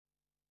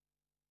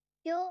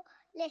You're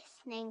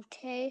listening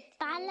to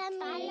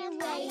Ballamy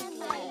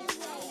Radio.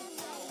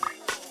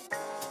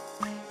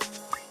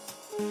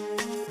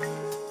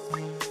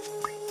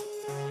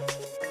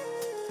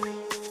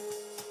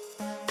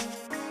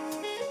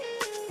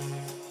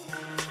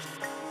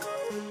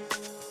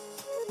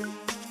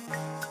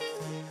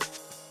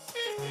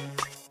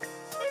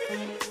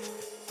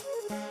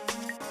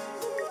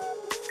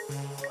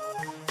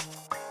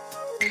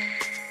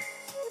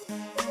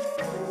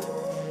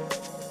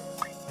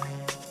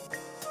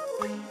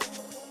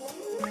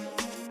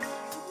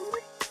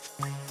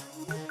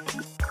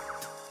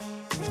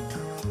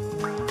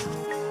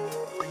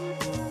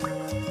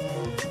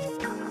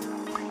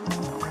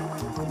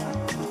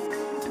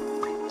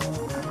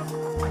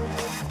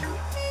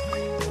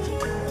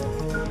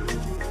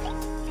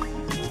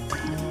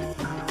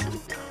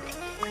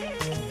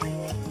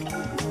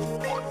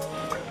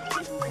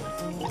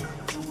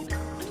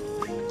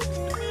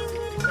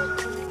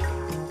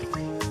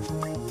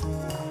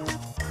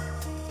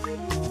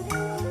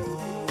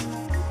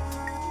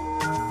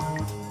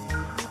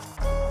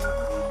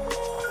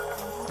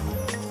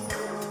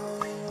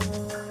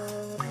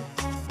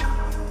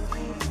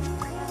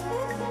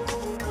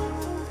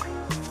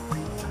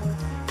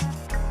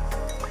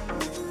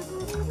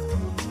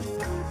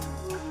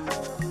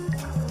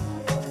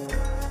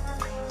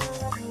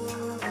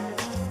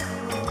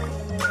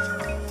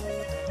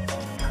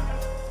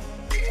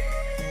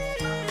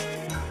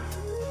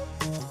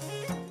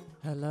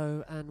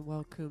 Hello and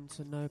welcome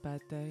to No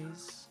Bad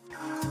Days.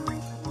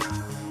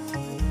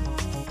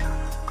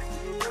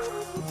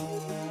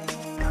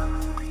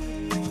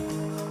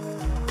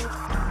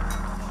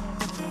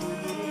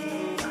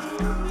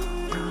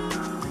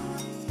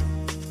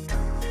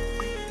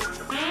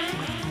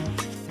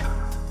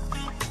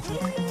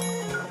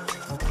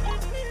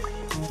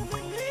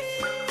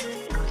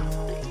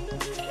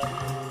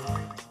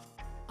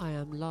 I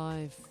am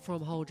live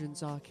from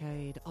Holdren's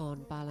Arcade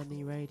on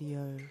Ballamy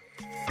Radio.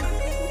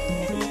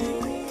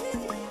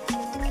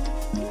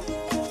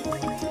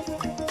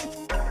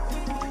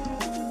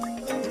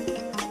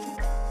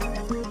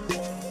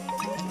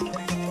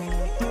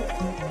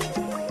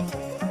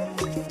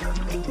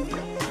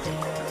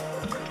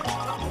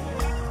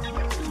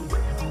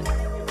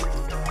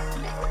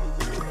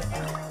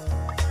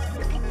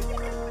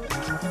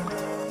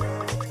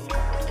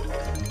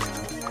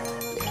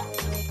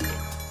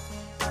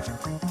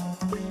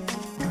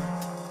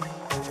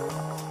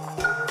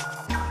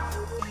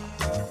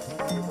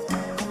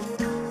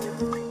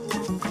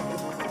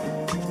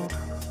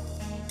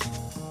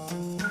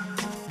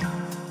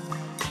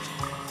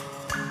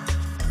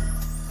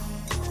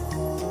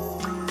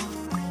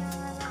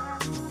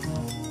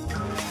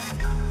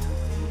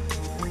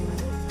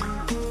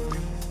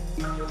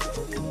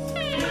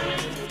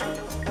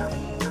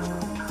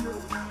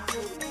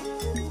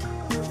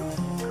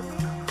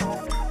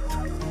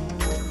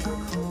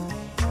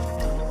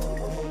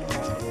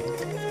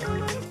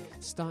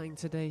 Starting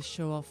today's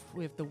show off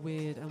with the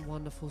weird and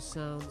wonderful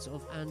sounds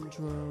of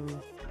Andrew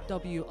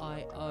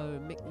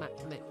WIO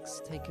Micmac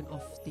Mix, taken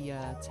off the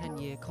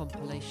 10-year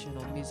compilation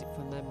on Music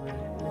from Memory.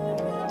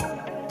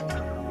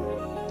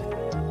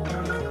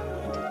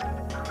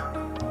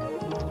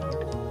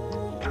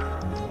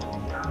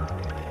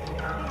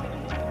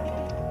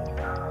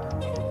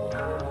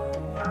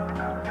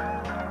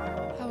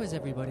 How is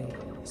everybody?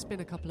 It's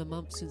been a couple of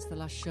months since the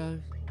last show.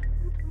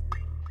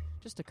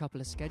 Just a couple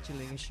of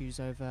scheduling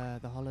issues over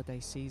the holiday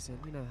season,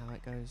 you know how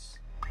it goes.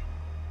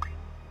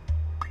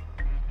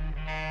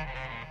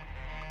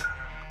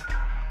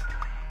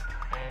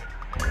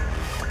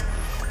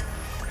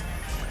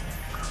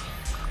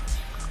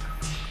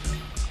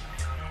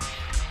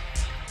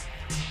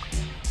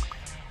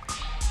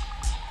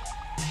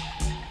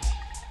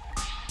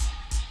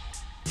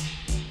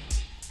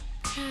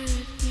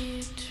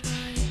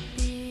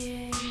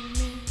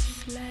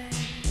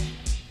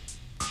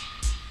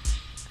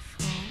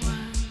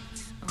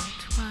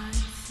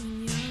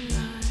 In your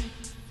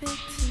life,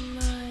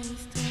 victimized.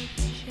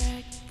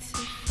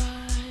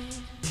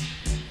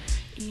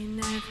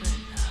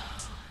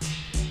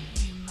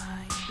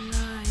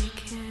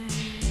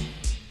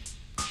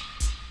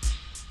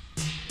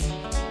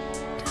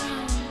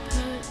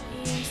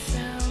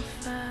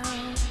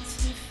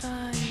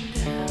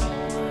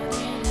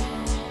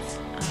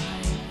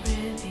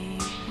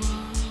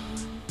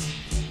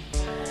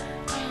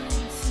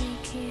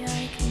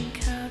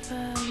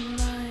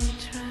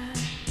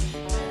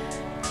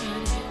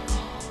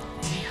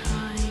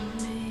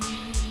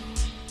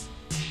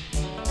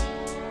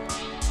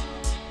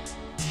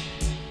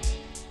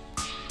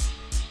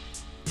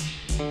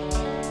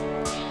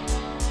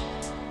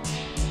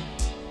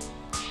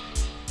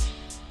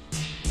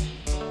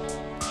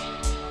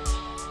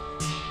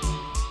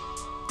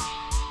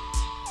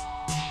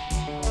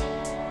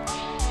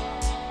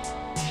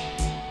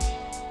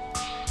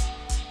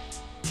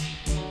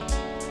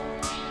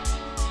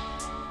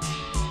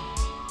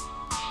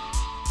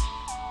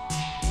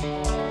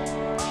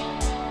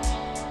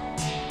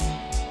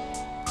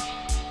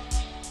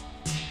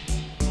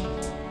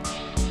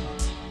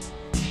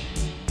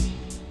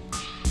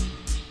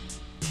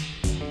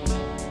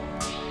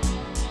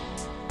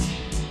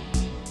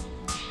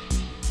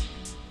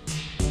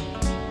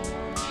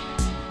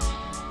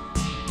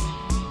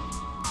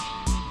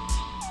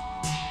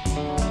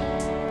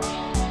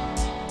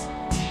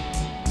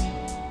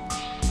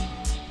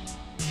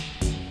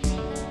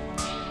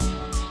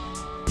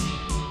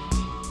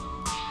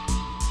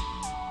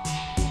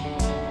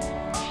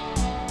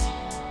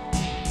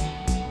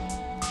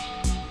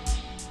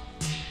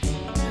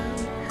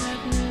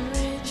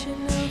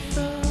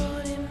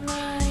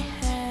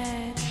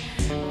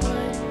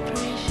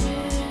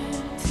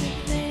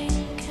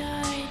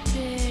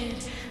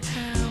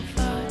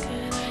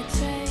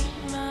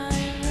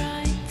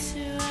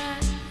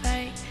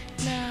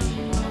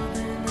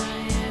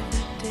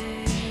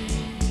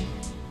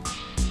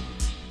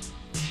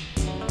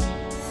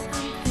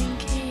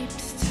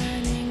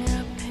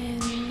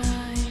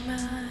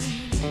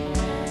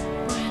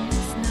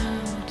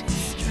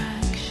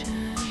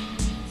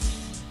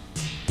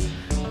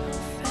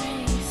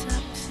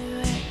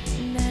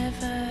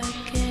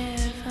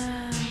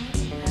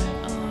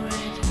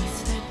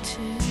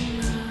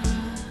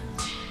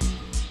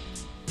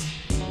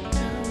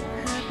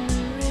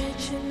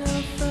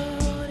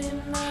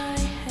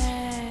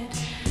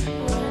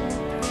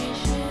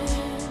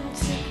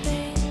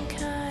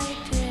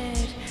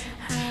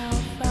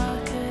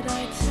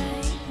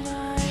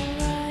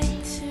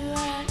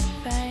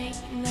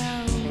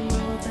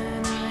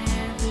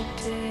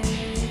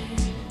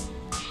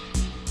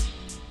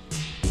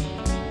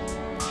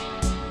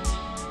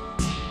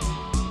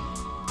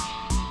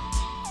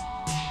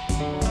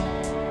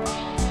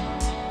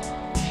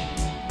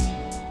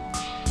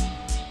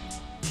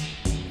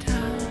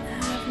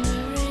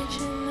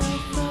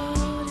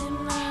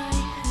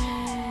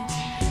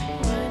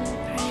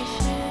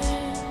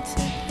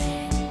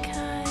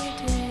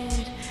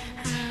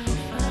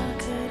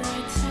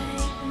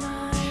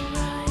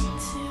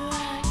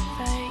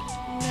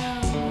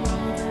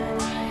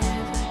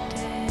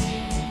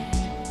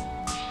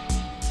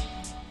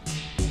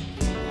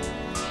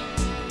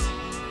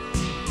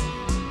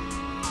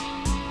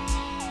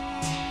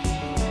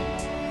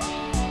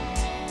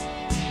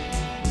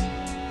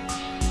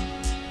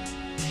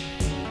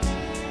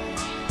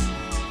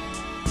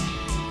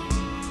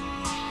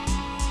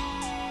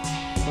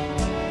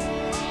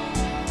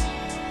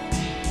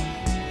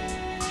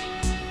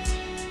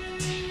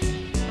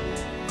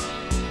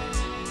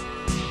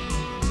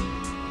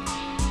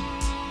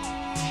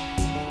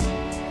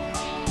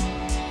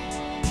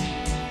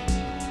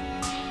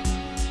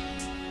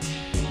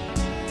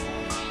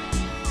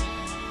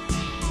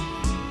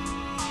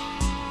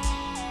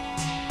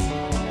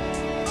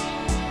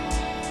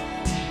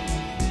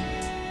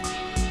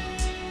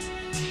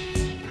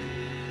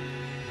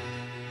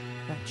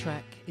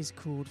 Track is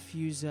called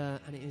Fuser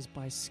and it is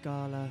by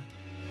Scala,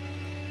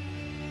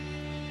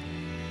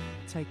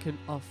 taken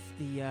off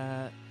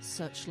the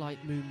Searchlight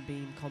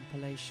Moonbeam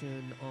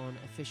compilation on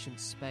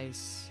Efficient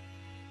Space,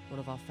 one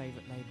of our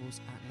favourite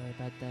labels at No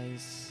Bad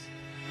Days.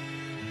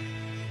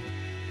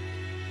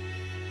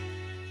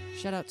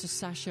 Shout out to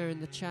Sasha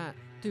in the chat.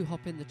 Do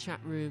hop in the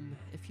chat room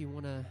if you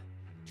want to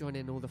join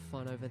in all the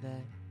fun over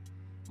there.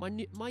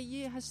 My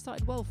year has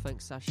started well,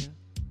 thanks Sasha.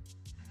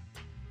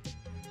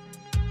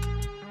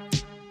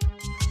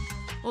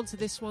 On to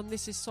this one.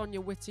 This is Sonia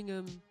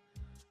Whittingham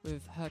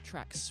with her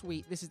track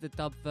Sweet. This is the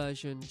dub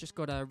version. Just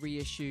got a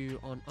reissue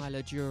on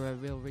Isla Dura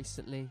real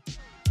recently.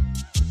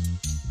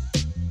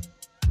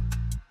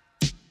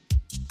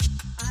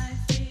 I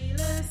feel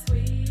a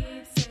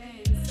sweet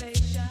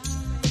sensation.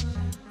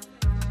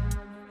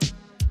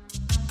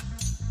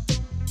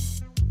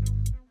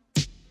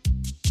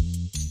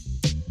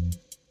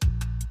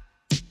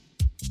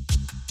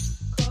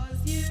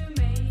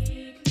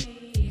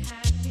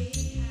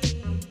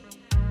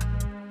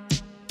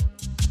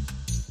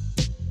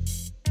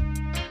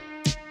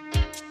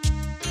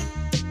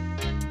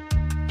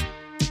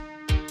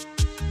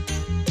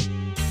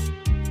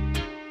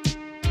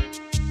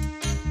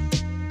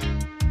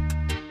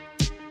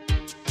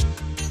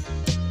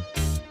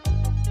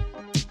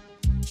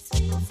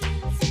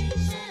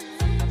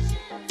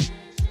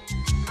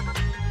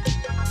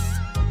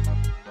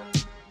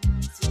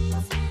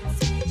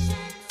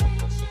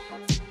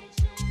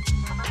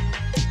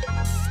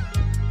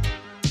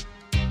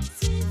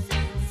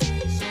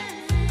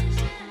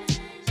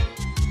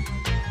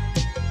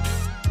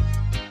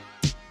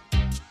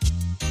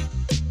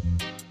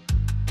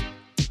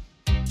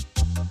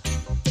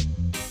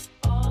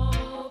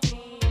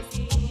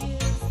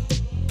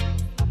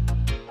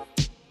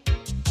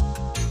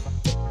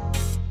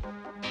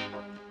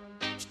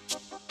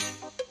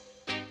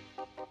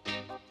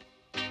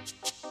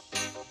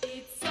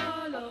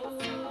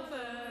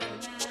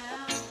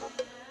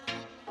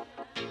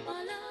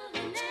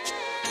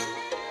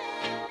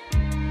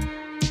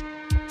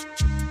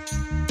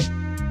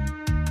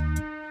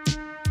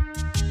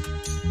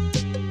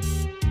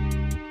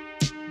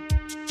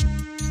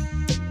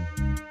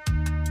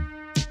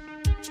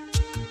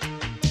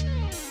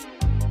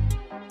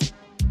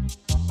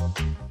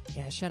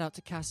 Shout out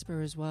to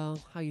Casper as well.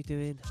 How you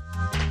doing?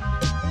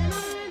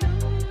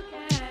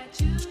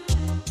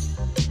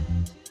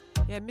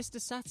 Yeah, Mr.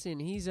 Satin,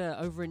 he's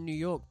over in New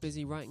York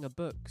busy writing a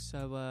book.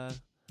 So,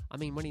 I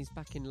mean, when he's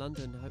back in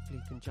London, hopefully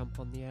he can jump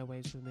on the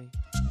airwaves with me.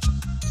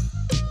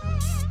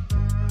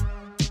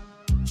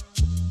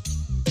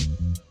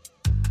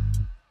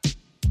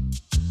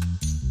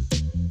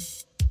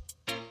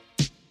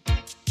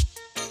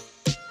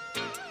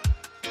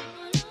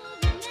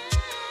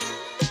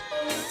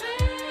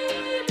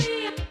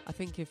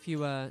 I think if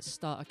you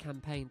start a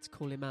campaign to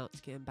call him out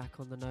to get him back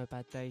on the No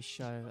Bad Days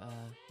show,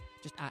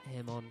 just at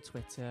him on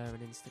Twitter and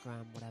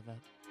Instagram, whatever.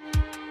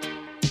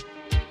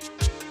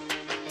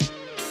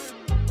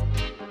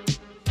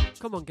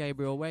 Come on,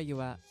 Gabriel, where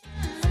you at?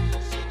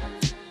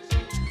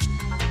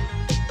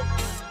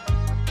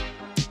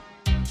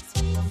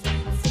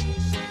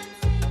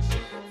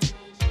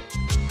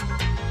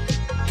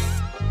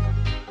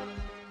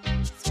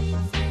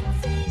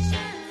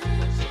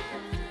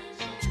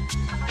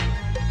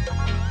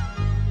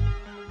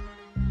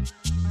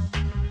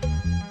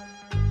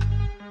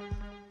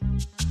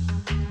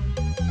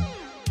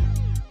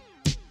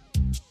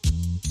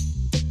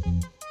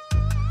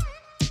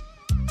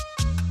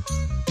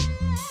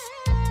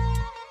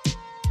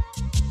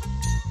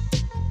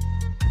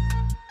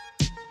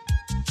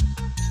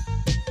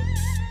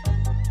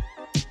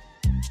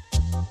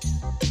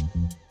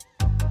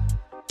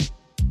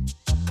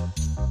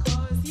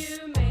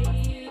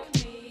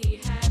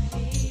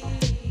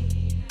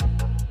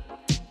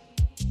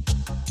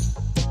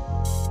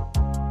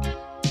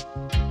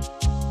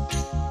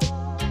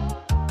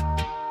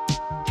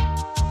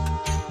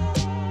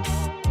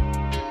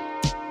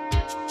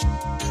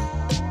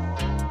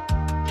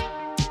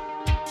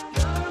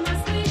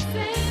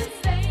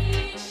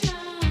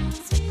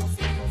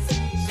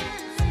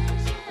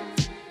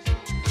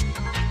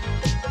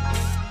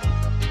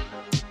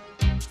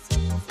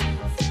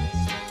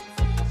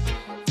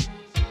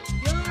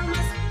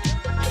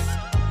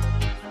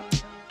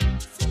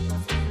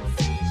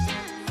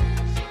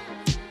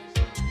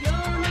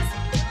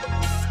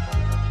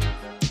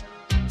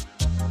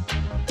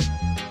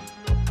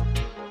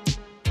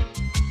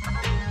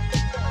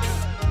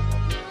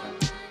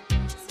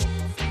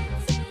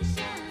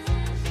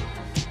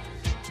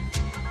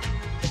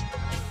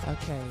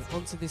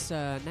 To this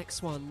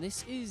next one.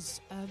 This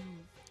is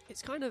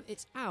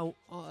it's out.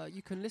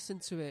 You can listen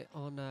to it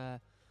on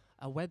a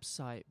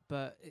website,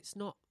 but it's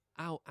not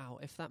out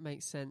if that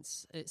makes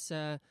sense. It's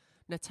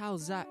Natal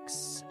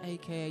Zax,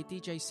 aka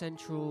DJ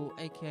Central,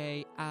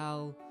 aka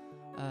Al,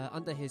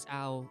 under his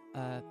Al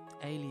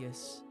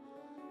alias.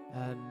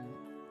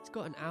 It's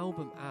got an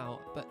album out,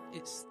 but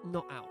it's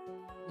not out.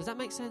 Does that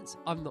make sense?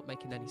 I'm not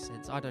making any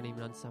sense. I don't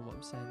even understand what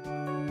I'm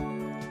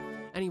saying.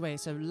 Anyway,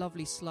 it's a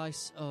lovely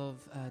slice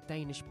of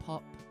Danish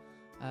pop.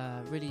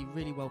 Really,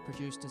 really well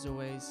produced as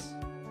always.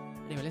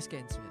 Anyway, let's get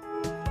into it.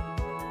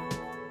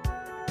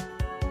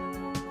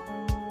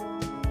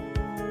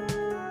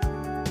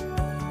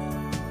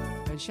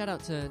 And shout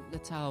out to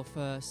Natal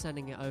for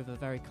sending it over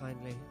very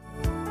kindly.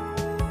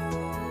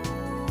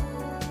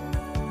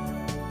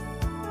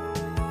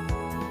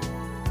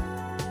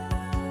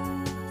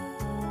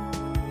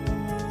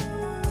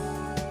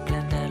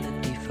 Blandt alle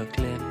de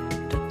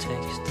forglemte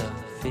tekster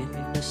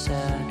findes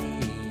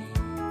særlig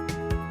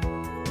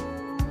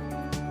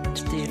en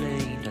stille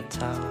en, der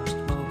tavst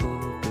må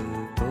håbe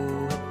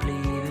på at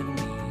blive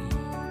min.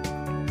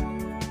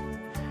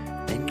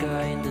 Den gør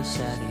intet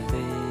særligt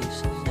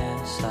væsen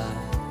af sig,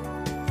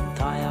 den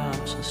drejer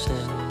om sig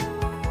selv.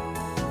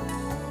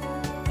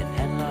 Den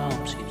handler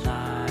om sin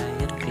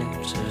egen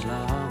glemsel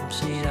og om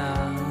sit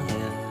eget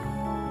held.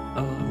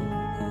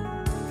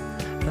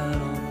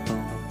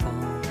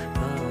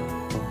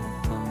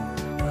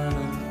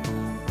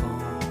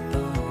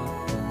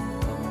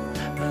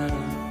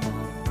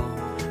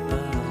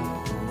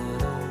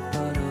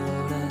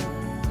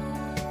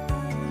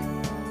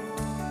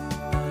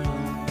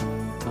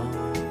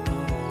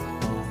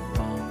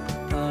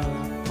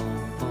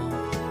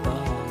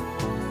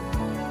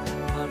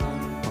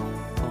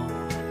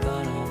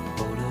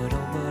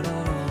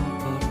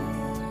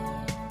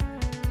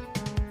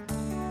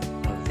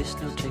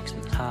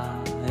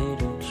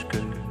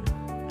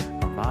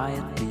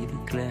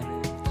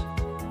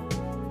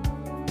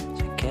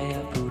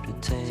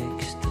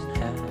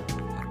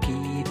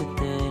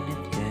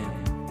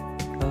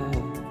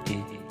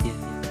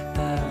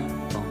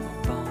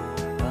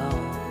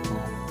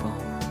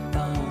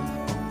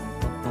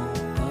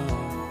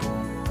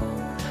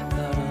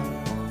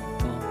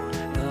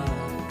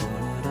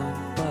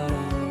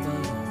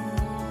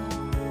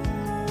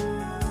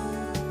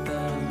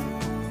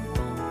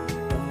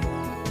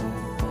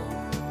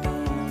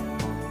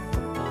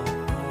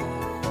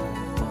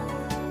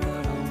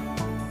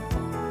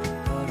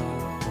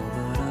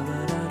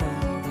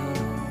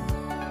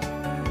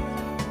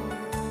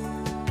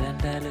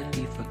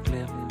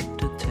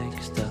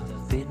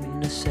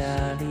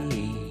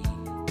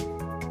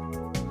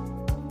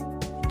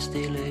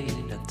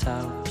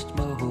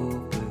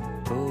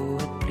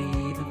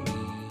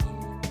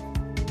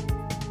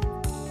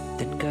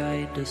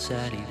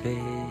 Særlig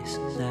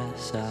væsen af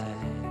sig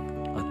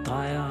og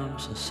drejer om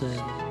sig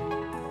selv.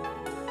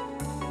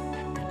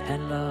 Den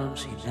handler om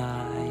sin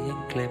egen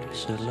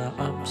glemsel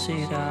og om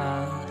sit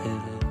eget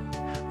held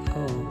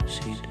og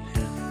sit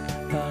held.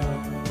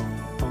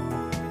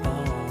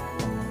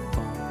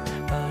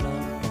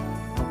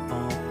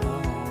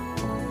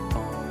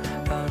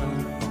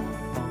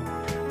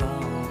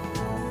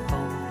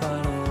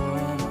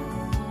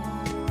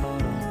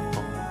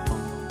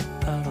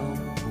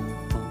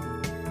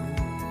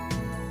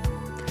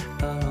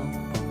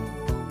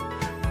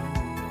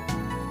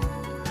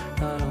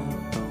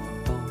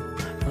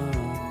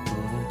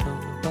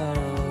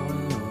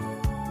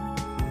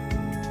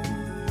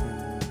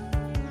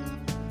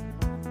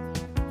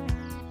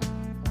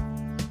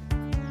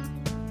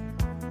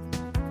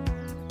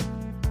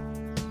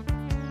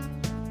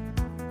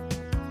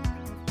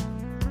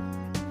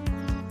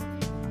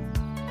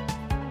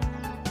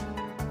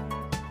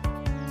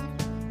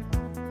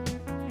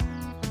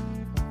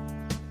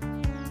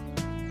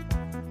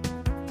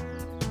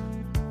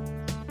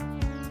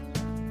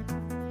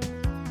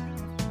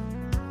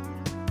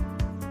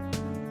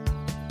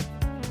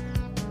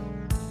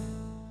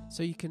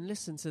 So you can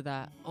listen to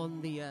that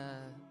on the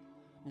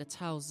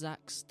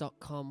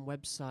natalzax.com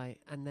website,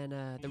 and then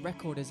the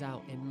record is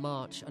out in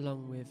March,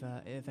 along with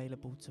it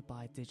available to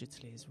buy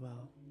digitally as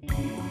well.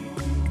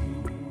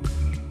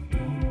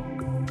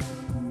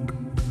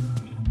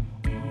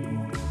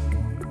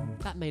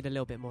 That made a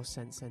little bit more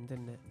sense then,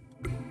 didn't it?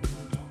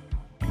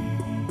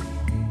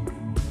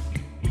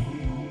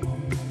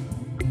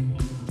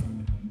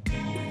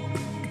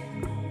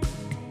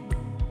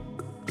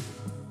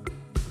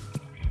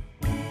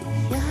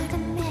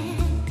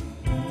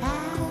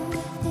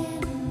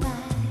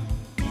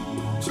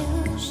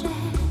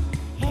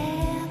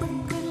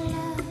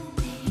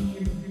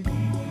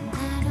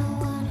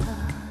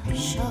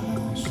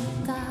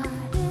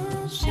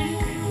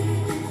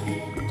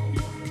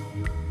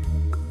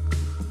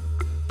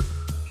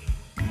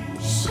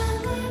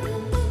 Somewhere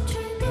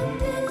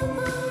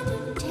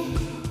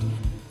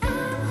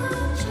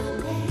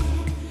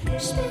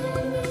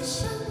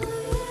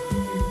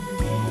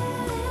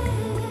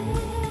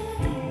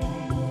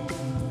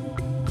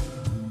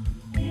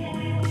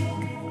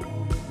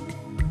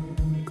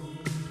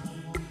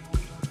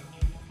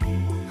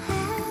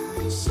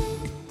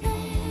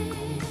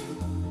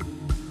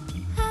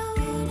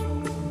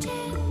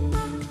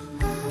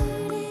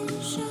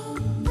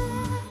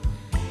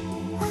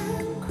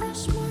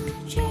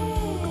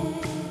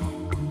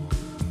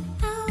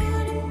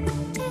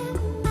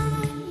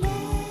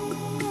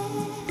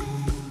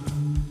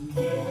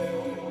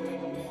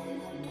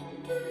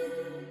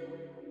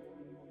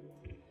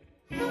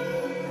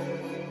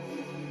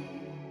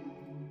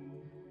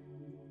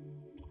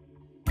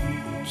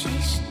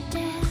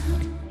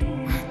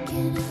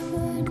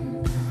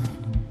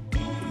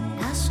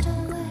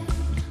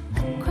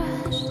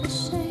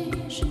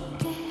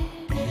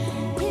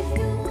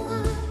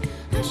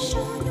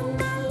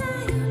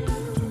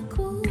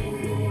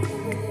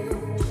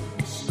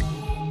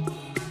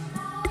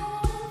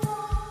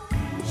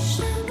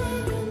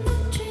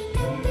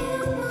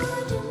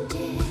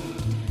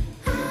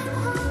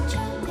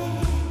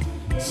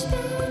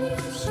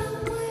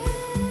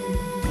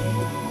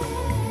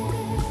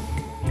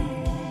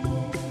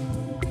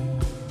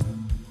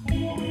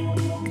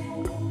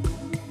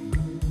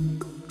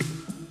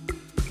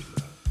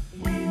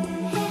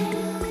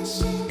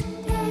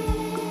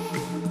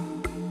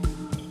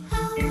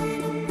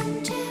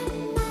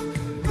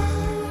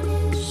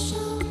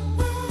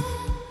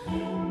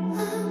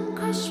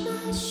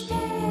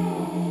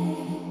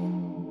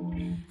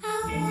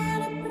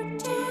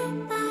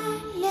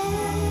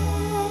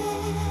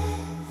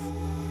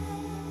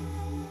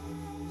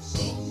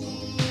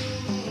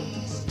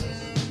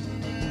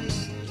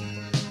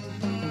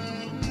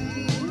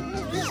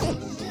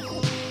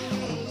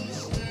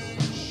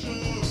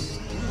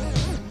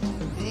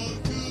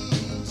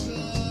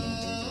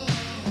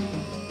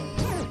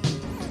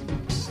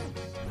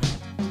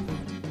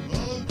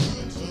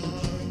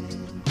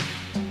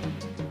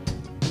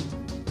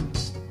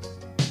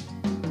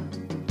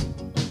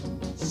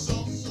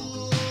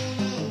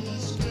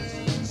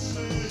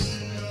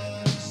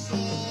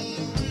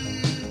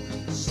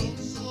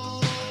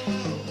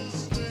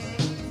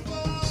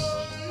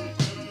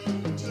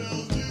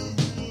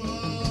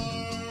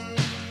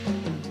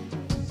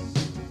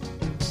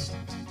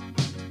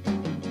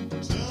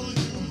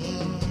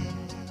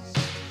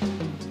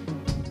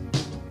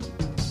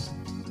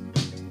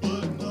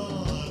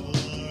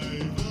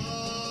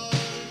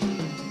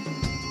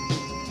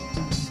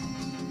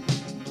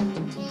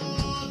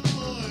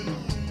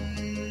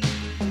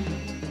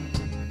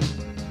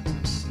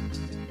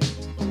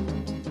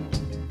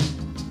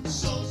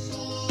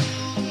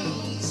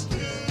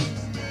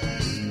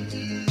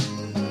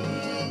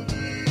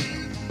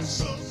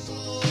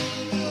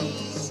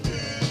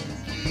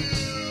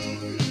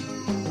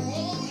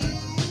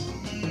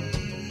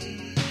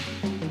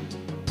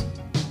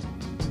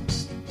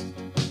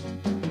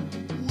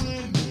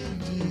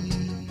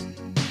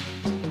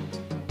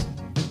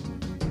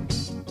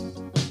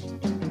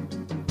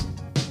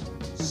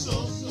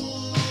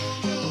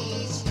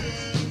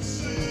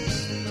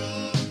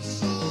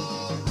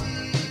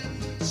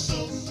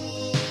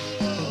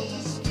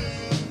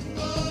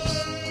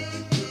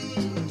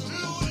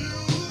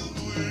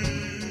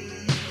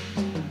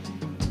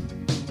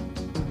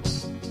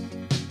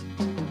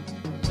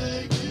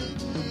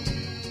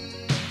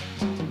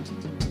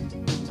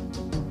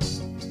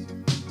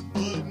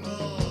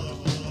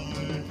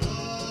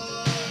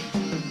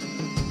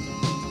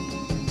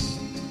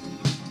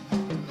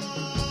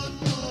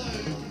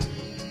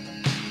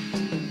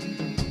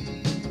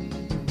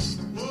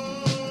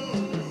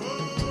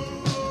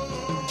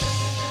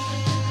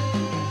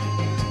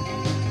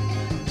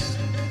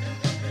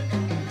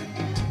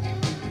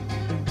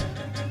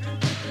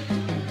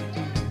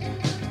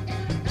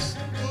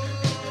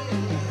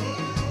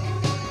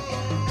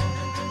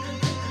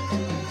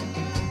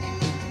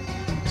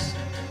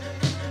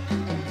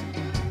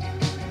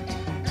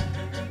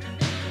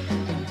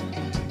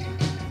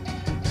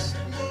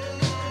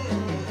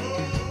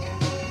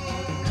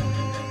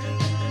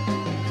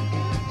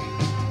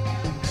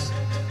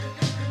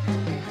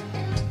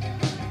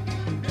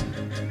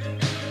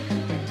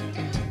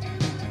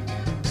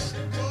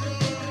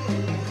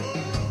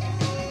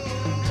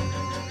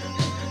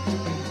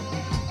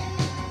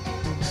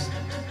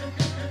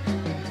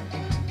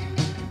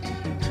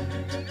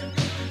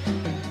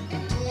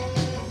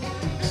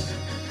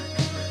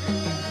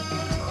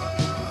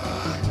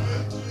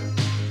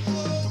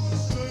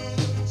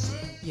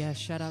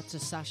Shout out to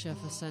Sasha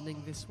for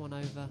sending this one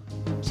over.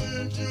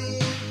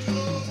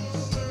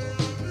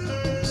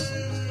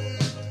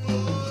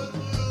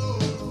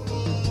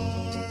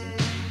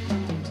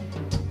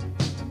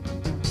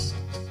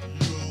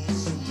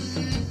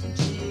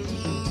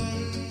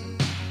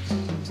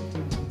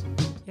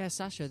 Yeah,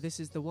 Sasha,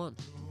 this is the one.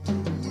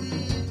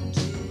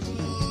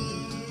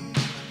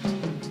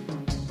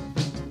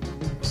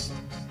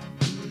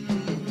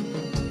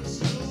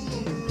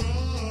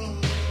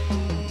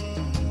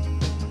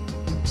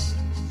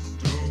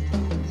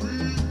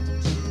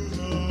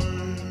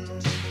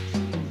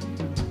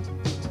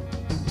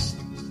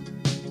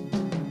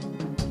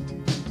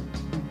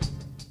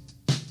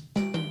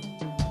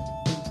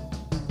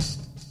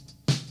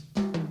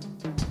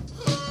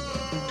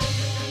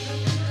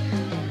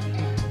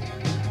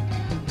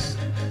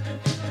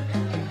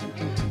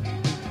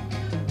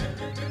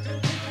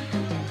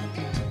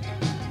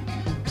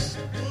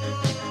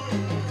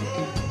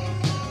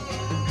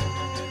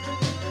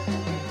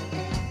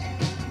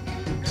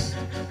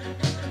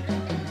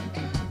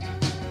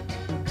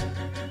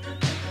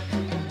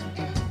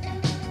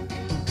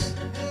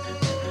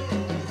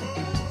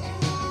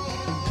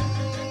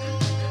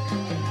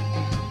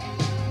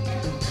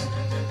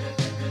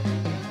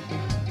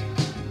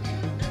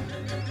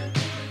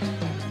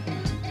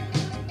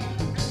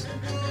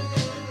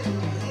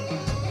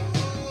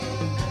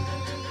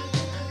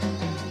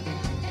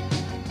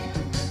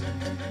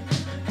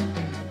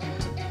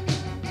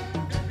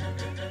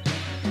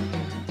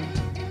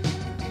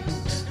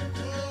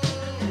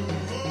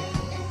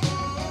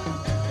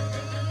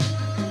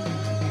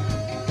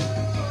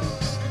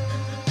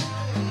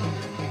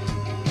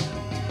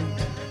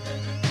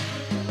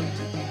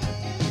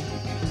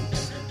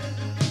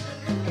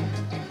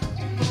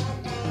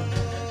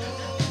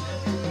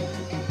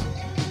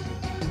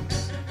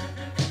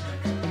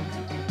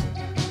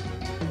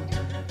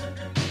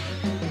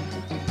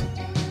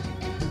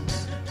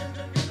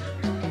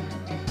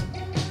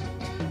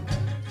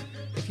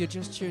 you're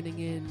just tuning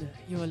in,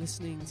 you are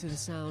listening to the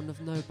sound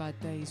of No Bad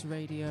Days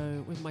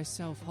Radio with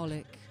myself,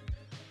 Hollick.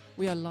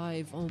 We are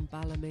live on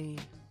Ballamy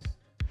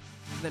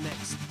for the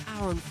next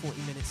hour and 40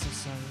 minutes or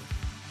so.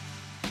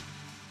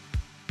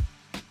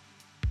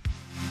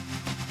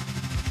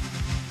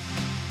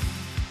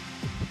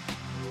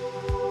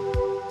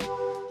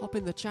 Hop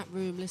in the chat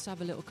room, let's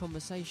have a little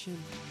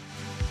conversation.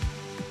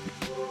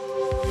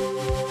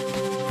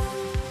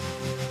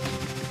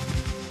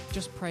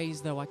 Just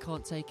praise though, I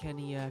can't take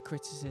any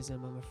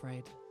criticism, I'm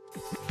afraid.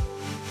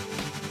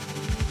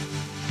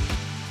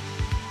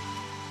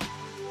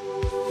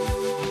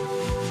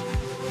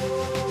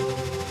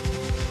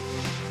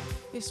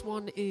 This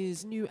one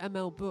is new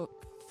ML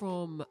Book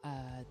from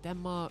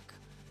Denmark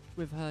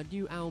with her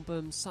new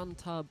album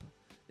Suntub.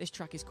 This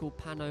track is called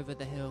Pan Over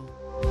the Hill.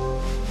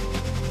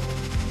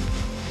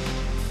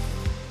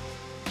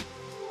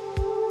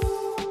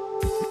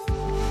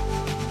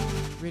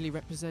 Really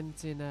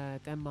representing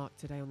Denmark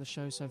today on the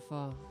show so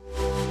far.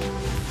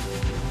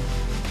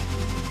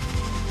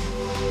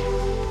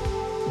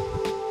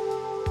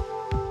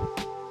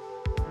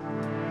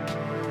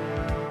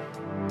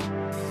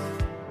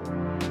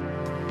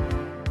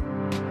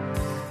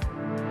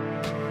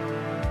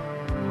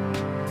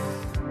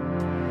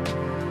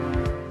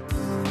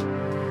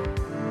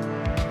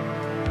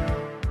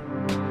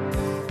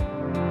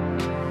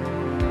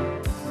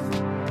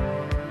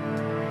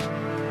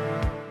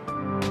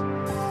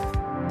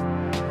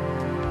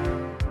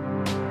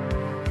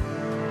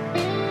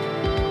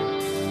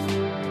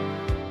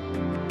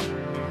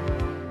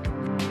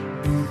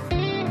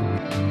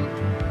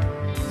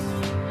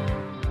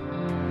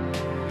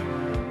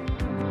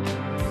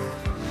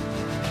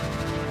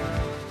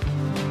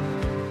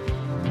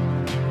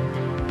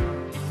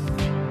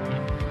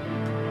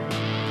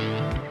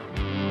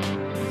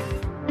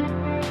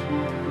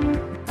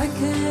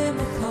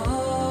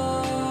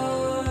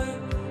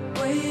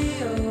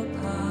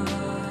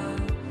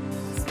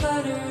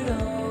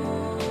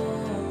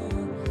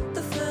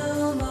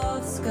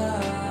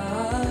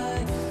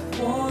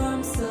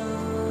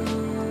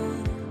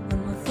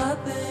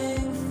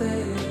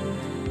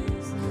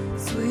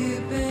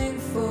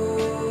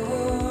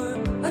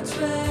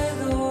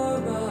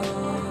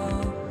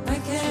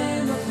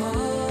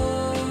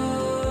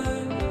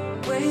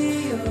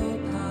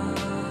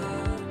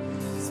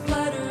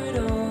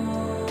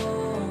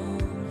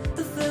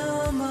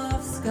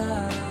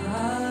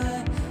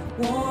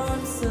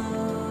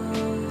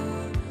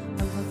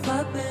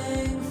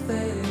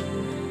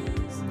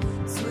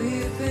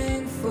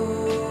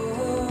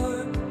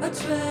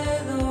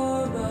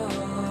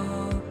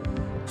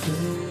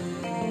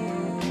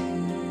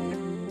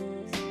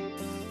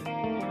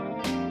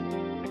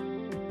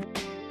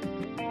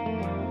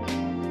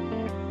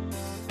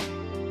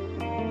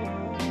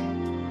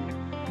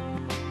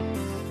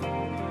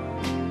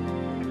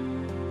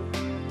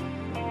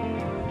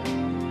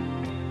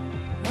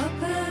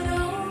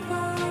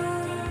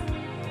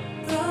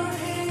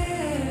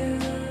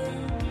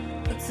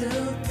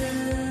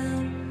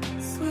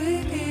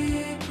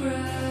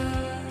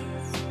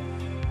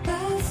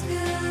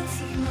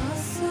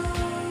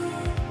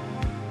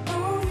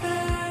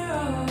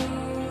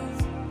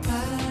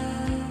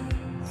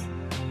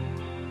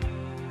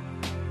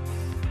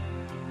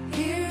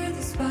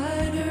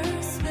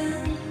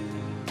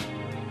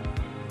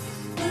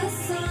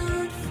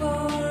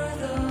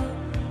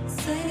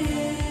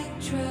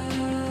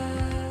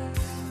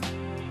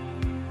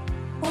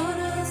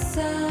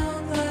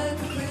 Sound like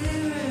a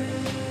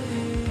clearing.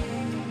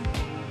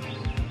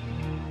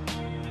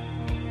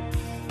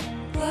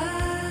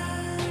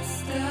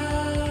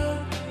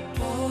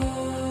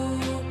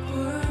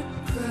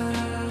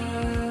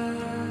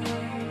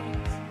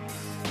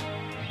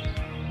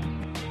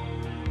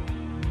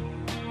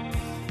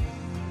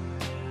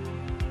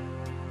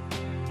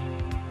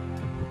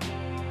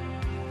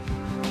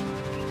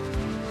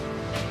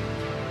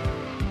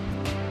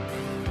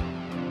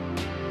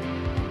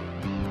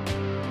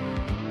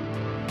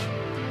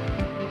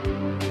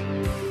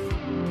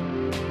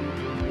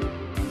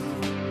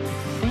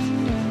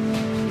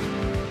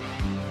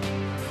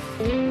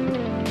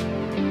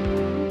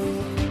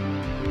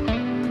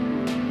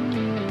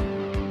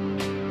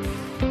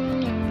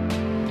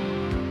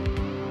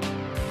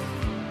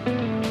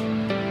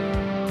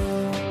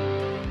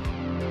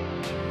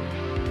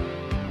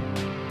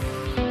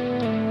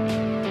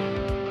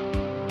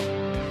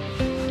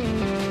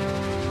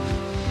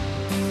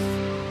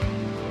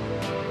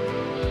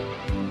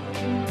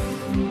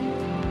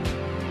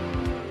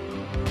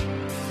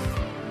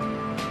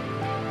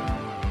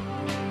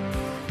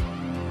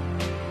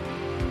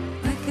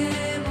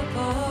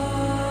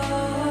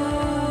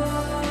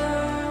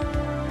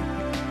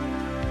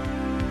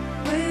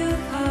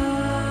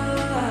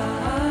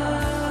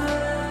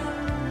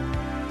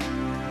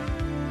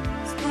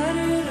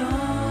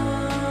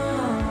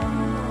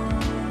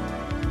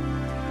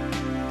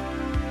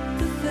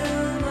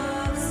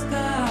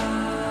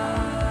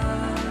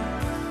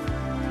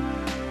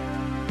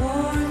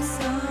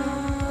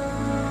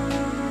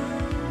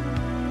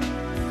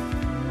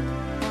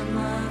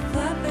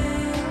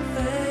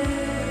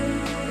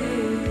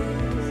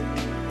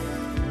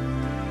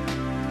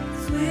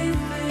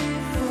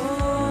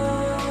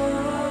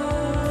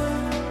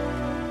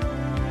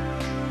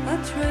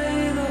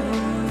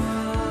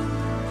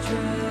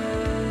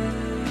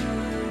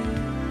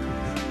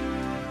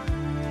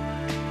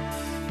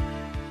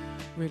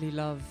 Really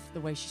love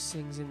the way she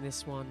sings in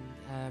this one.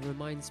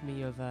 Reminds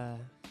me of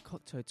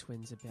Cocteau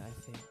Twins a bit, I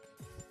think.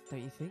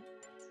 Don't you think?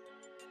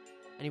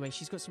 Anyway,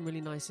 she's got some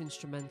really nice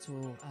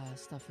instrumental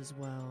stuff as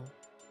well.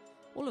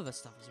 All of her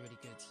stuff is really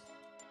good.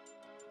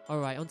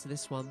 Alright, on to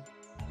this one.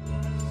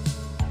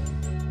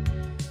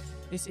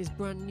 This is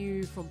brand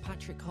new from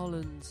Patrick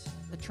Holland.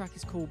 The track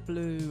is called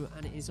Blue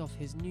and it is off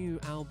his new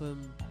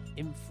album,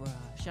 Infra.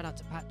 Shout out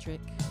to Patrick.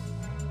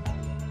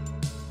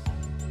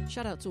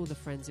 Shout out to all the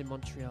friends in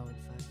Montreal, in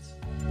fact.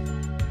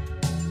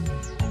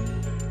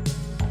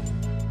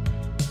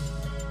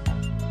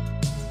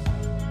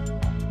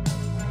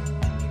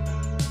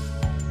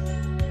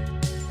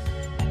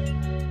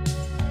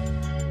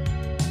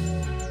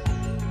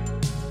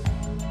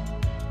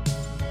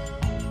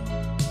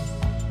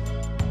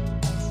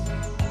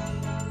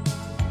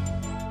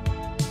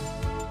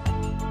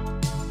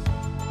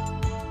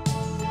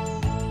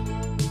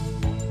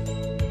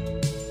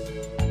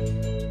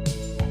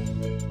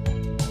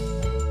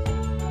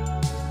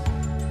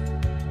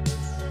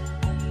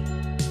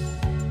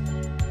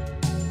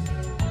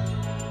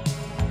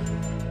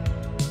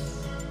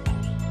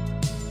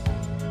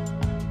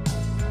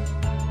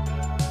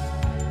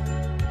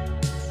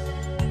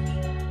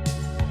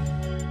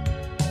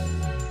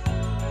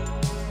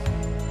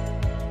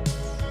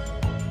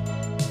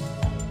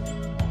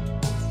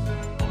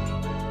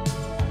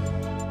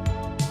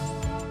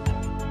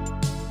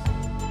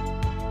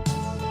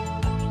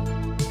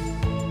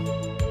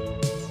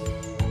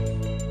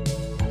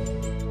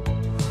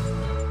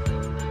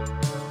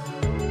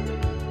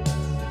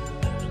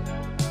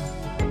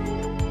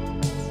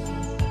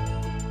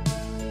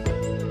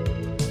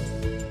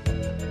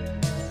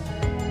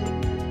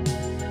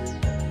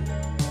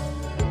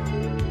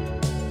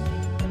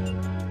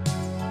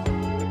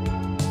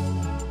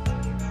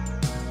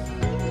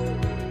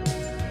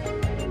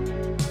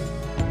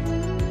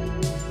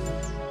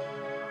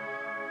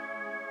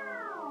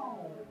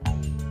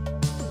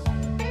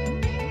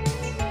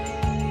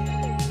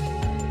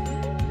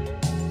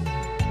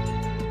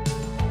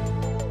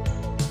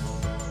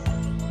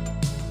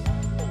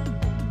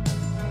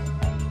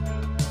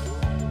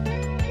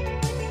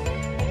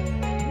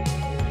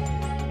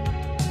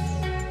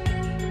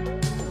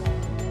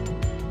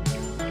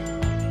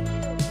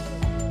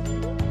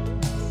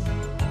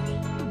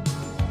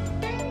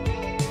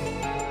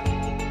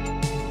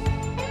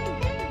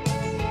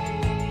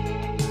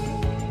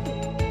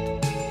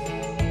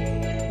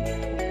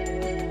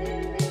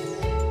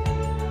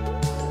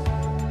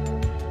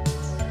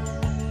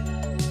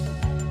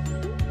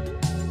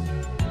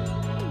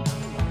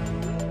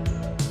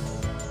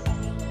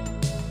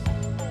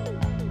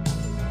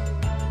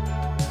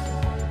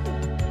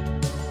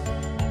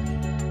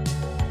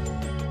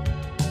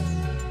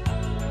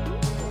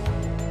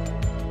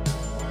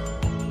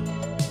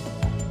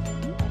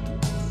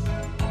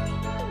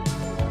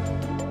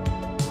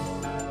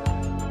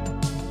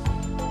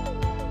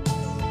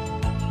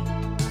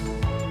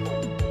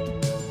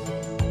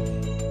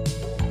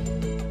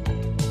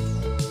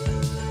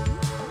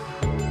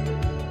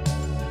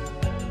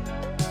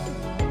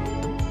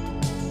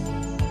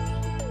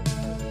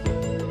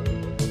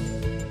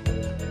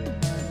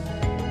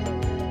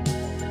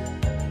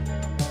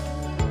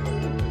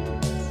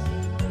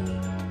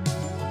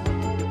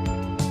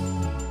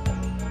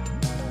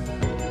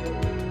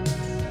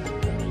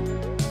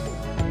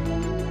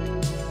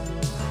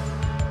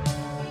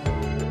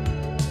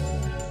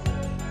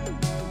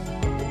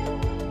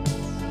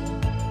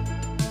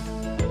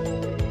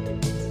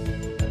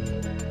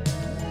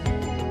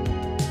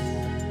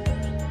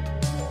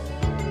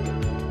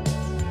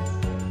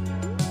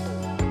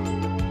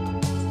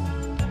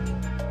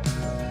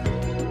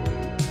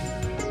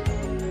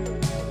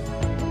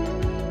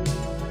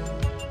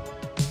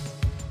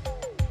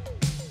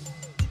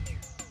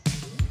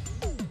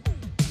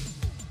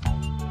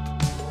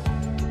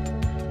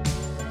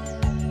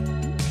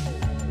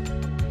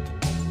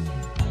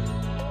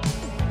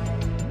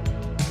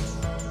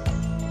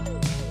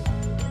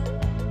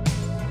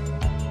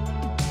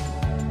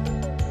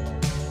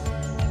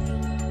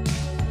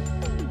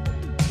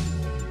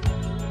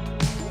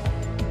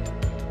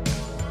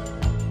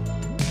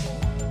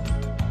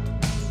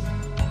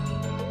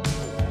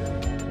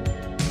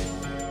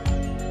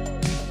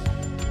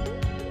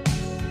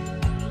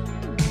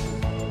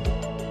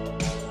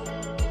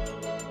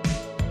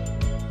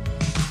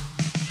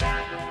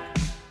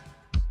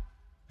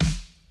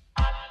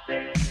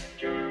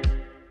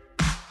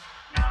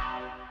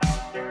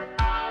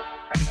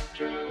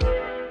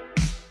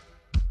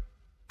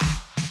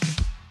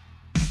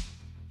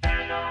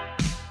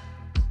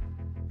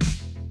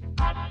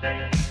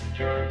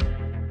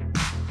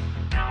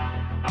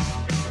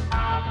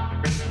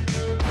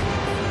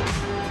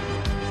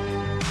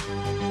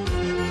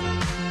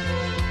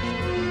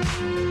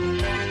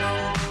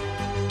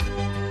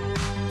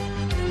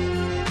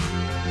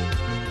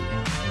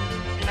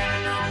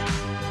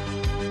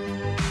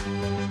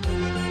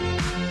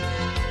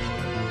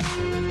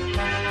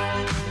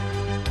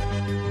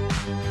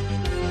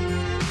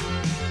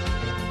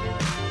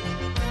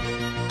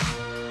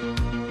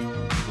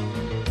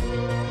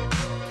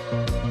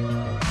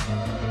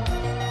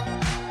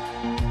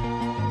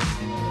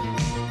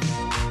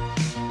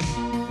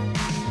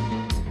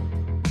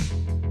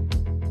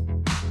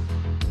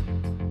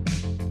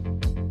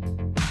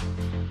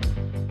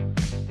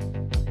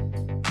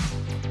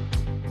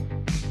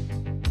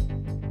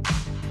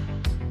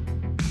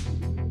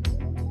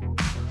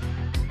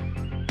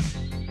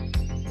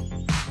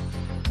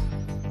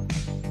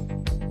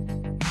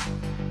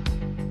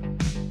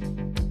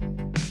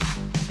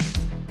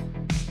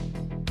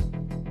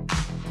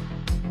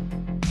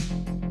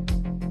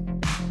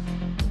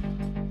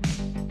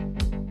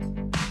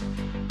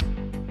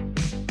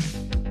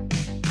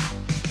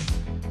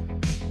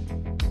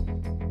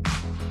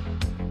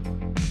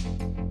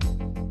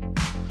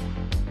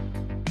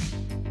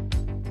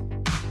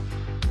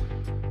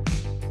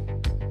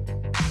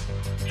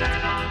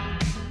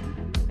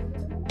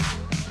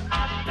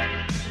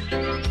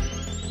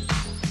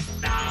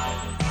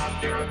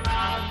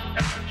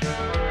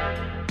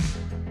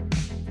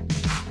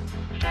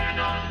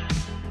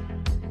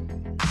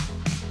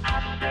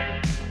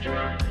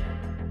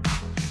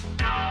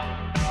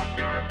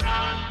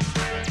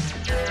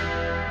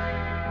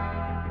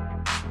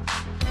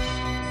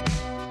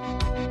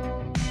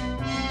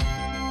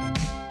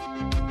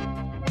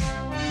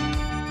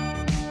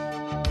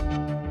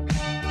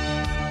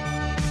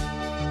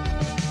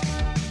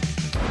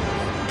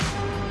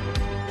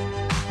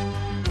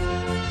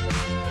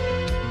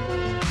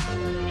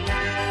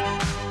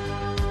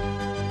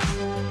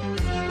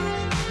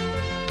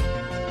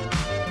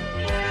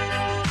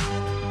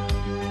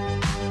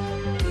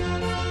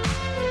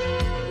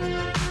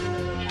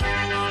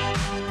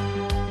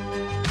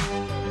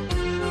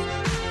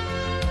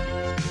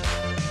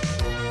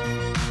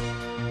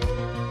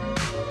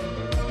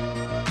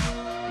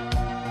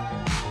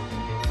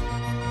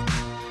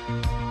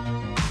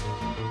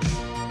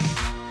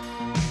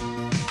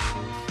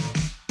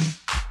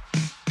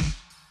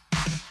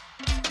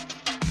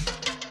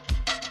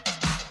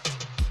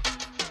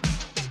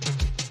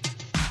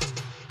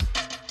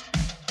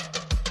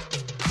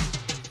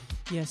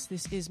 Yes,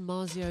 this is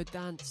Marzio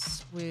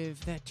Dance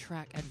with their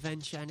track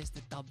Adventure, and it's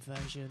the dub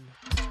version.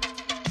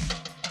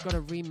 Got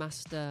a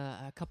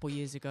remaster a couple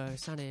years ago,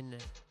 sounding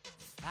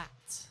fat.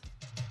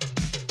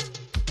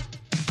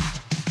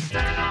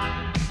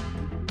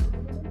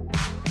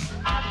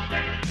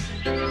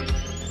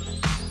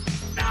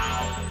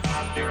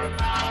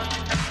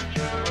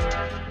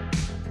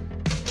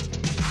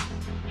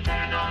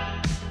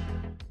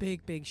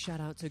 Big shout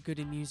out to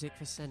Goody Music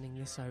for sending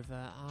this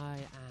over. I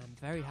am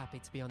very happy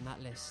to be on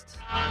that list.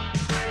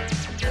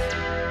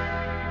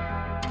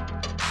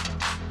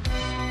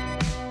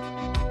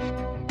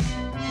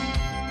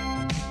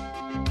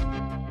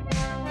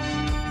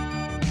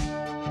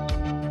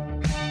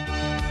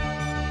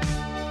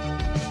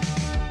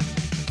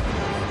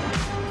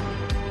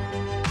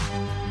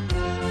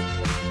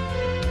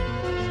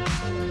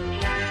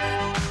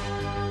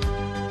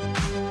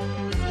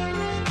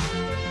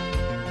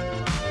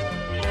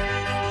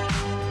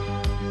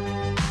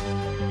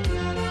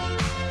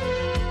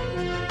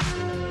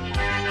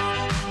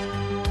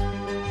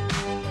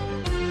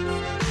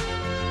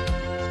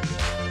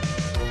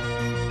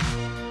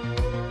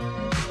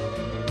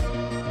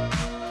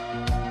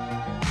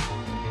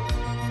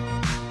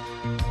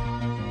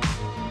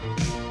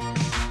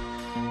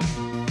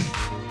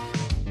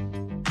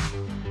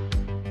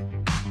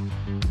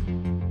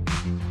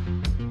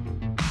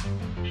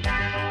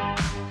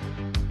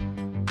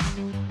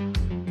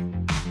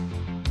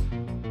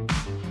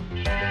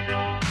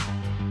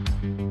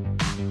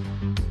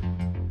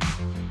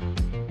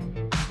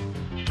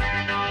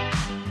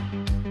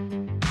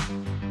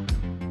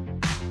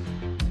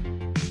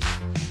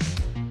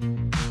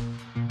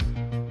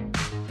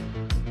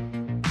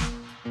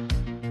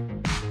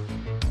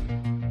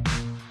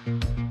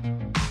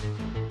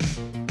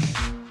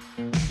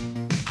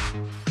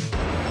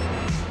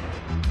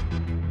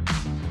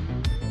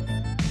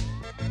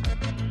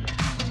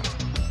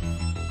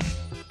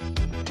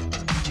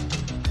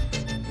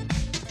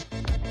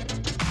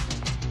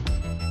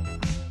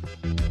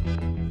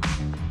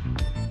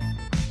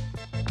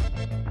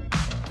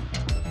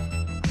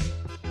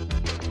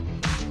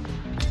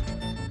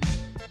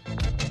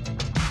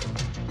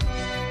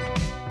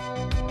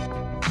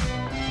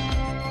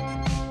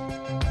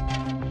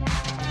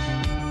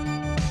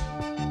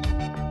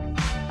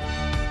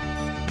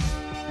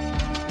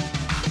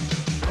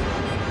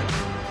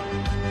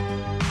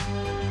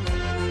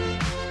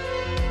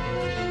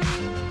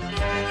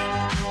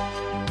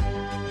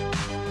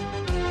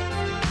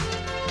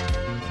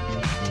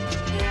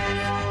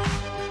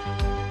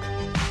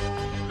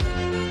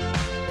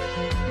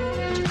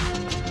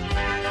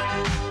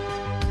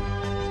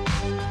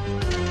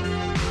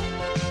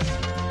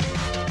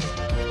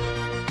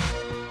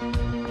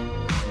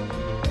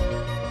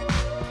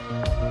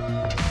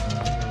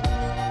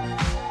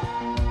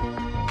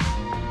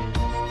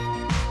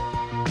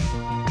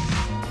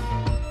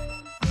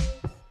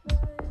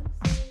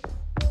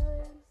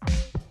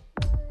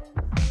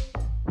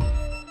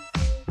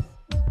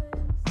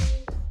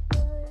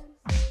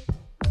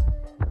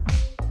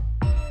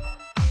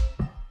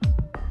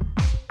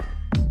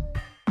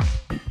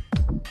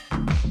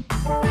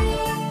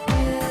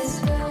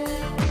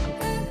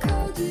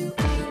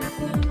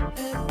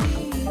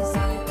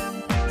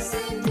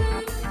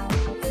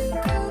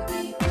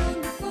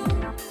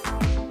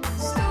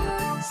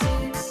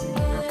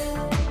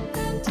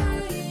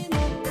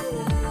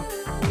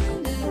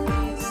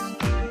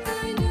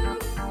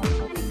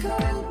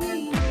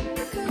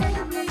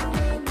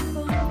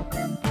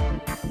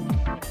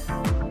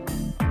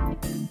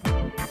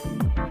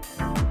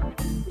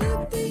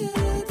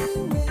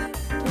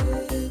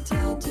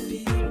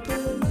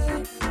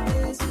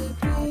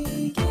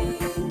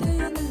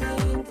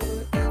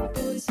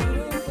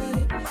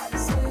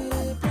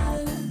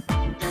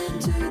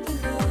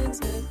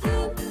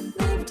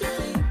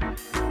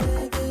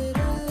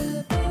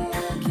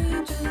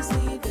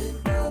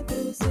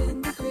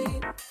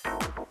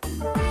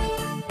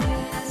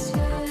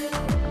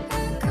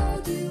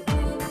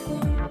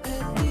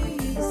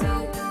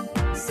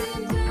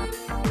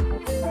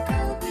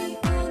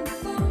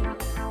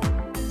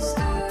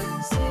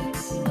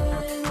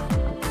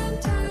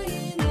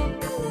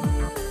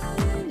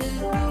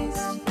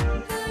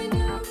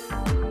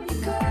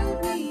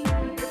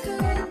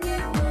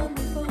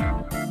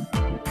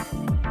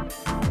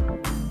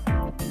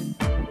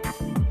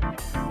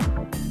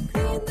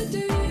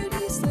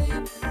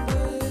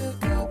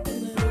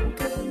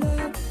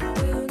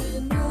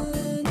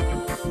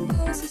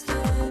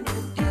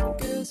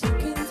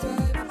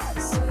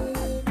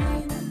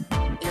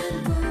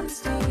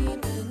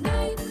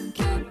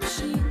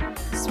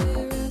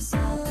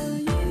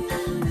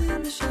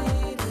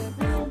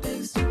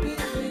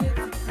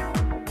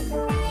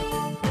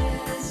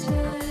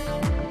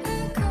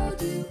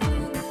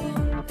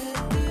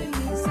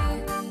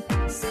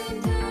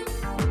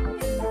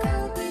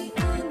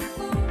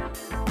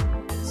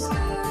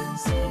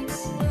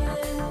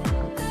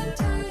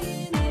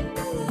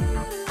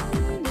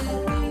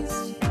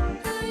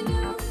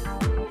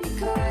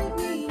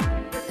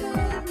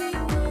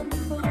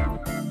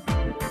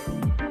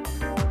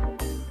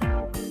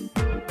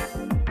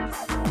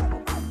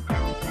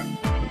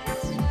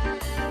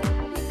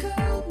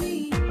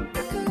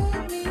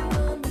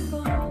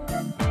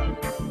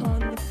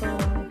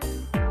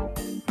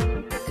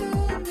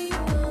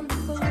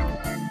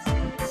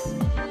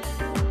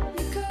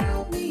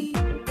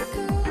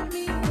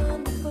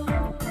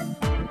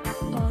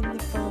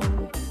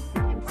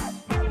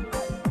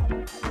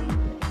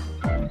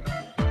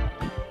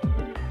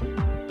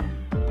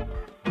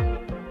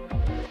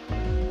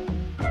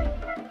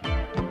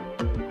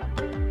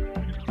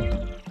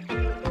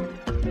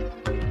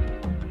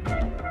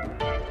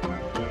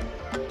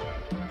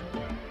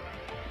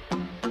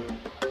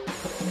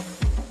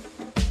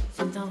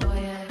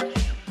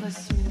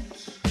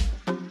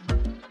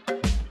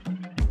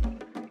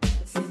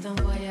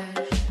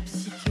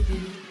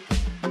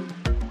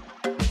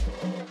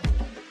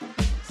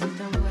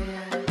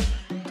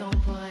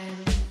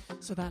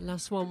 So that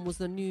last one was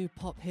the new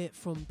pop hit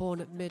from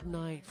Born at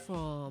Midnight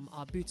from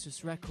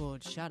Arbutus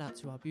Records. Shout out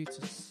to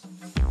Arbutus.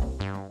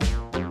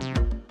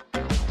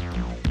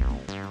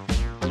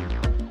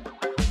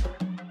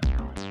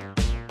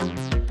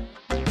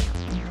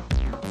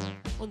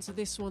 On to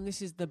this one.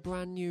 This is the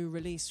brand new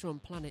release from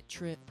Planet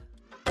Trip.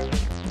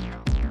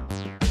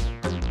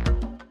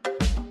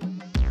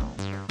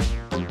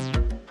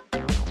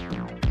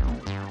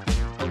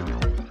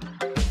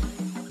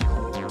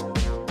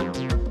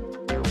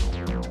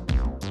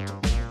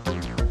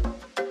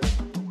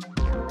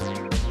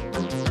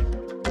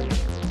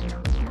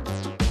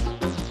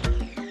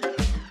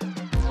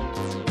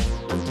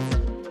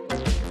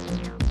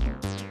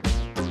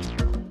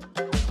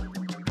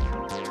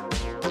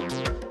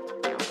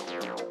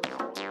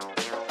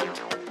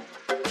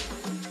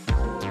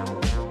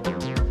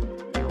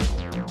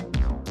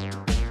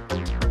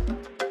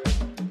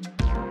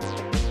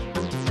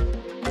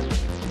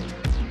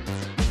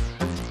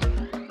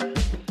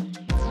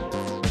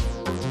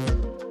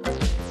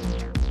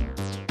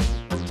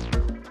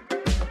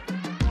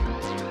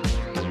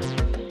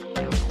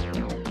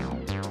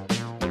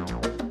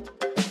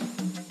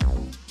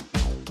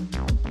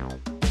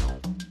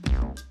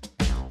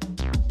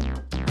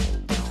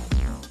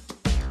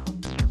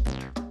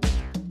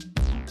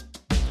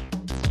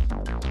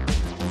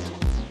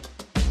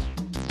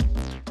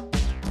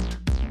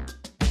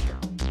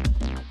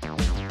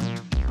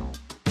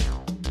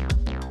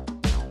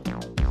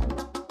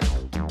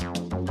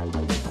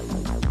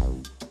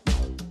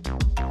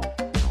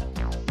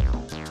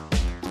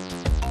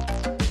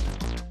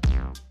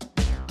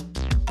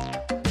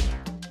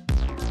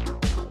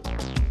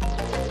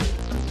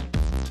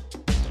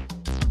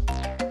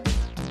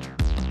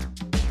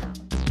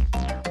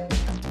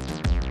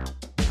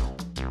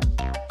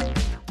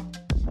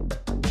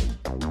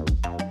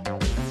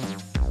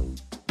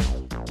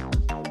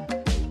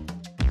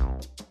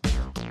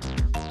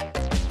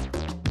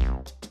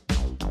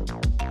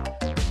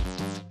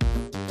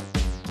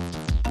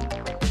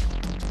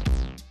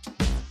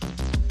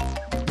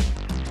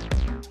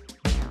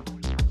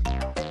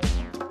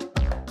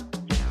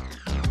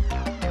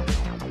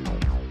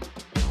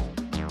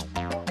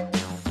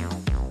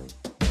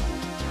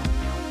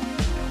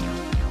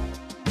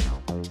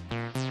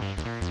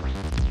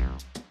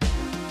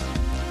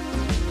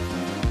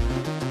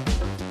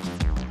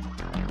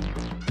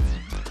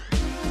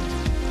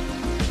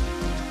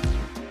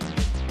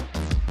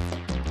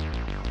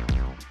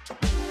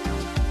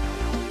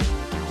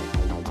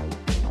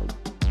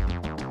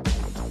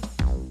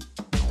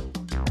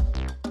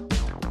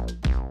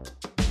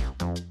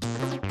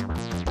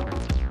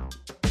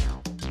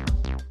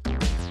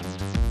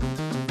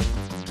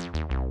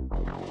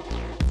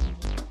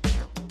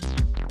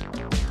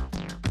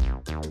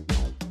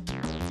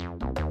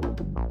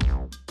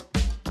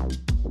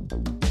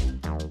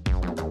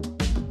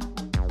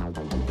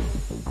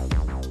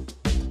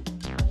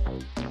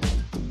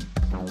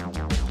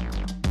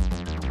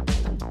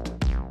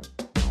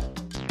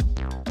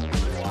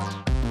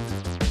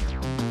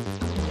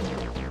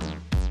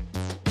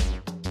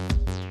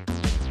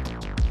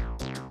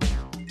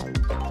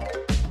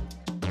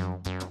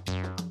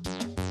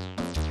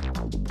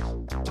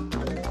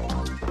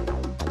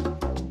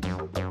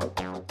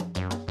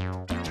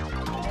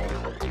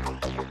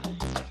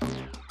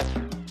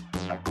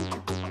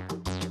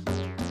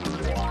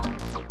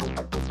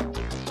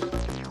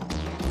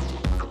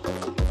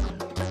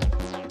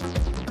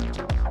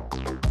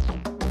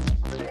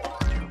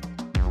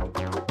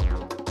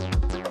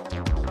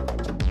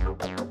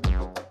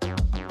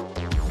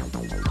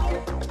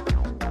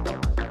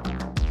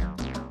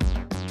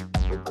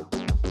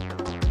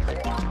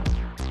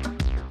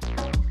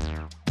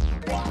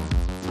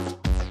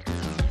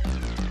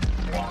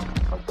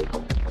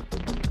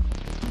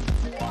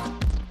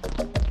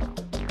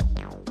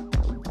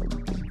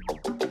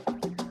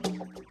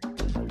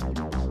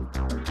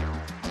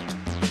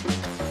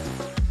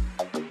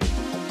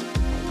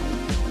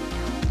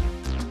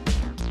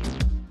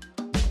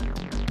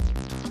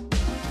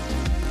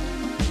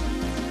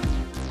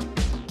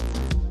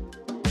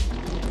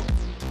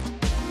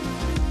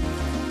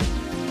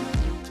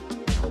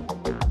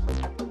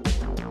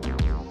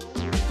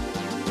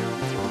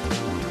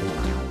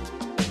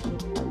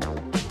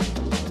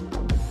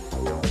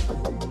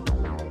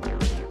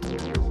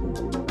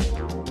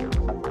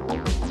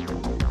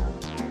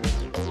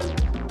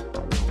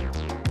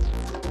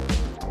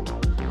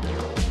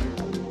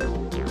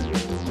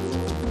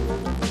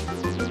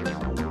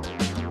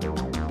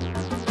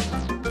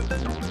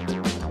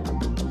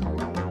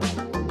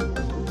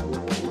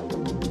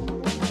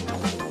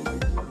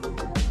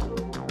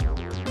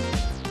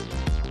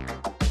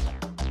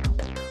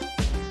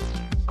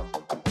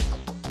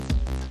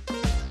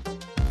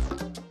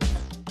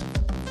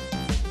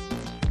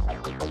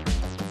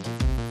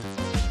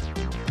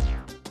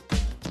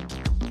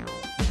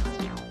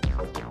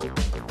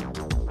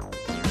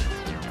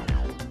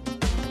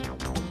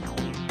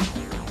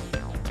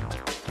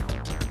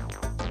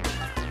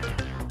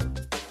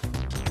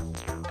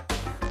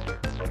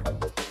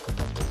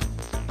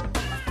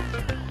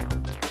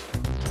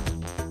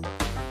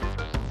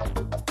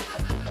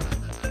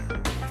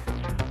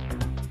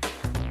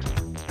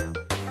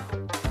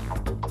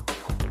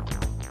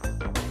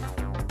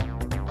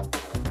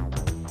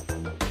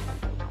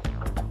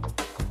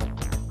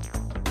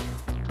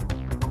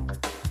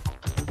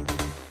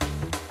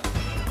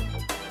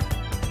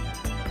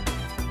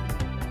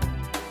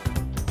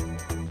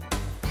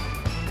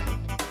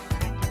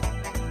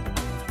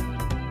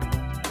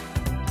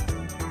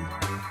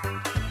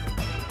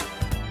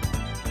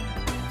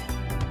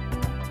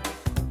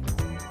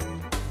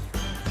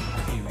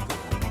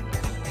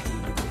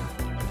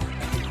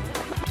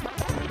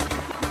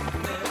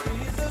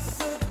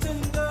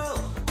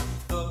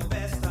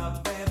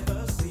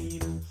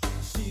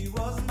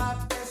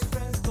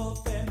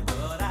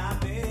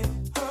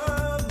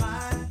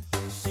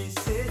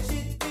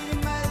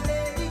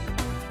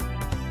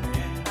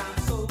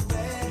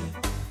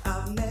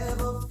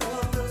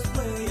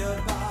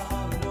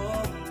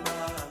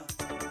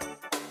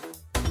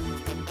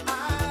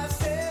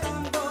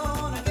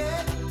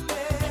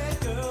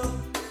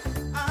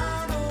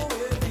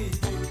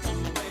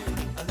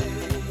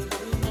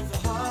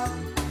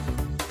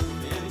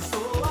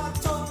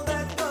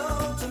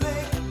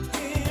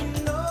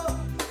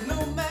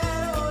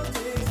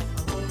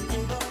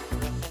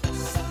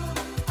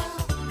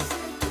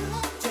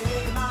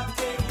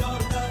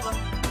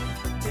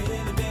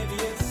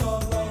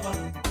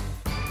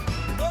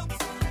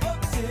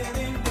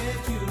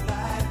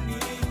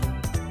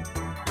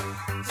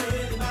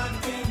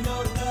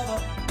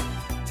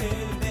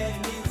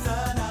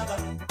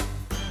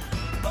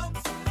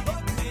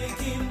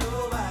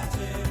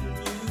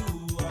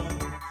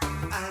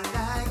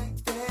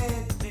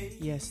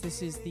 Yes,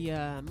 this is the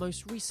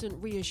most recent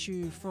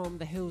reissue from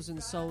the Hills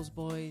and Souls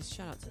boys.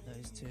 Shout out to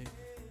those two.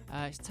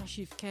 It's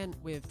Tashif Kent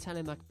with Tell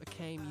Him I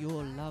Became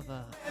Your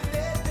Lover.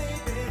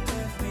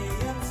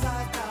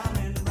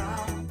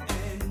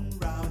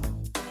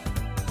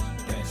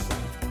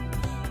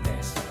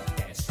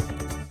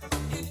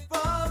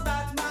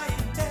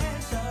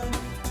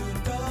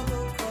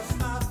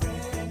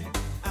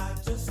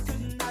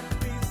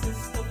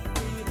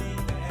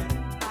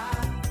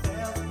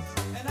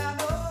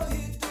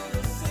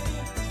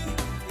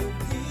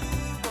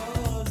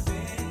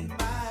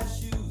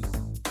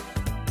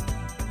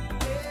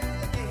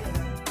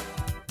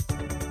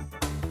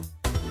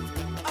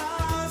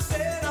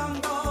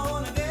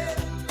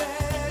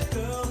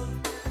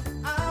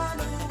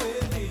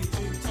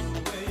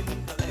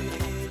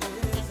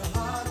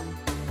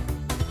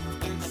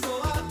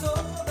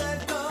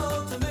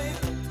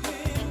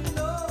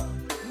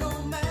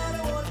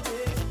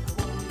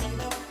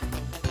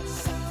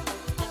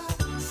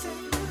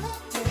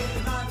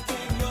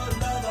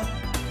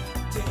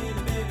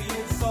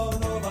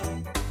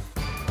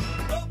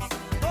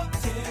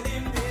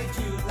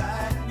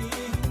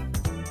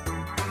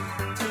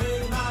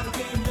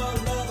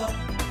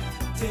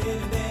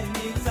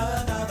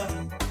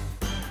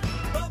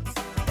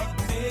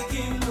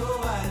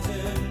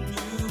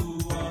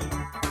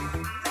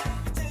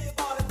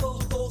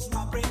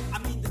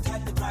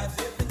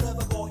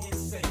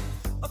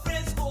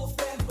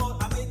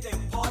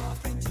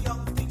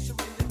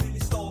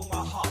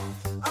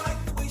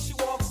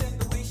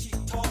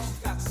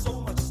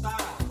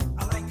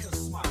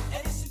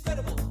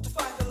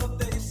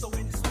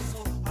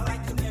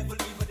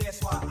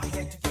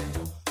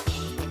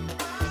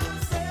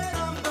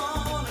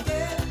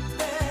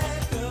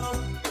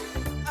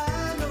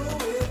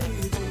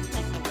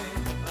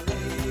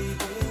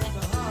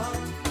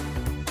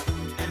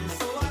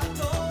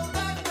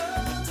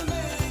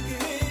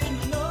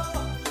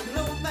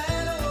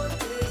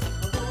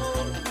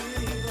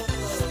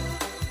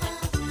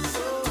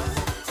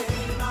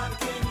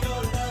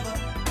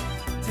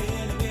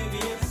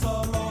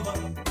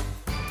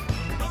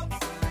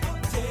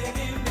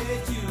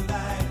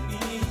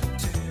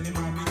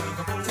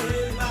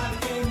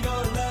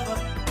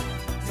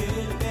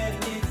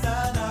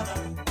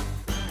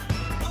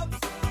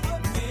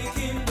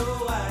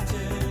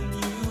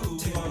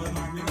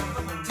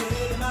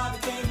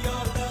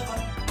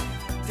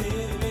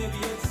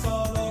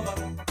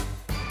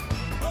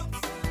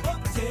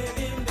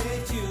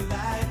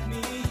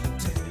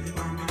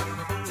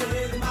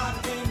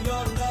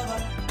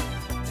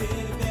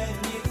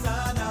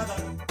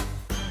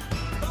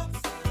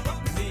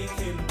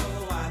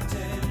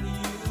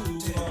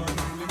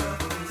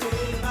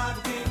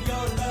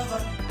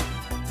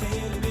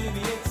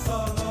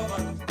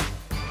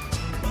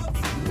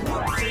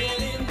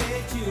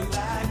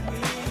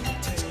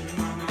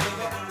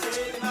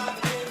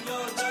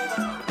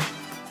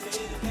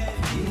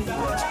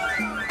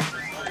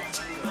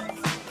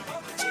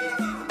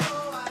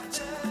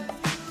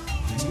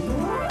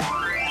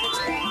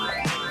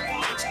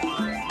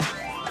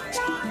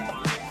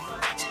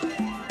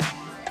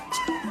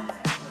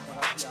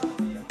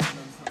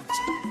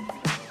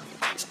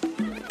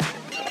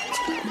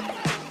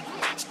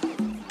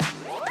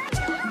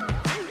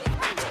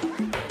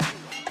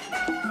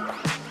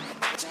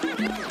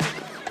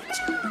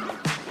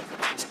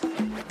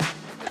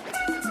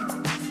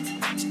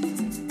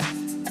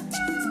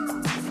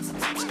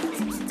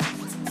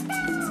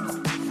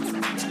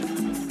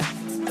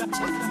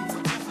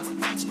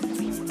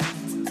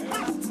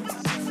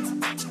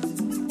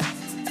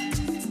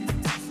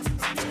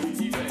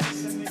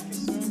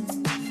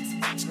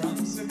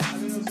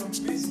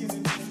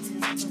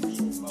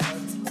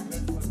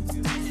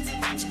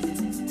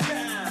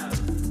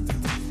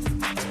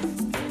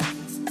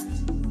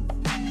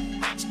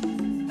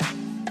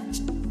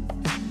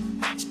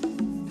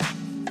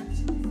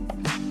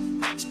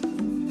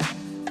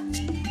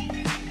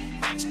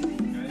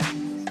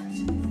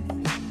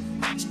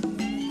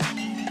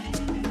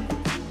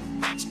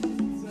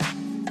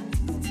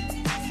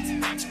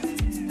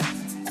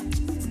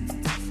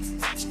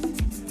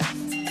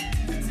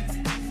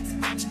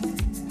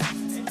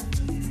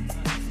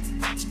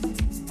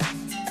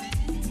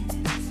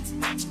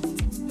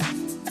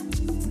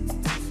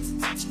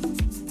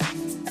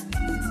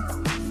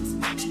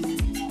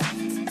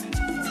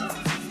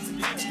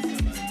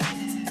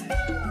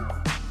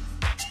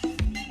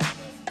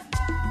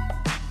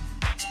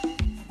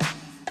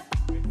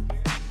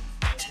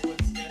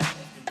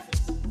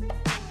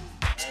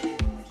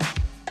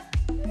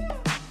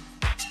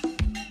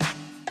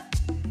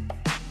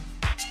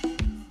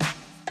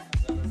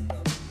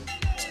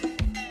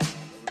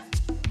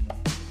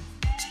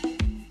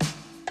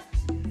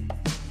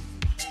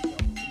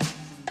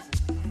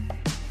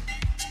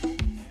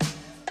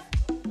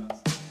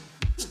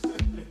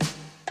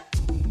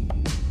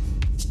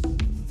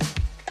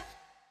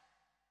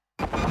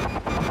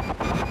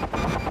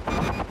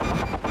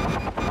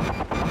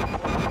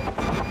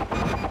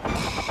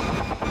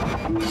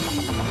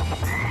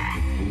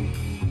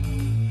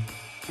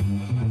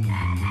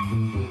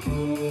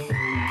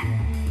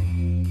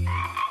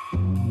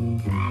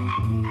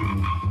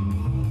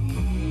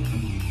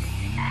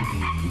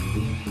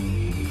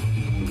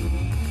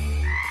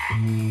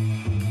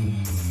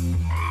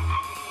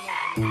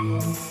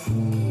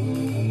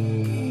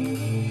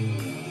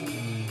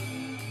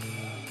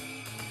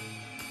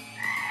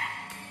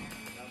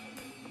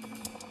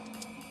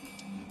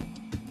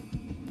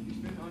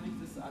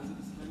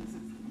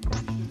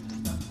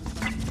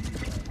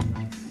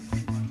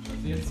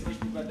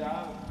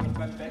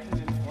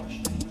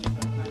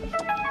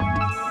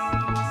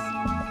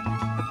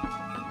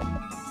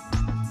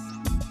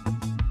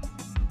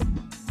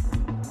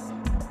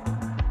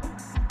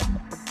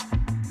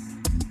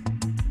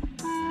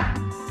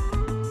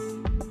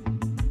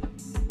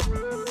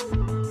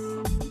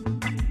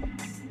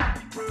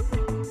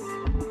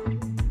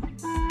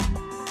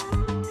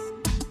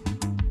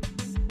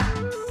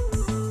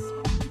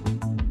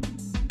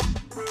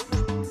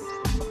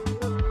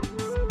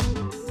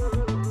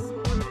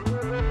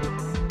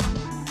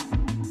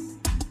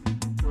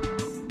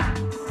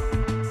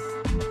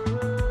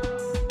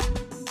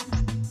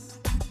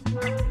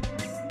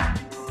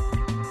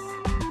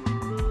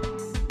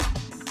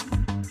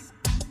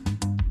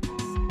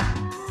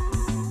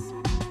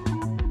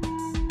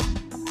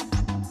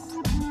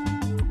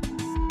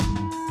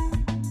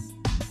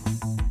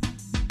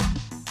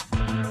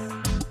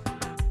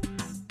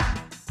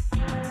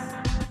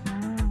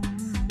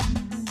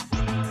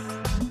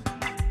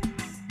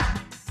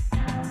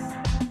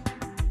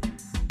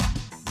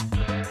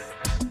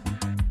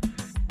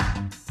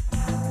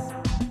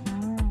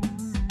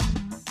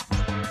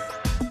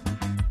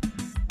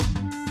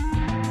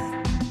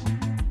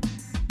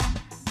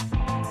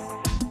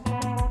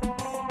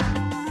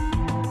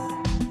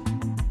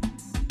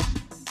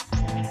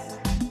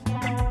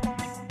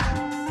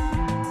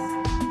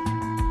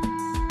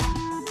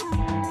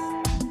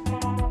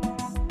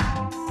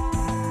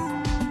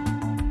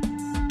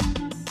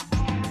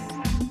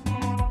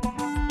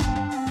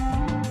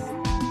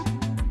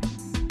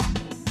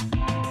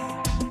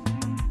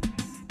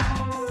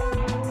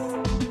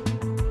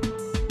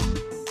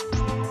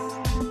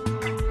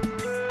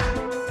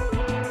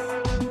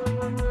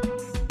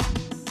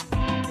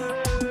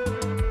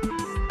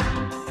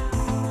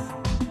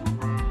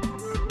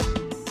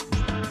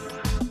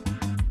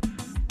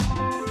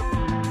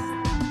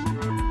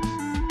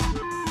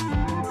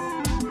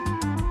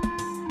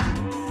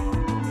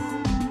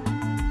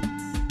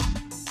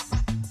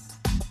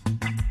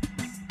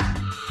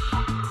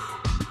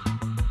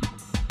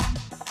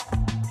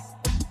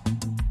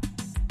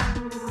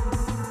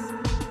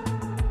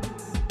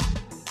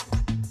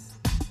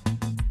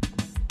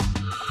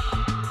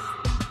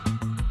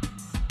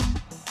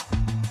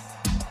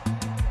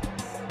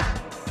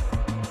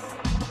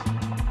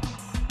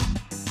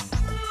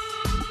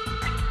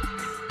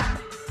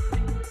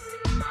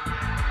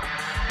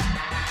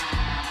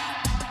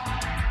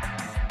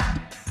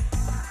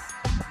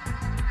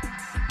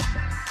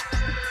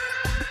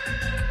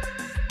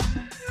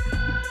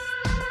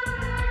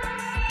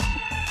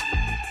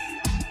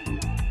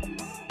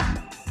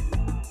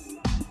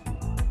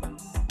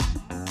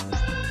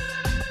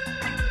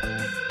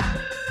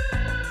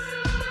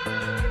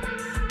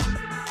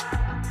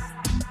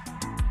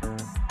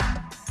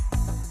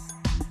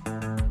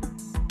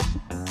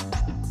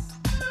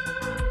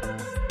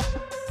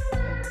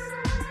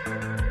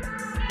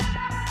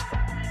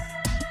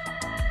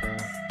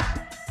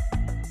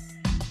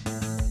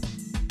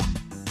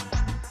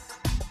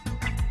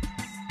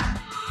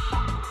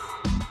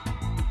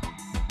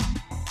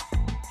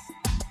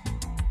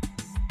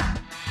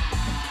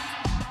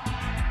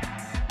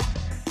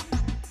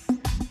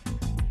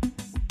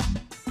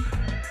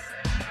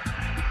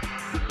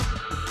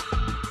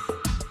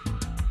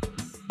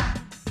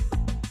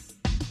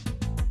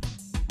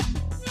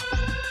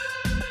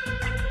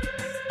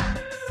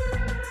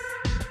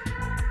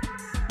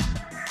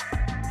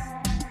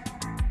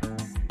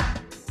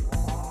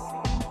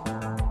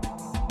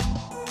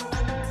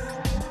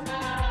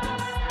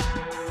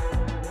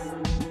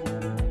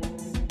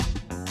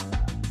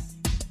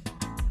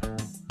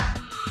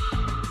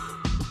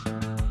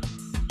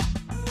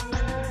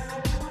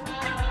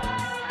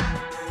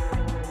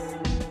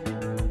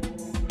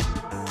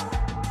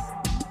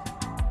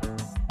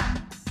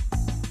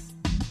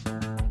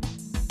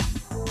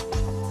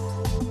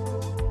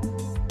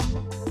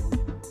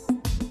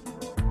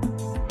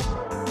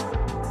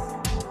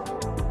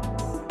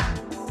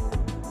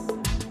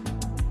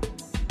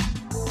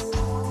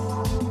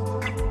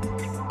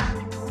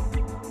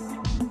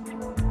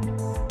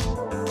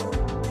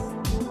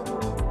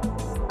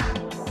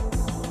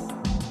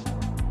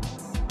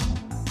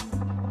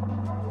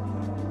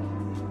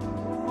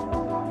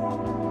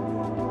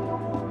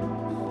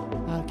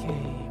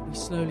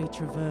 slowly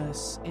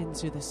traverse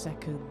into the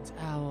second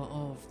hour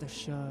of the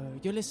show.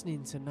 You're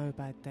listening to No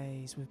Bad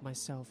Days with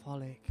myself,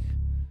 Hollick.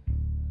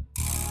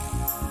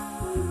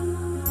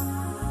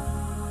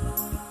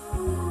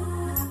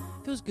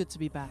 Feels good to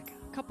be back.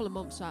 A couple of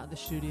months out of the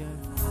studio.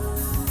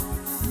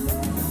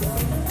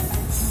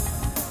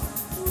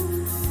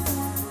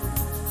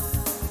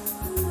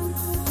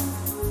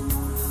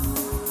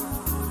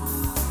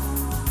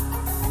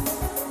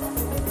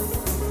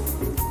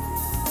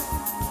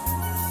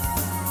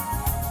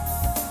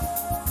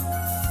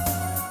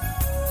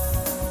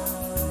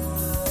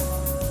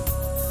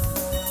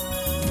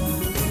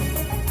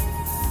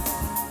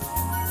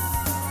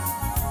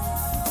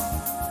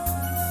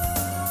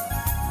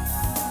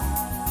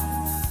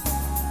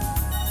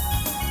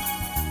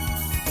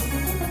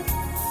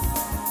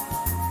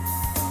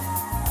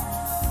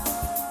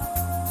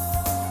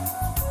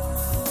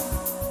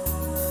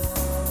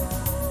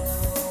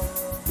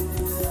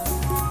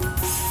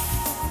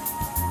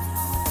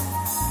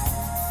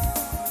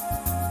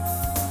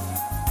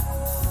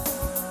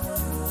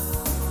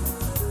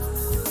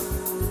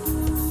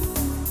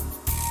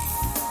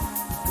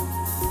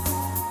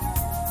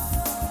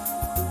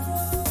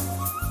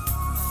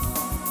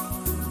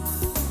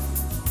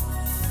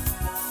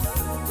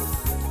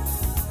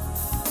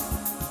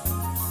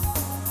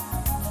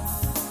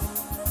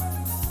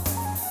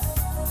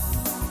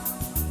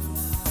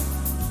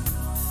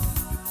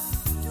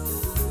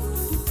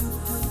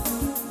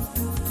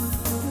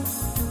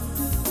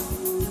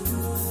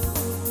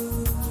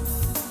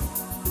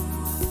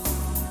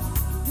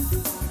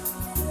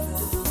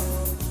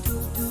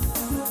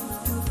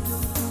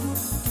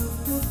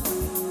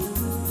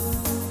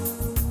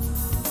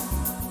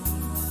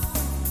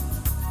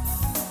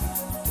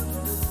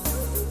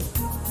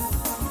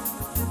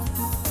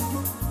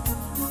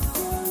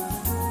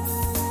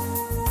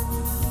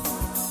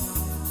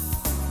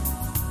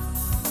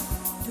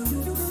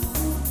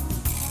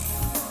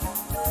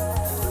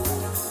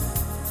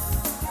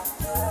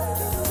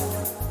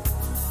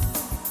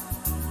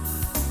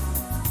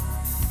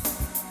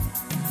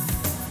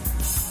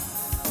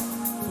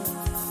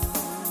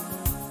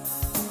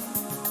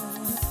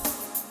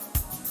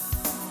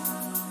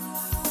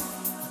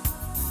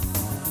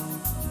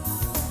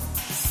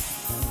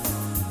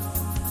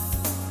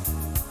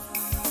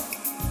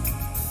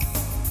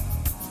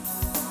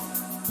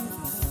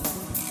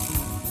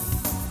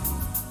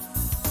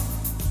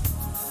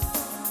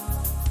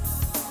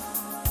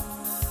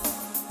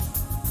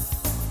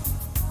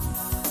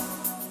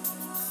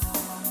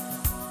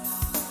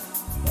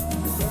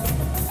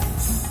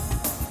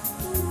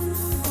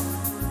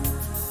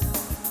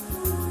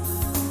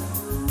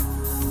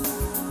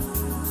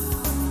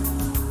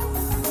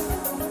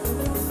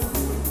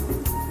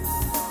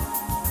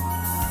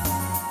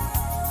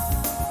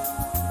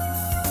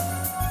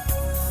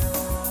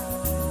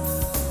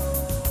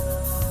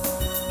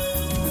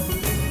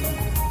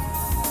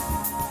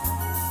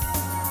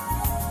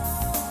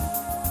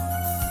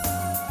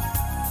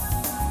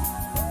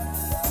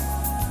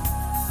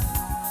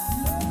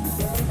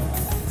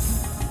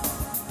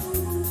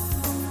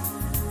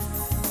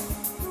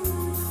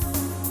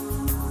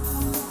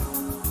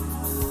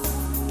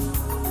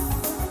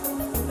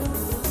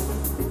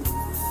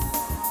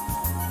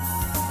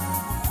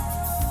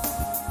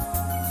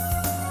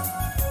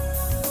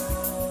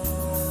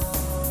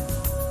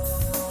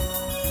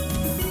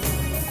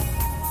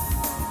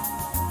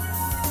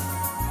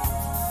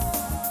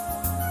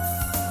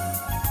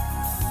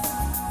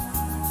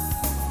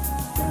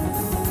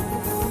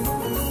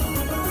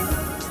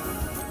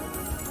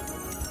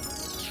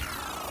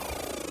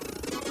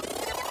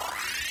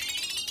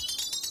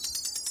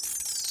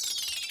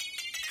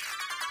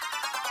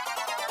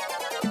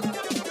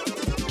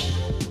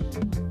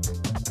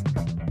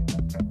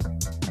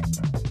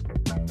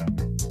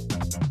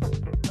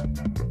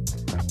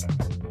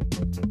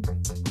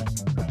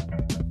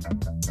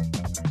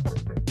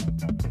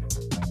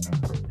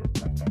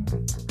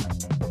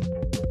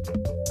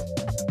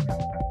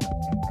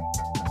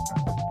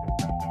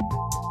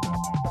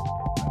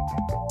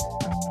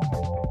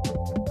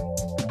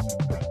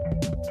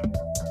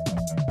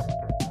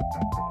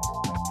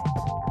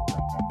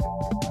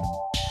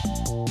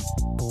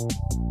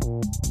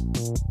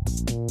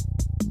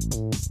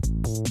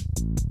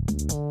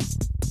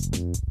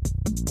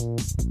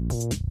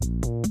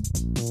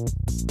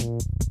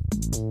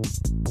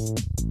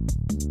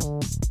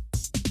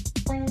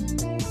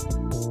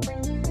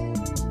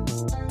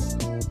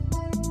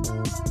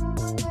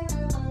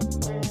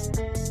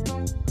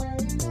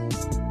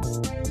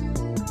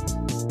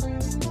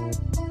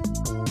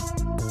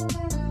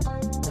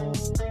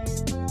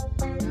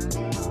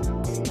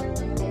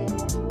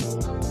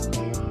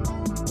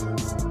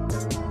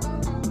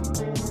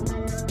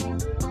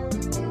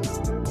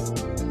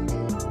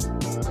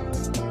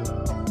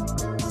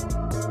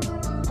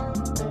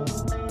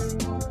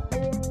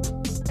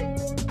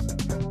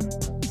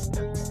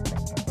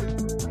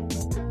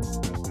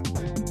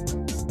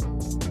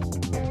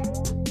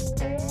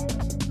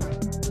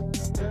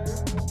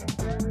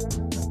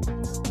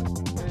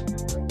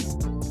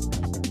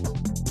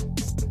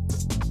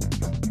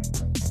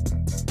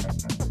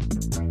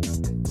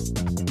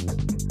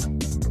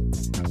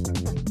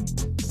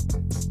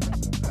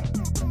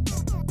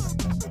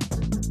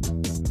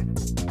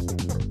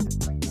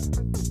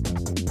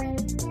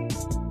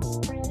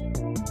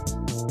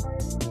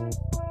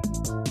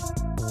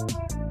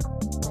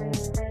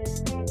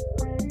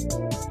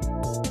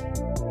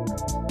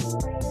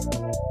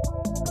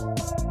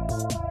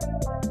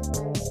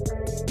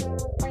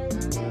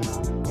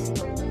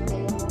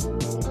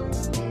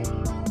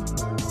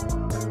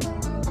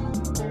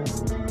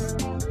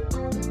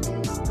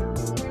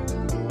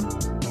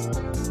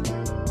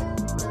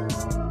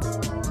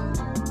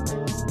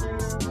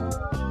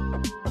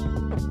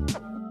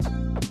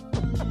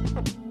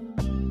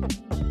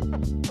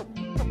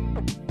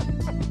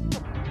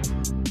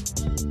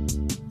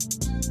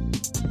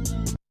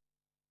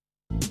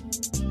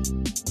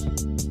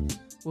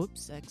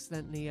 Whoops,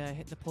 accidentally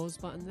hit the pause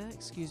button there,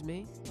 excuse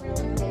me.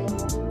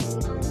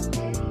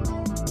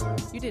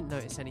 You didn't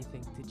notice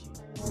anything, did you?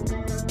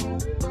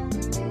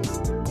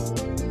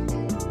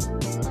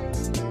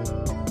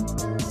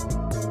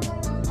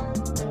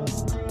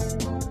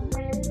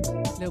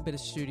 A little bit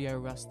of studio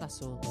rust,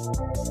 that's all.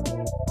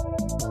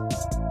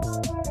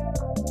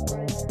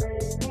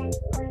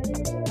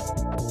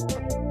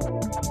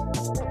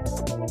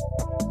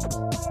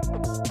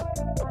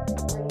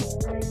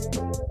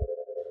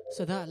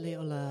 So that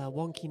little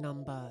wonky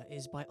number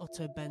is by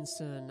Otto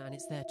Benson, and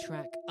it's their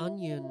track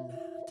Onion,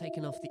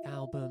 taken off the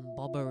album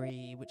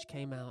Bobbery, which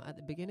came out at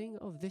the beginning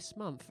of this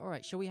month. All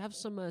right, shall we have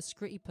some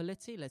Scritti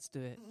Politti? Let's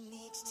do it.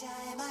 Each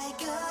time I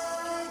go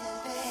to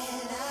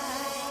bed,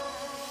 I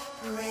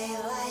pray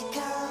like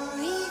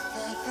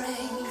Aretha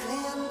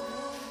Franklin.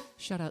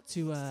 Shout out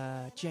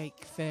to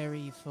Jake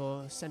Ferry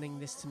for sending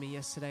this to me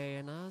yesterday,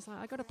 and I was like,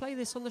 I got to play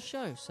this on the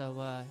show,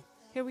 so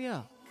here we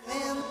are.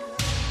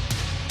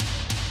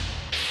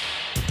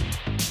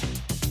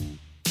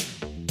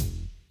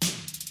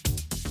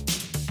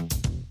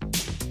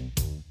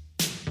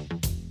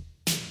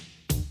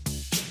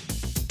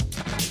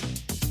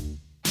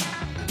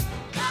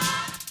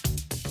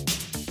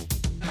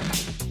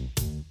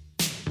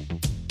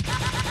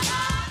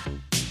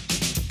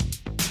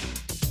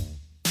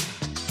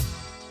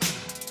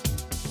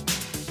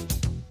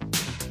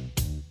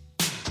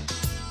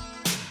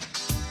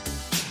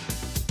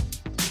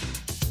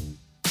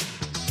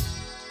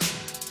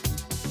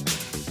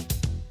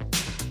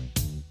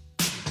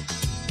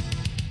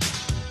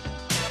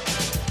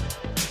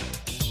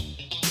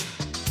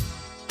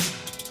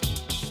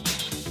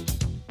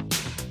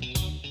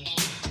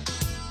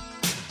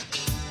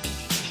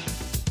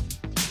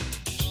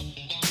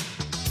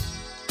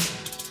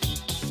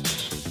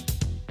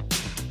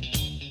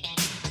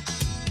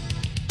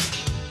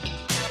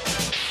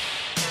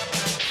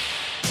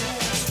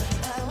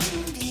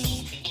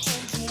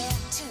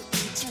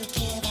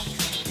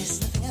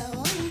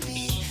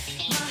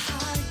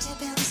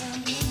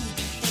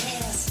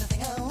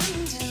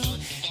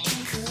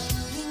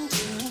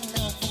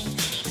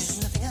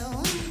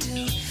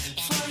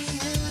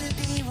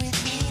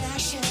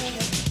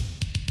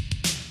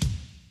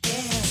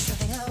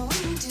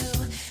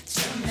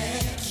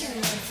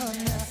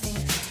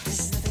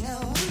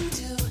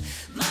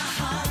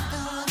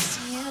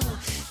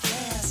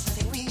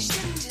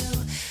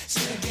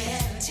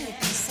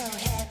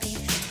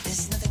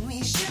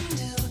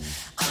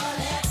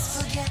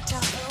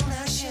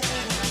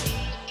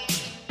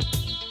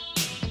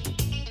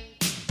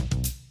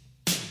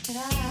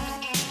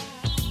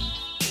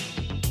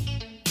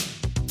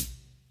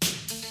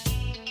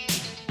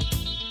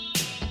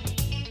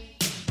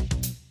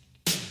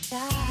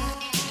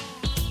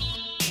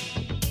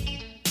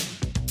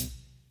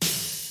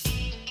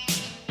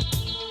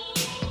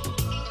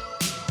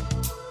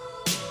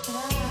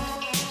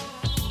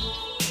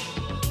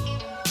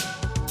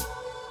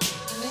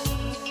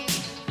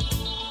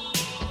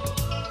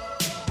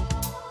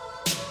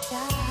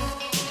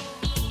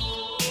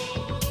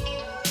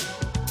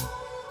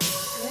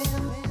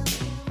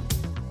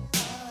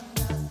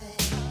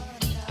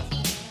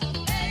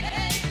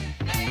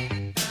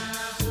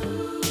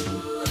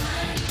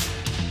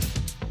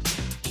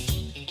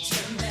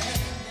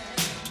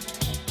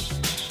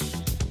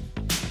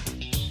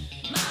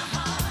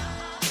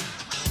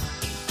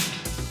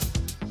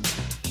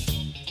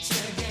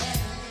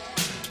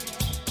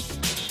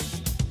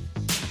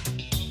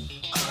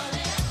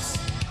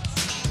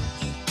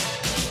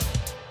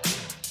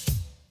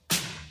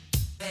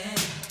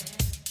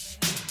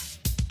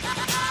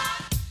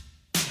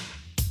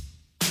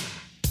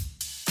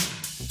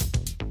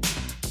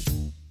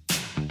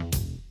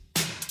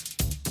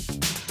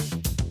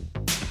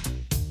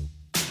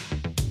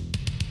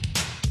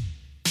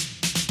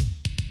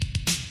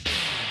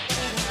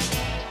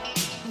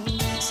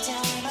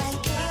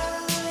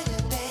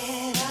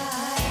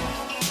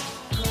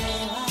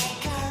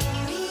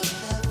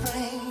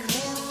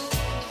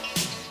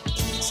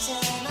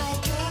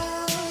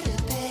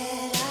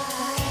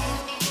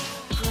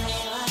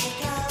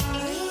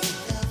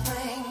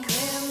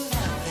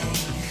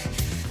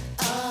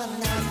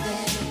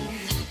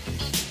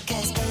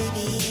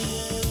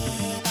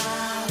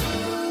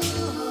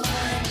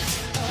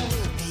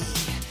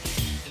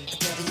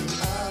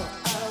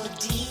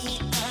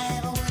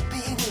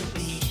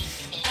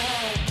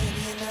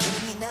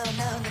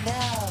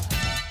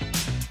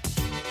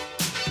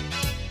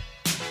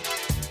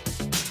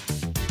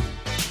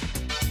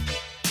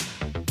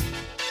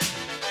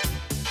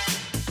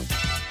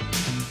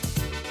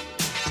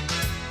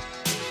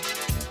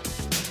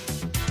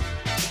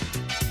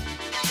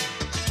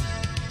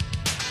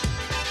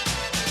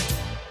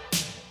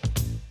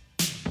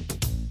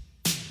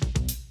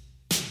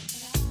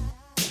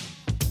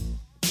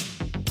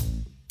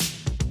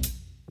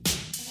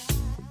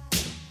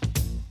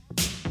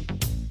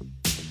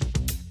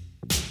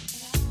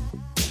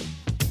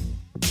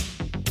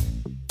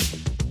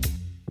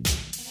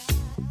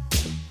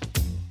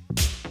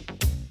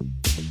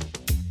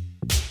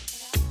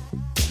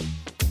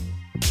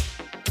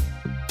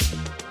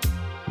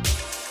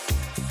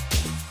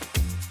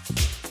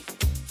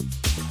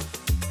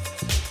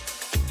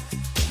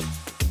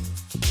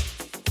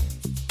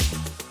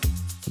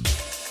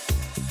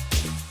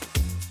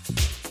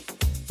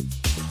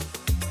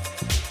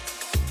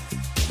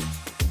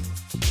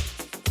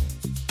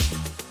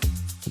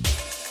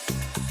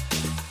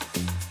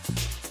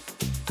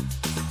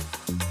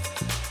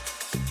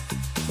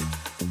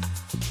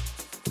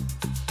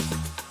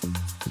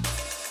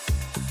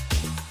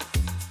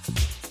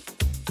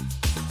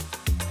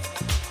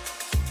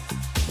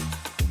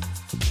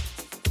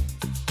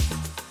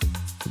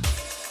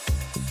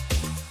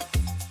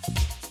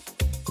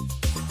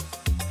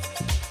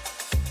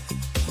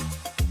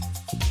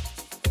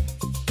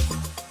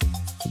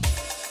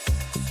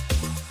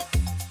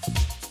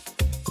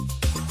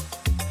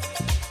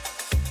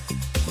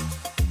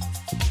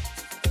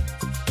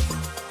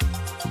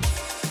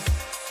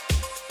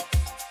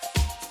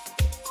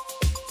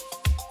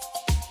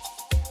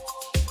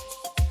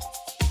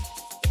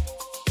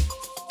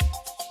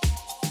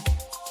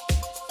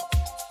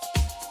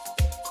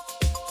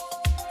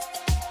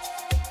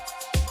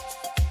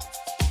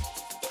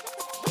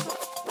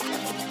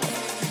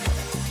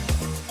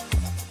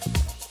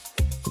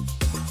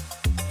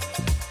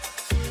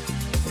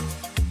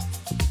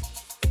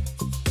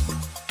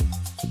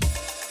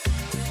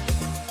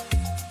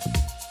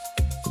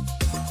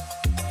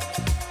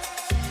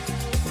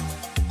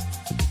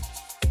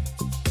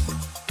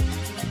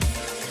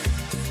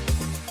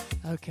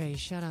 Okay,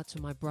 shout out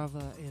to my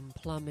brother in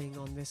plumbing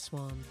on this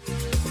one.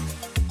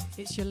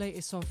 It's your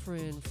latest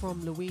offering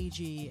from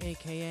Luigi,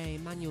 aka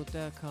Manuel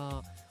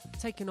Durkart,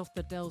 taken off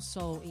the Del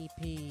Sol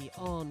EP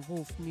on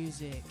Wolf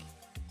Music.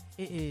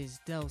 It is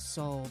Del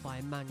Sol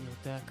by Manuel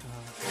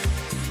Durkart.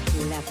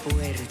 La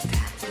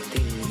puerta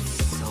del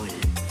sol.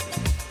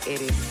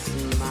 Eres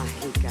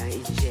mágica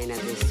y llena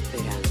de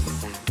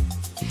esperanza.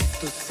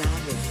 Tú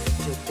sabes,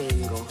 yo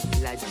tengo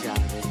la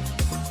llave.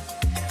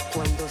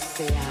 Cuando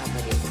se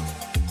abre,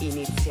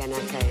 inician a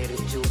caer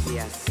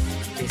lluvias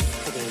de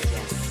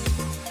estrellas,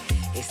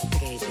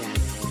 estrellas,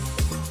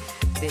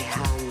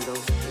 dejando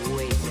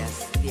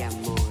huellas de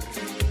amor.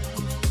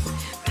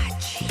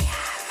 Magia,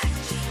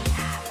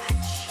 magia,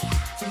 magia,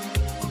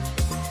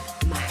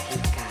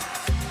 mágica.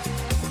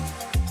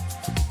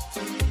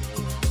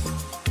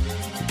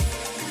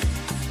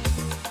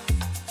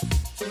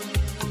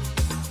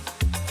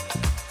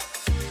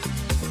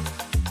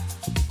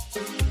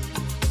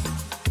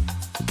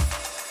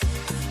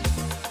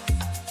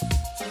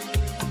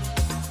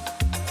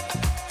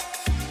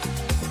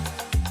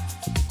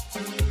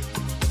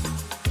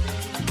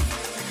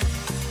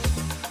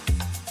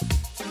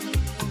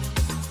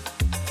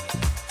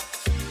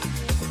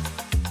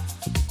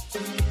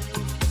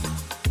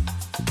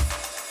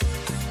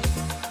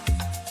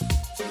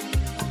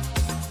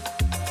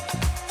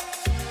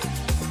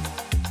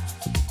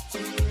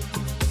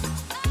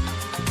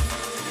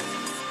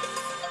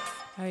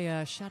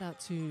 Shout out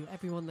to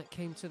everyone that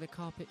came to the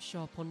carpet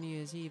shop on New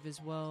Year's Eve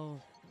as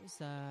well. It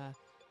was a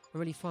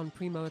really fun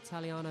Primo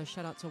Italiano.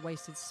 Shout out to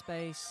Wasted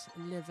Space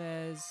and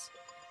Lives.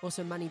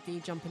 Also Manny D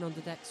jumping on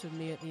the decks with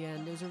me at the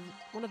end. It was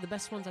one of the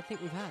best ones I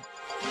think we've had.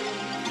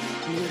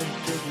 Mira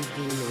qué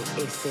divino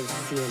es el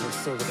cielo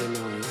sobre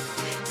noi.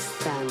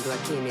 Stando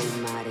aquí en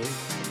el mare,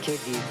 qué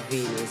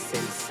divino es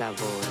el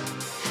sabor.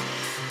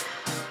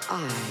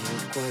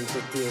 Ay, cuánto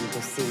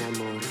tiempo sin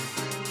amor.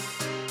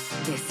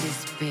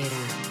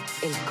 Desespera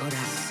el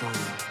corazón.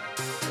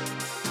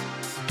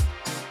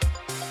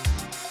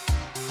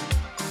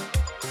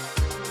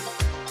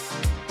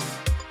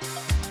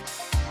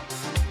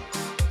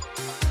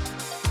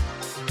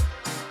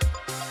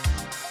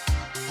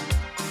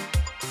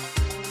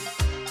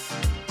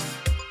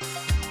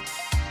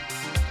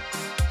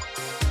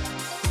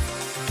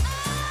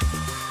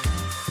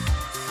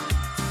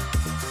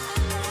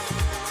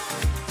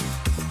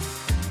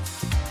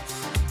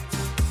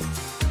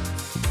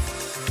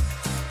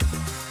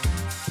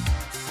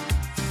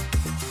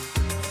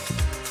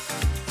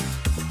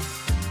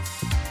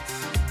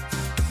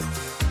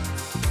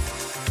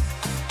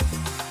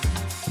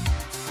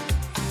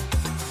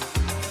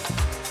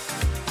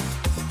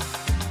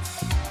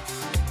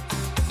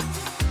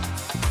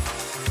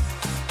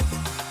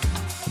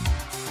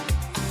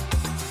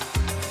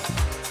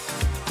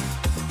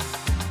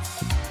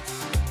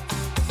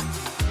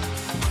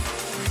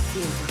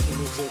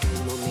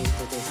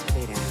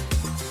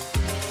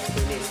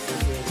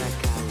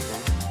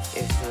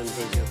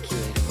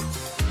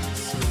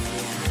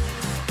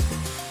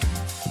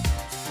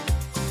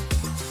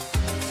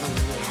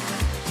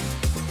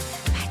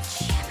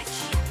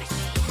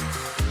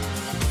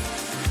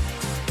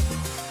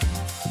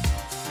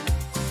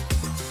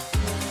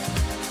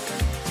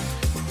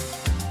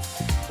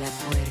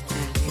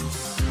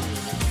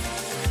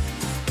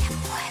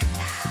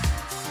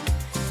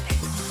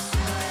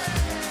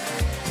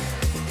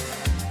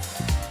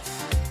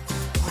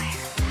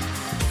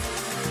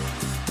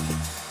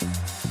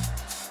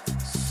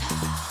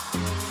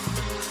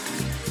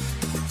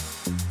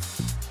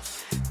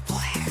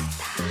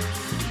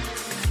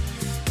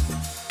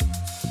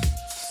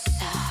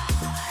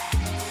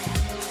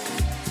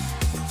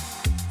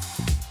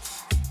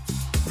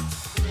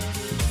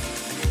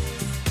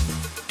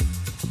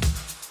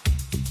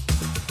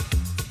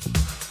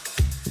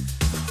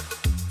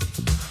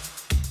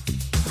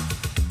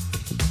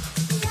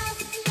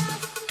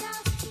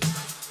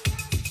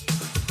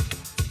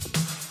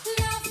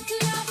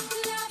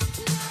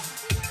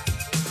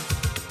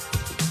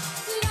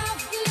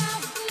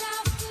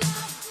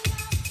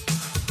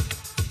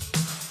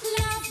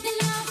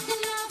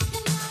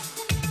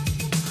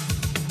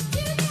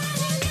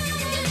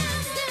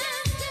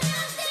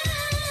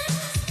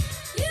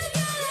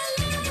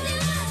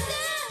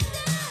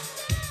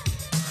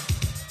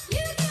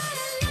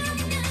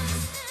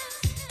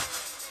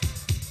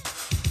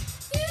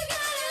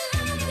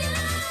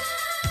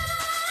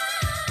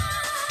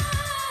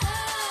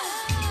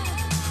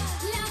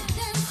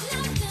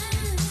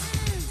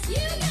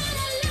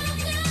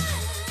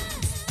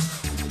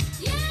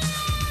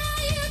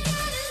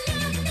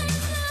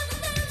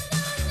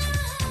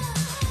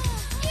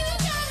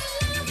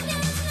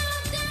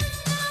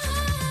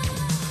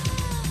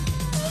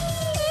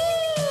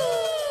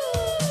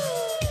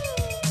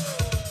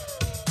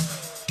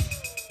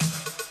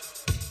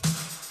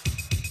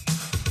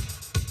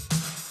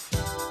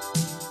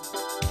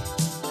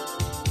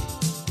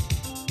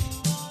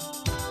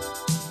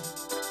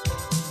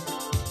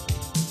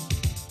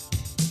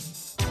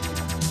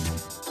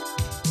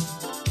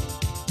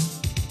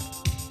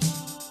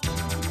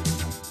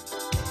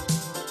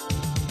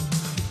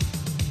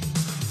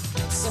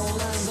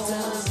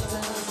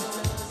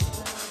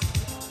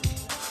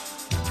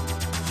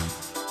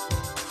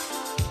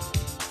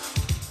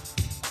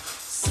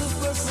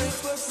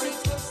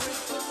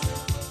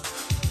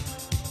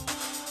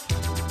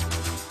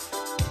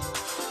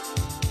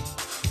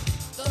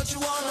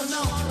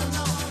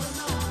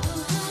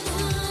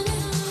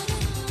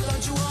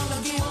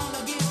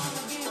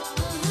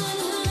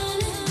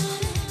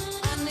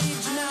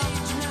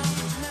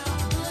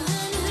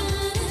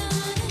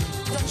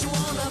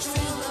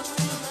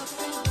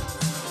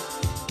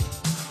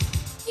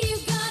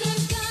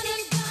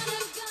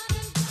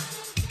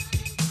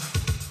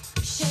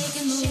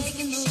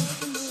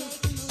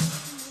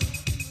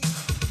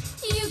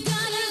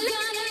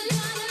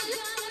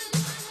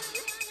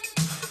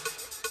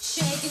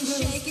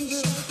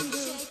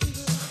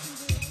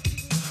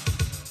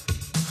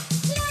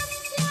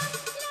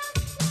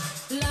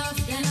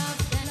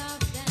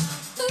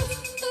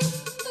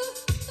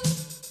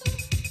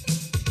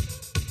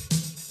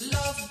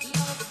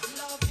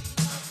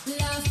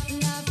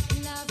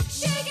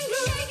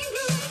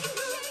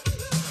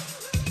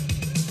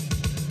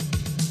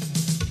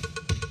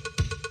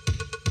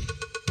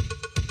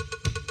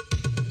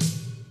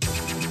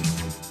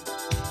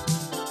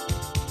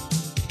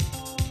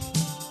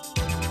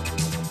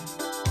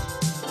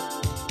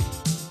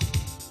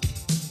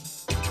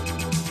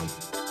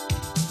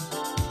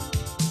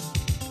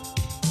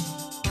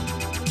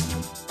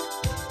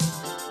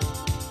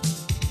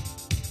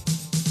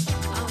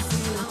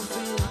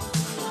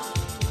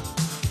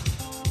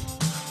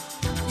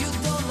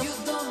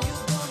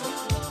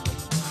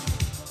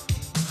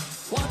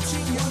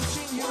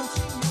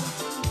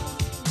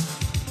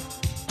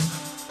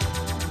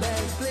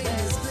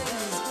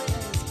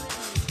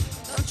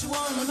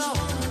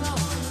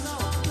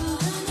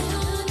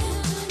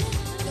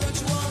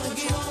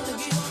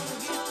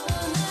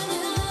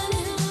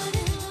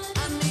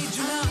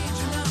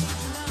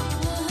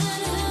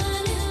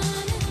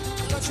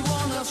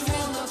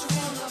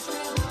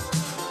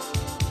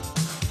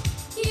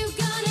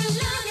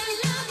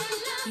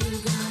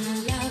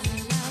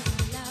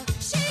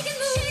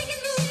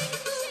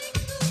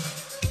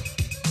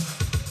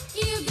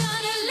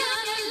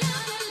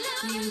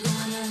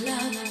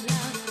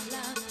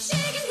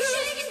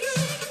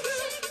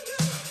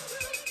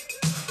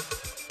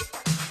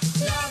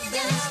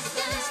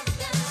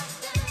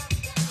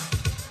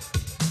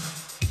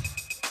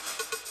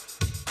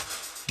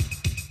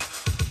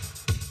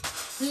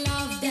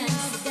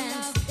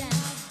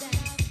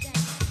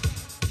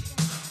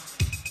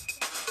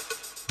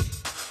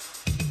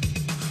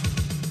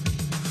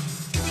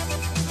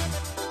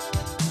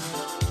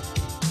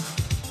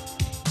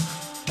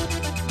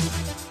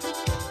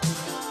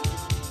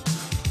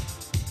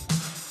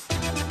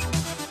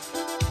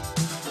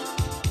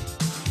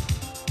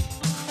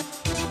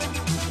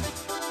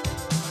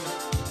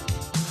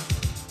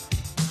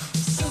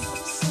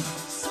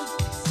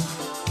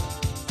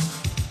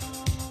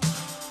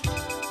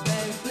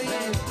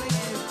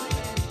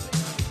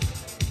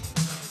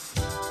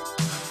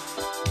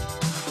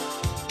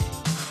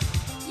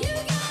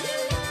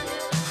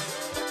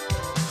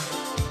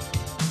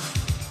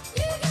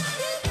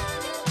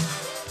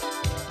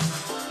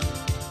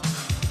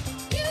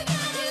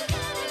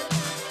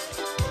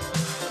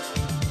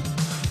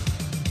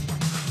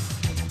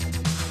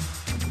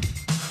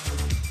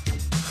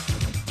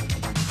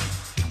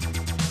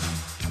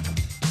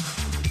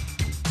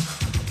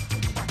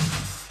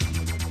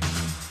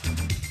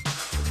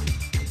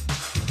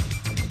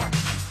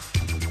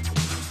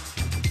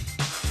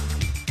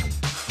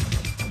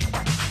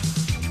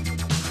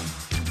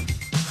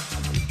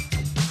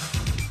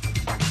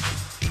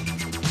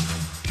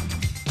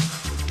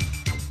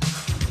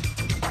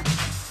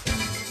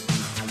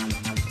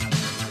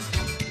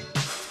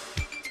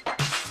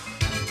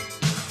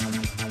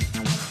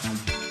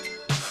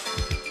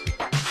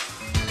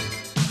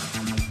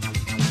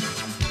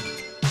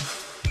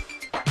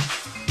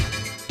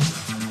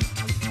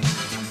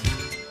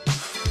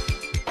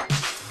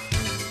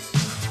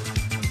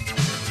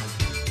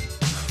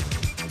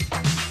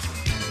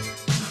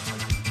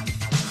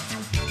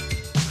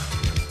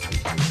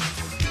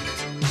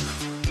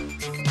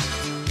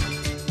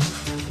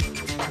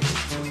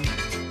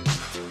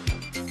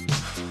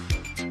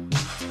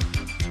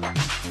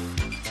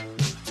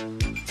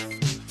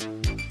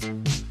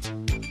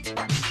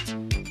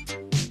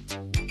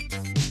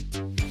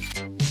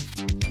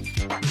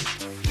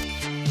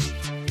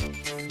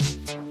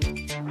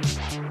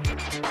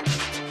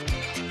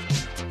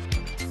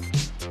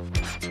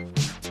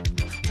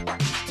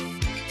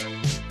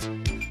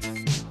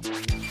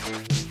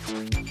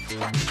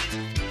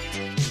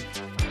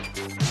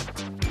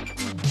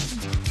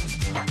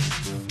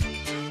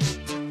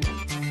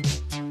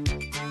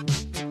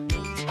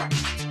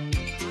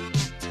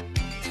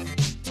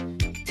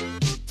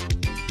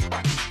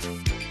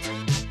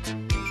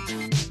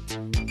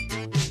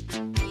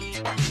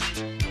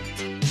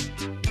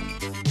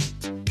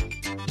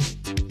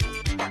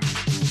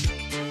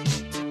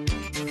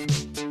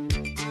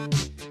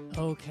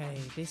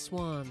 This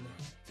one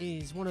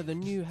is one of the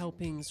new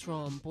helpings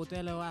from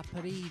Bordello a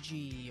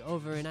Parigi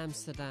over in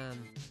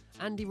Amsterdam.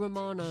 Andy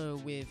Romano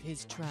with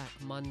his track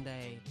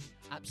Monday.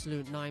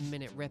 Absolute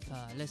 9-minute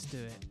ripper. Let's do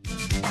it.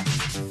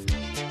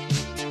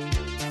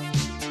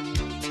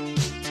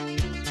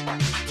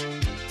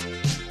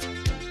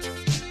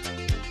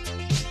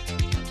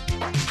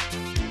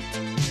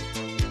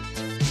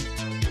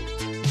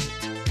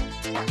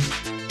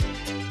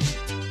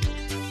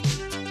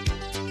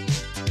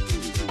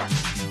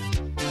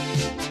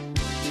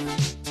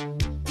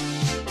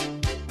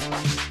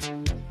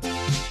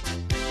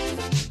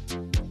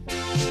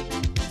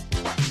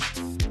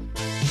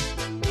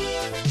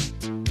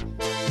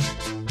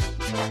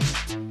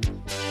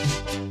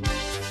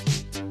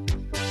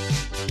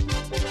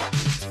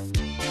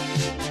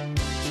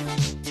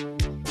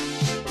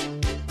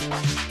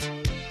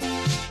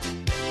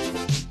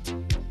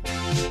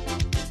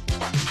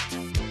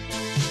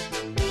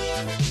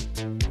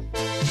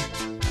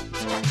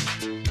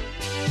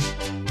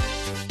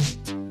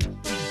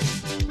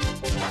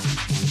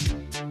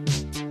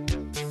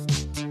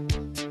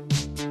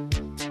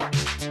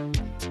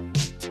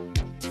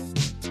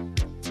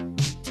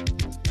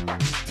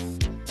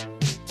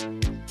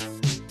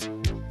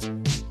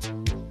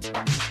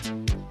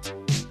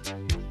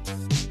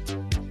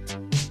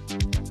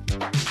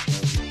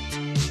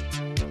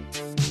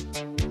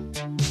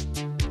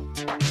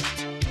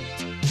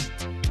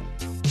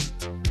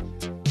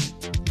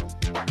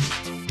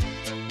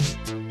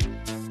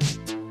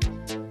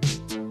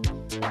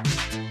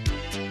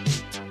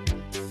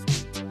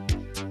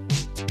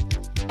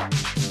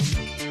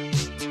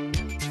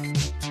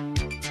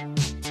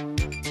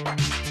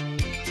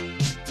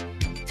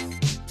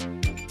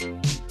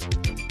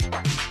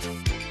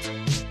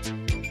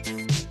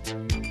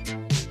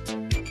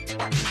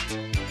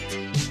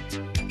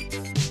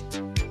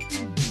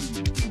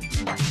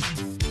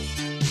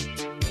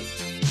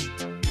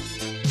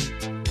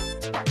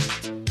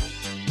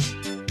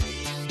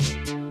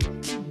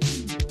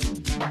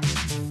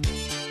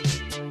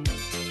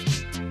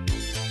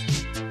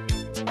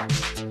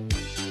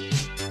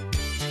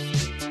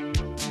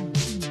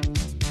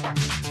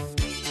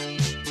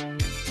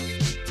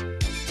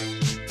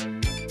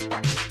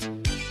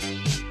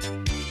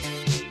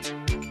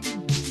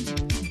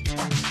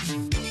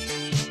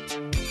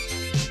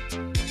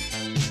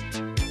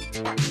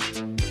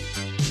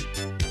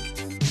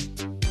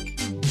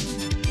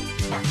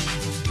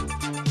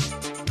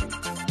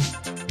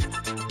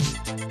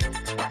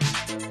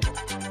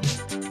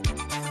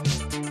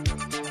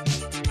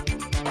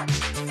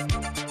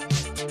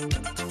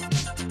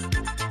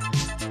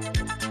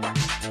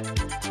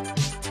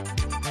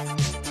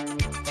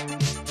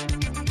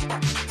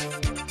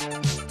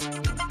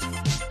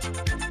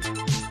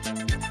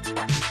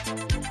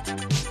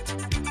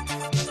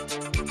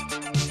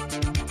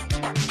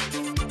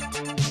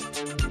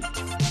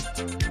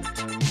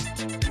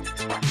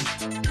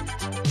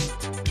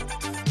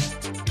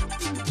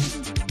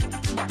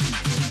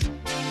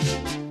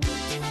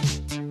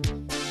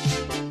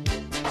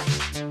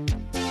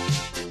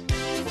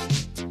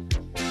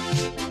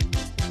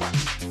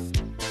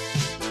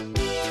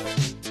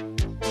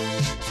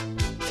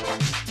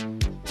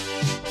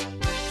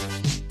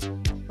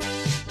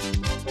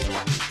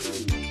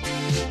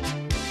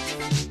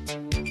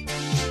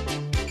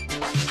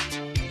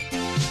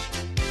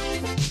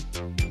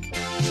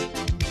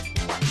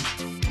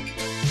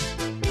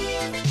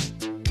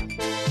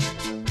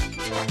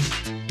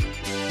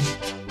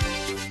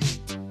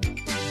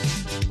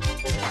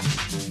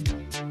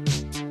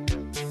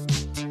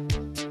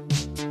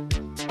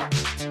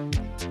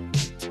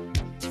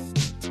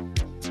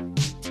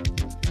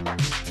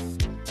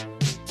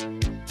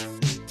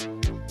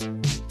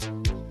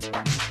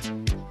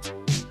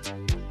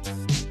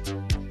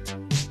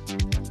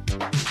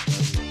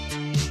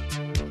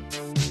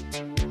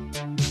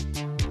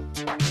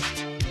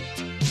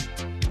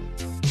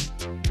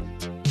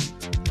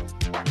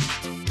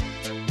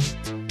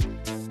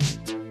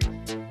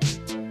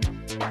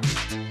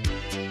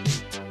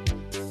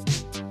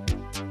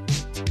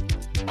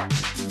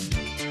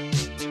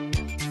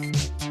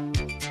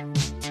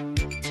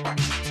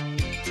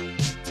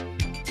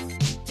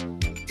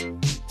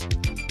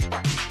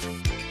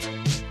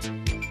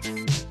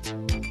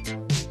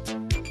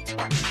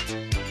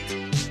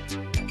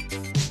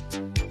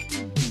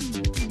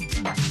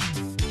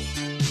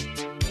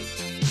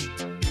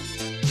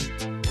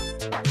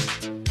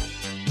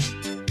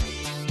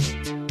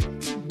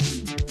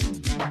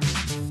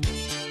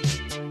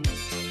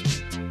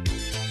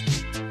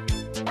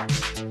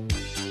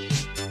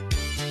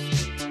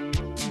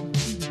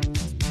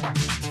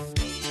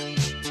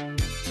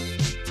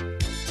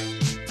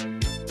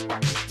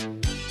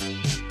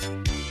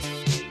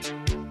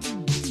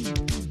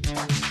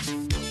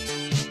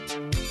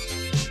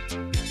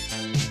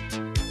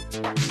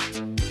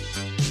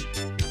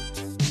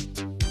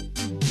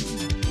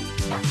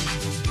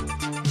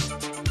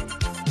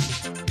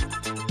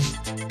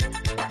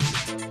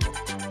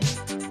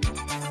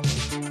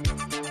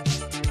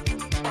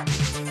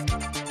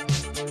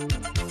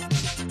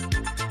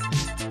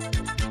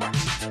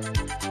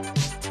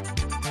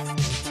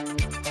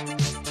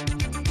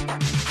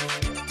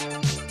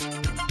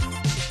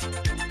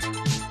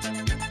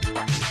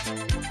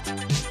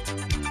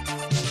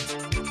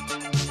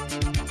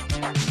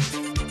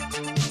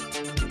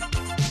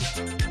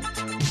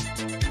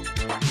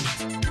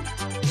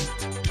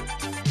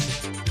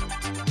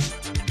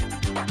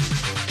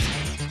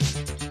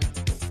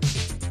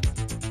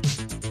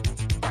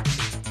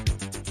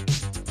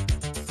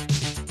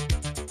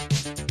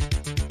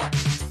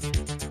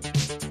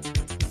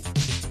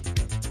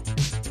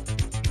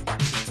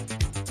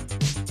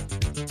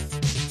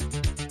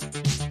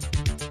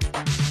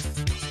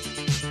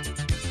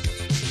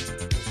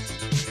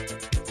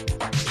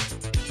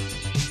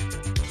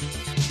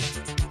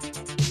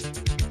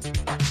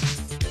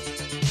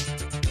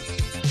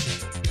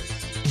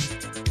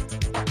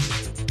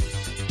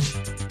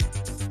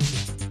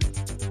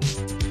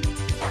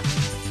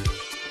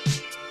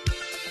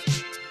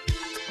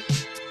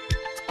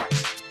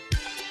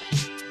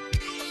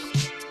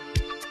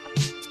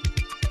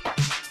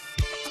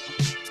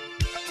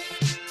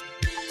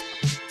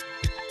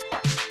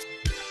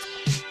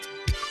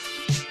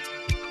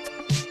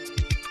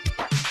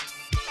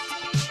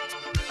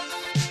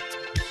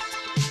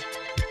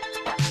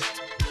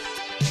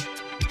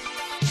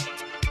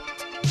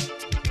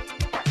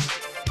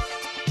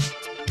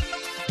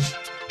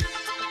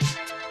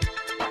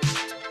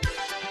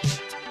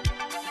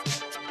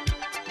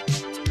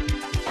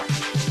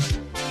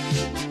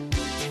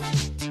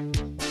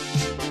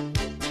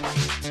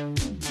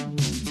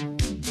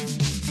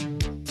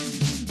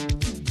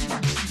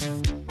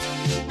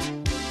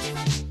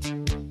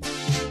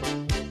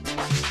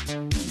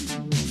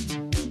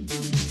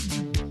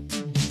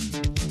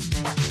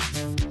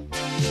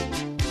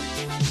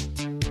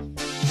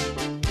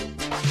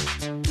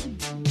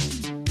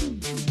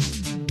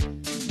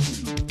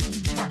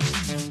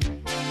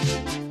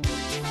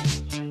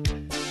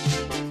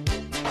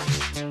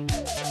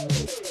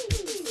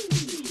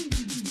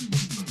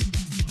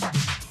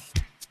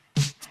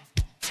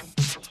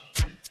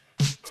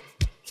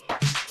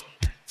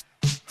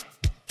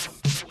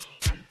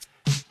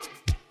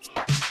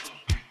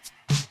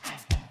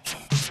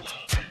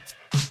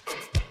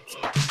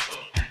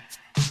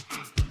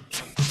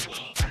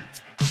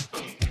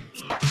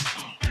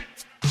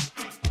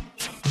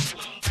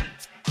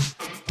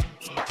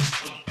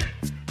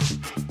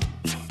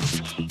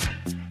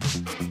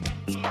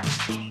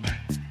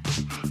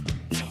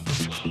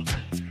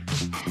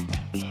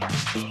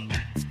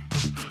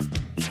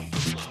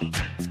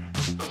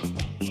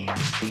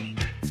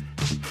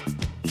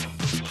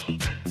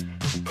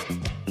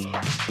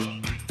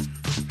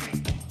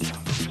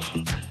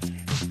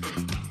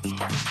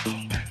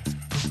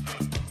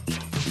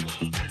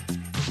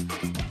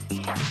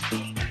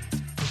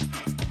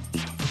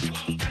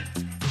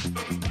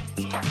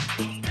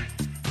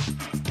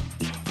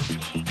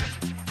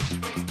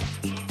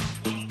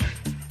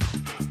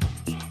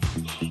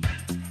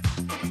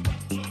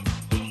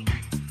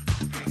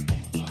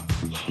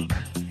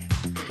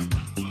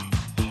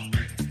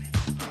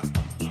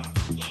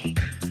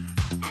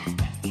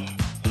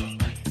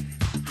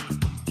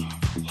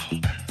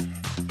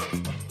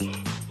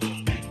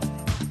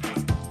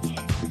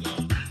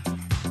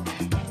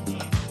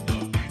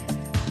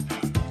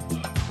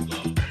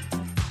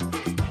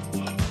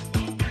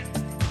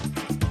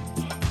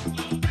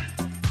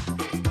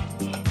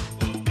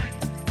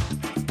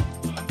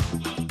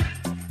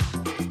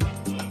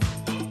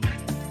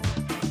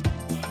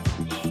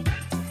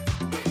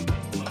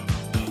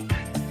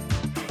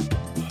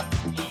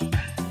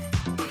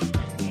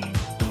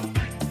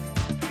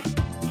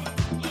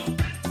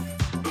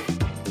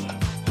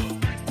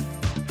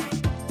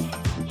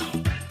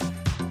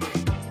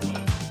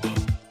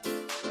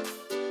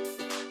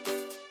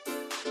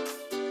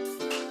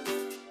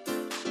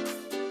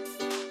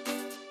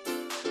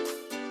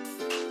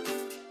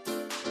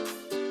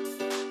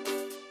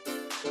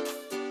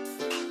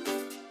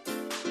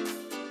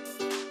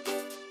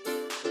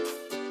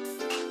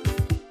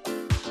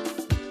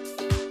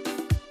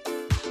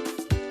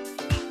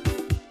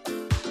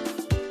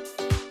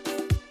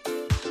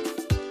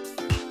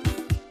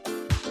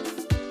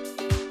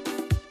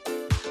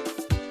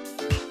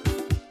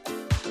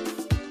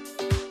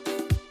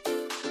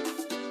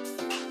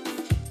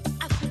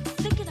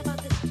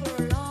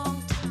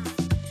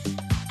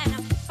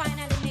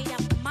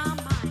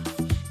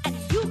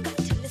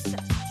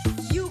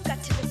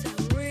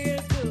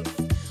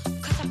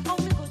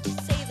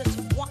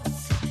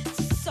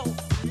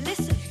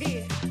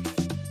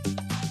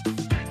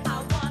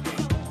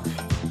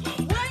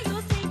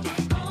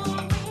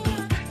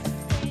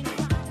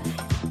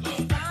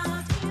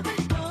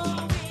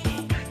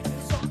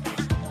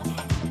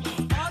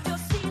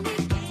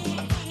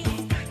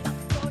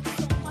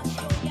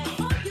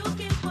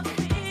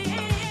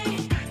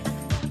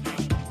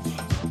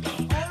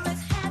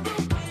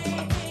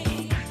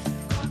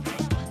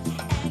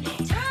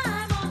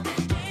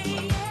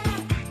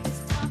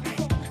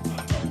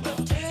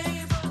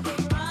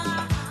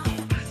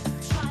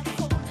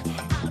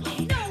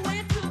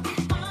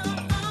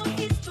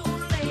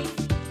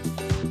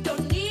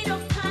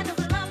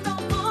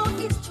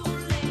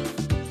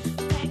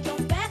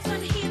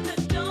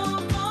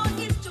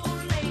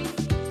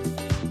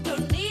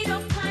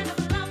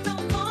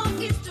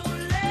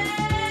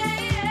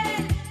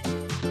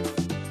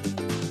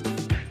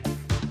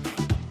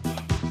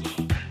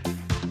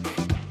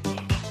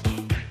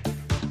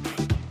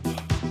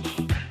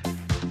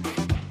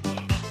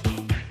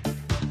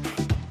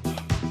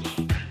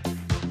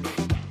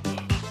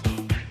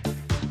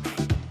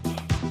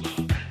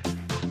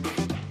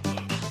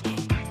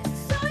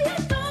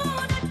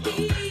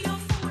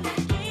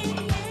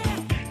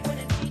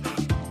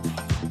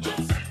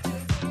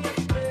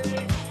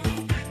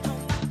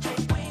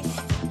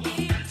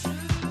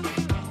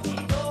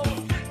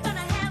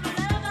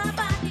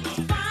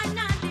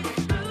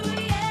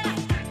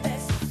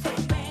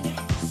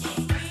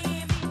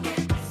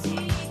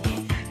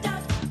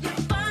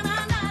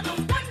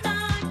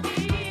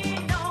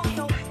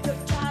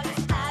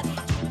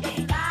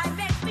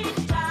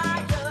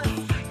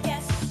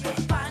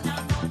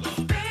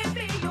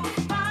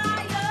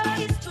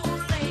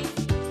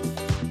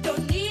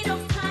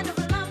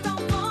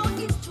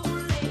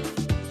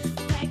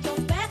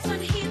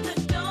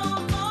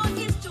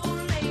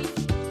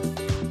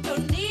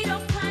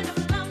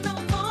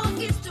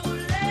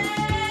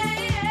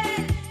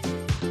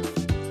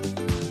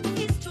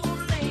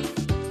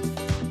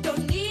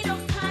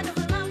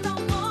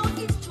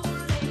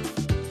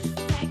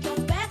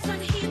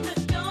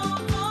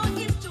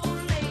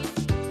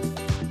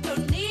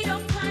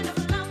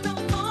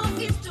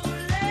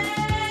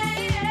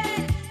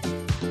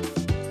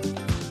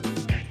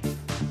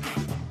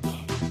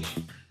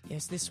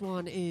 This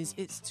one is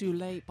It's Too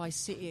Late by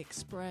City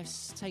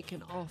Express,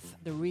 taken off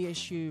the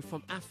reissue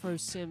from Afro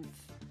Synth.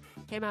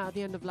 Came out at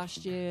the end of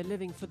last year,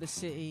 Living for the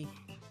City.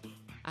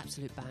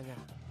 Absolute banger.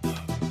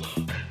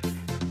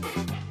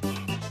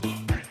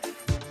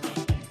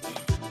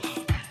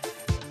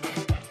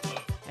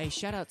 Hey,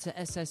 shout out to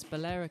SS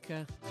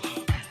Balearica.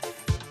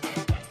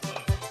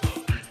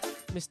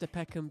 Mr.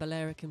 Peckham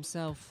Balearic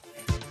himself.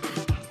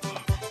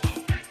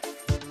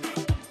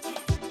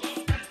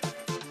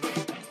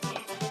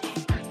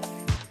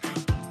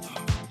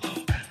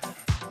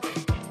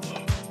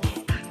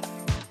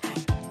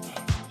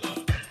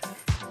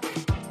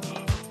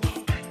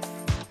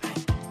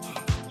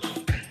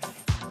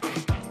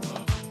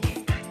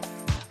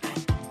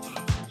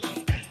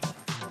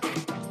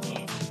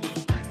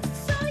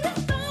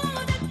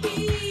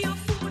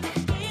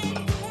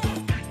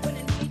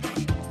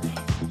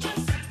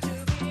 Just to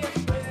be a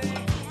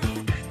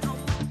friend.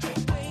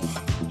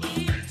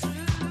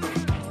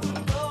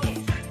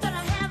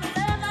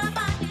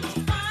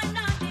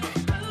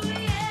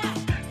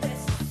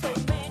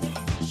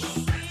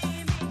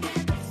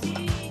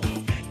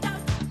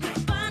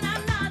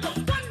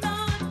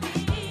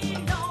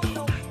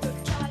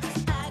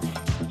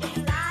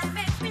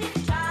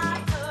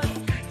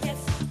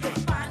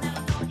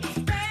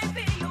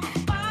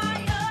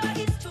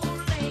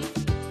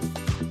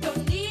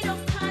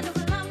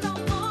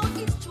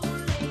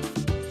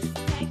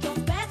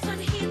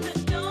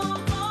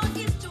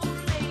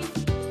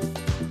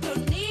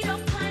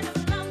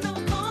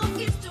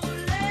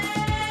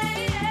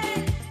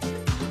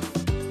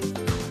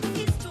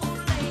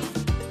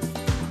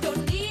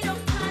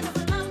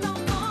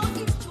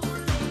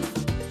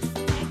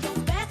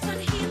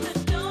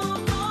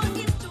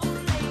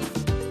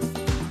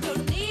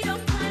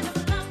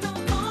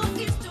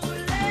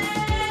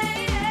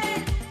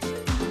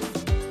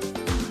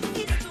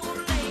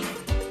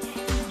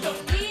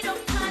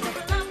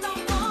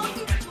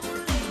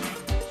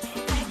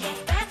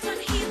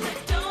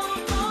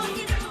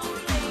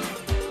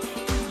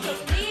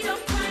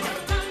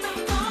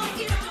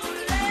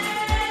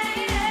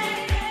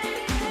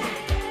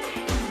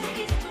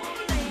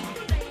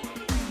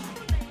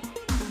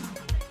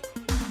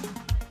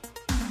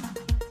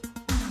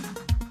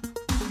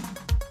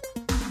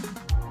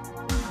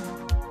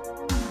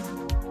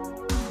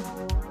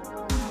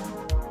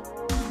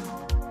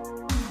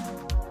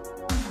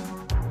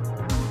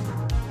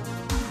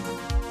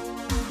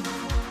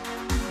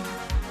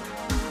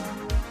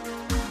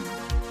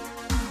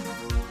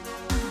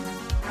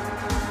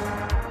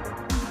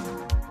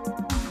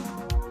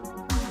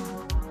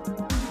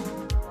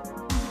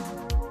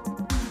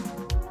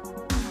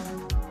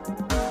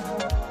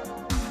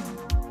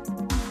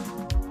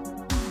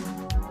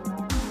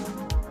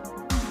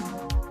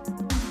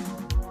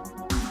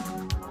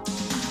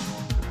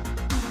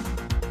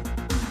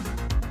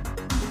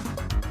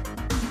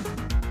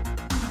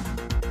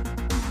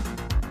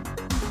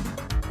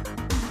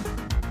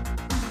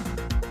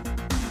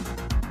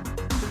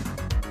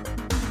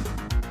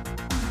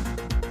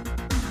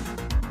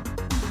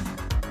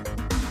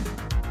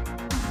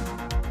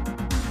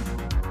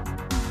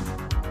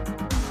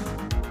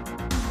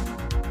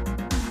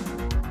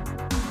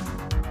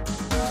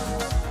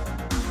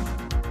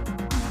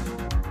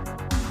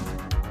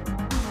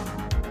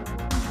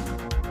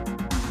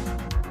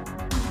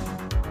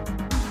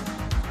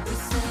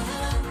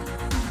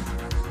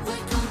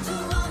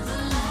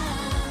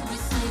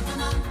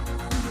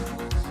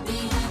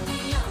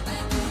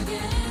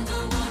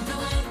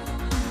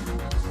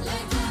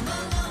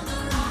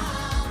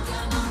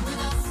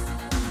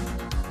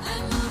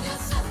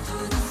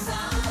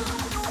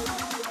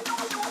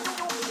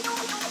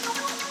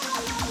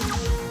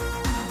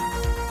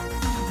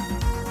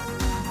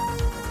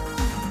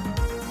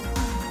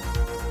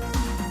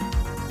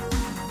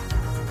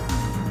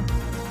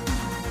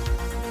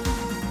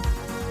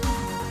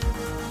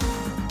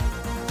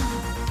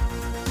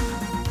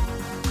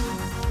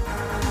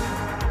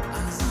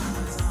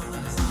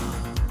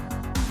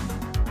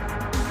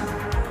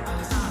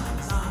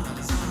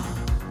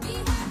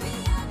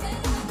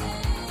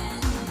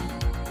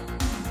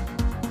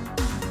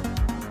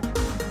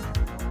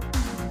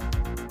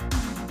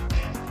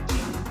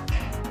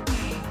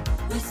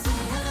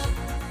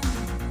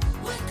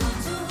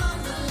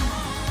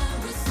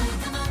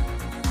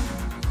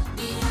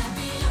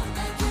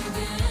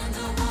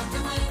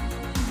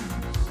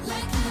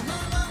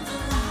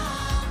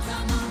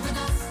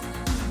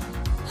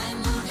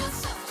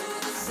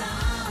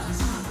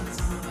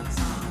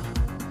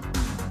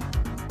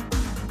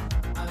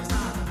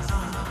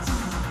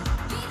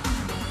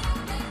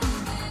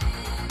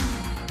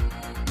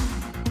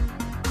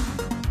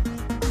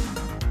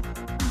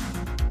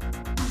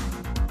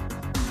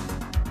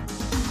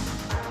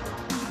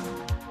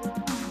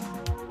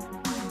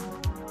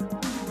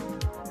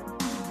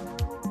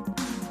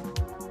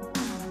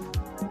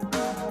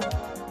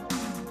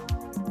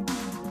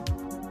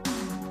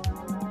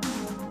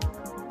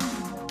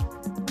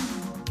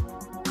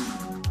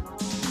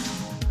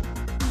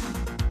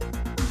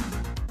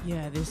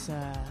 Yeah, this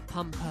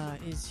pumper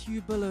is Hugh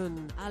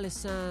Bullen,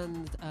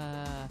 Alisand.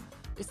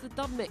 It's the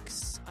dub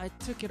mix. I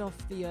took it off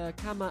the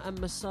Kama and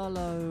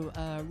Masalo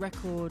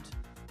record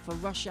for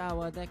Rush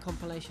Hour, their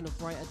compilation of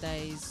Brighter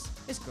Days.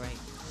 It's great.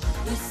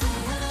 We say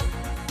hello,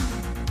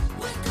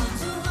 welcome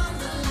to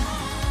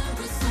Wonderland.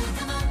 We say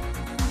come on,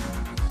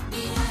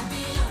 be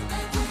happy, you're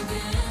back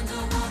again.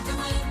 Don't walk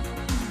away,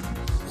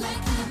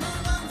 like a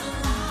man on the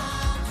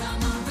round.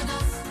 Come on with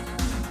us,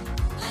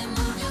 and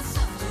move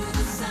yourself to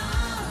the sound.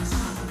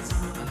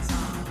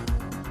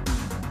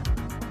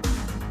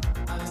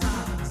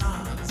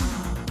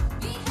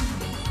 Be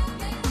happy, you're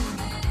back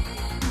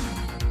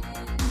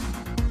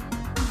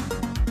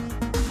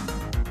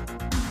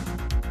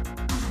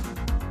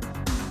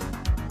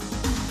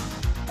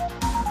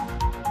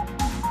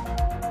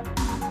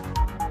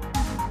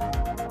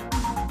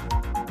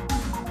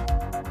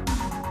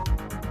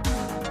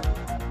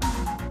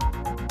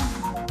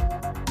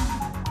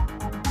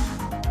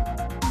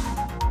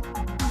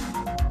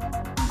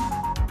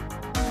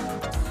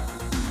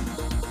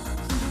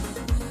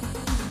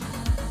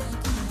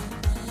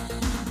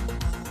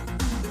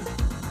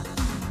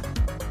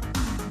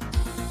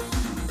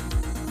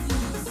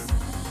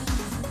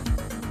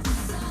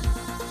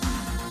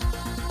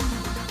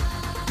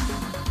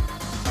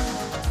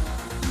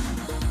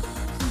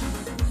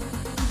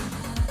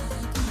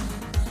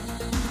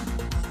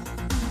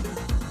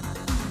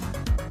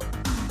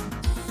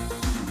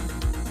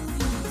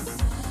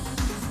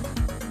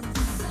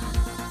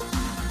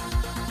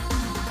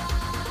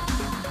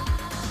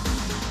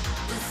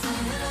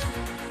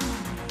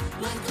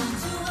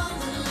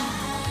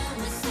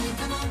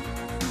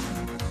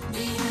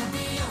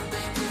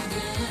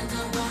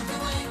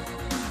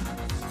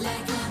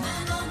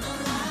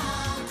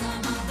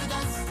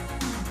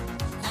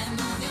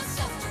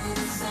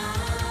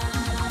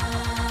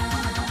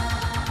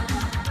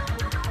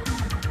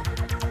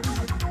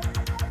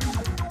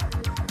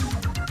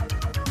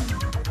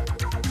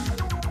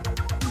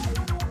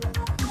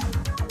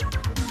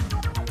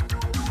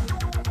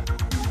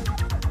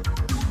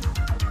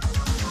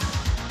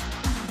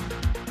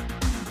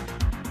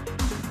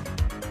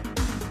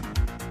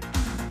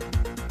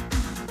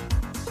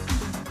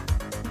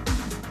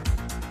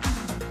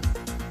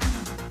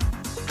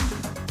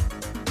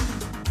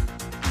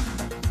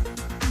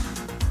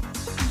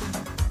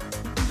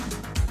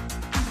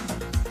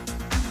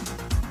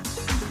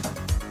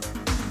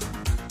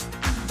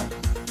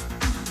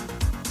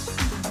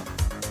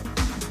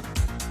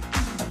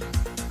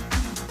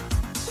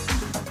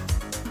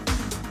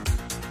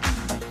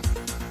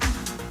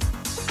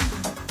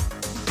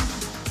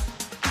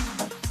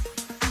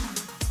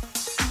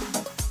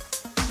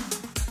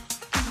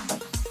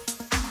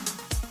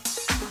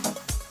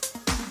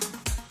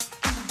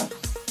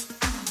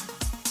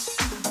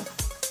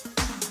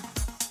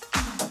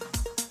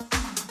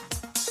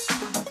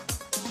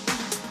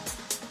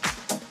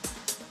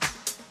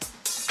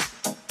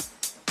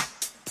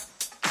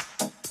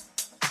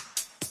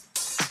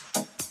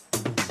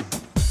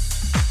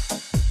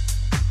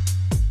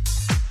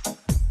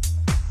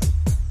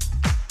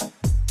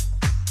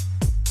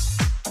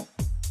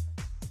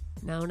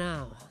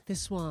Now,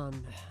 this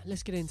one,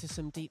 let's get into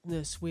some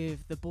deepness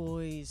with the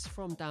boys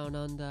from Down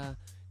Under,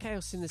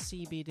 Chaos in the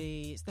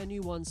CBD. It's their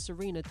new one,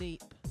 Serena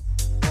Deep,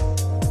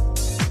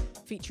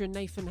 featuring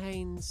Nathan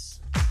Haynes.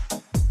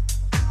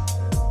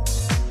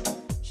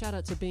 Shout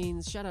out to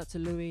Beans, shout out to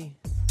Louis.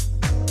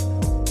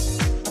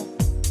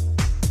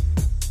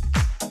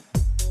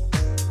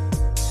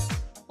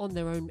 On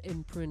their own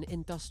imprint,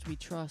 In Dust We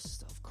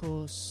Trust, of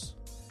course.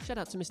 Shout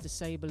out to Mr.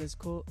 Sable as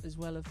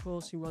well, of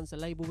course, who runs the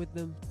label with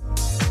them.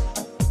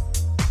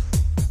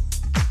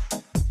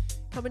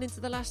 Coming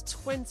into the last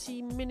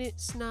 20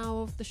 minutes now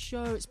of the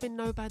show. It's been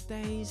no bad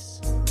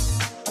days.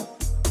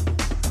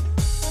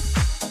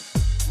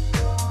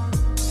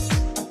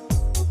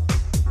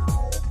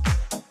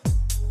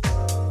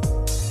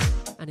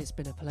 And it's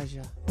been a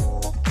pleasure.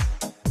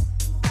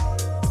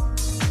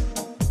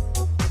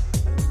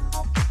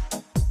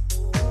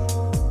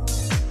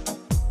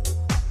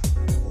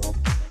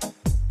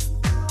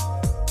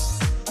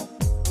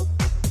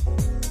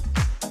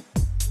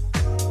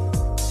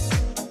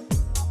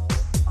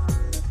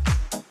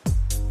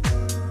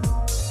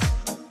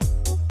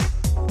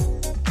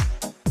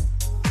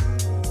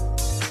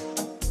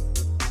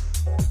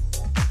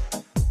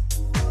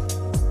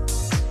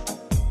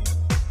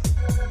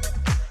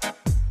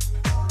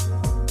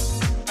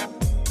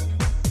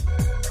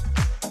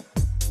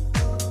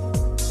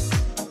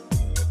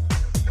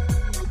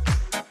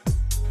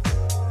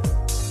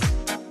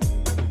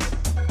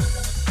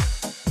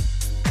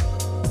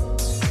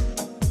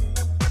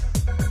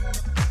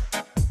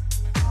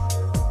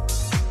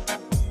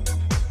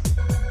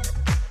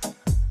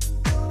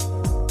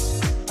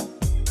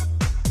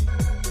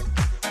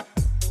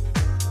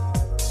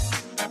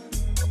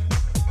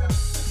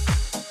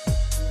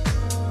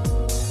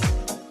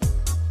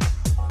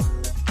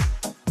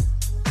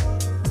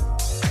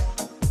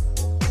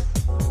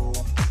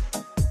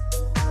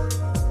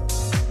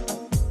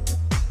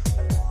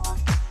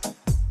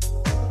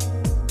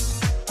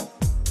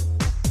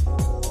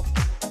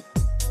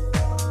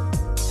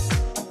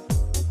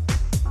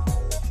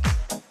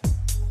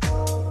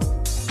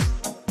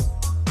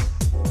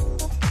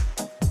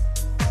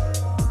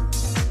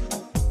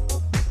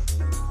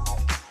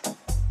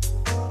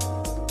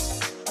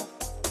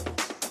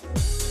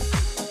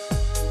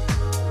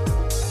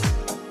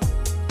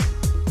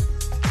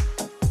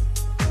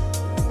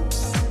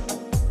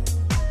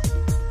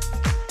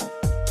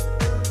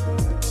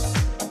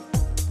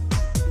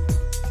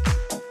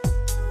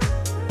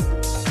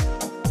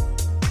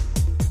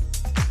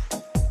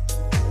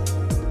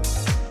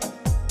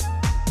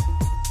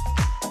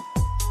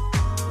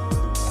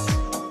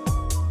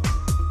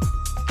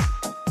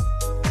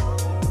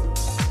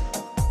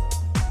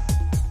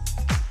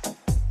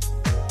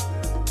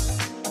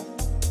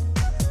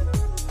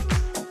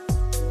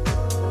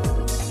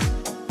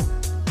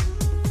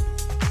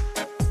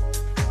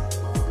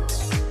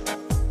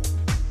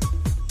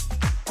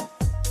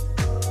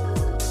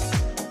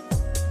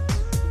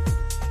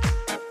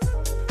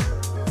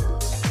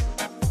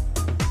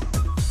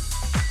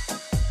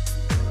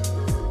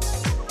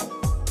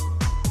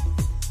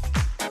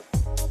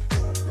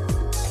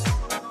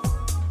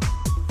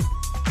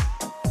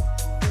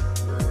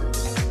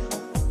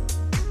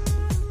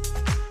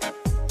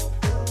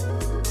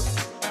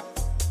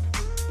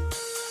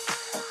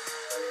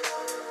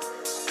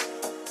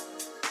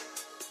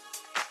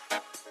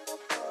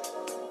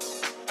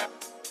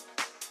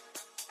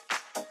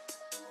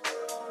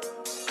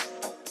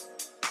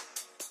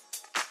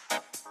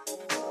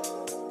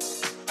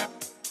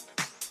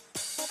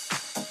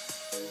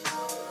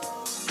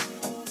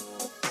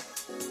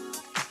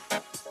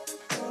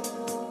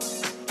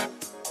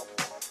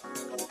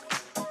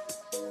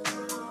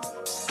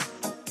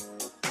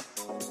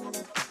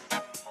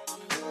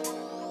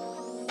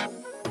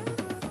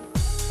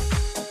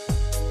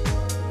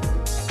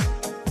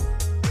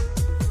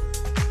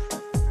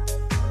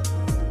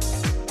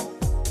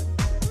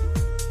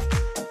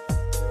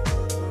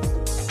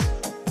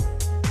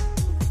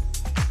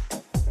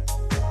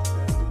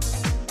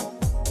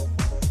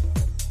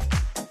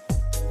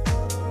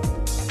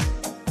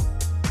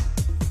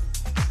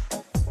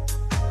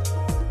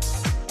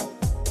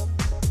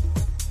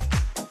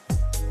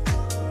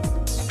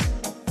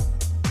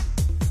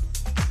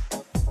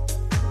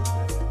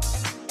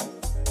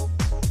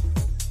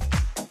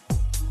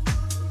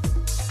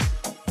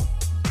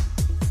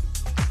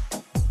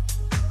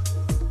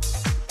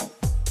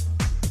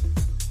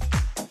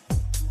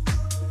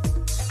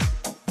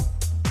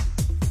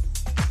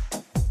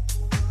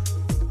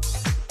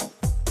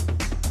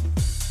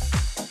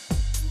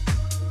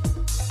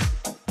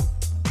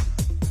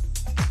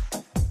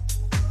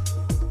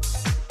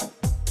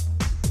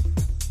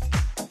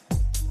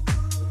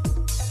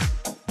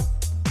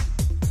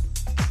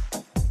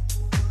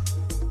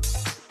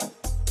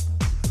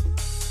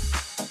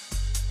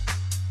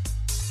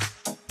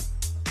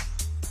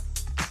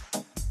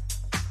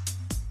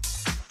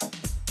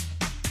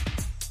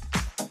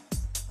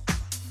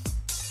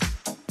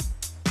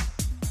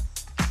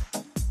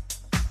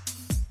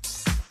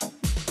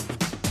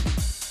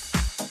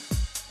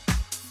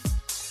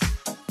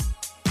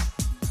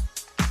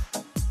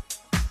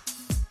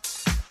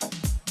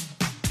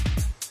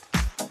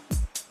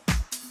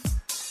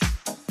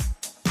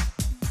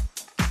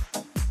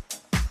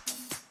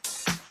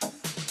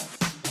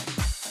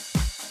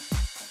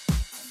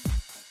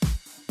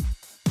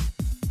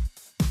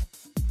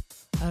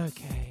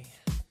 Okay.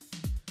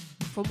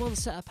 From one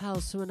set of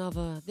pals to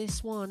another,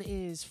 this one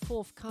is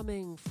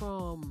forthcoming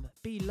from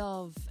B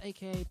Love,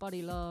 aka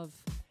Buddy Love,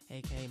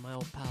 aka my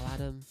old pal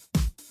Adam.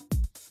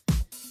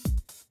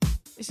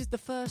 This is the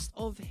first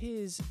of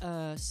his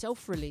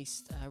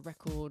self-released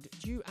record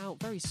due out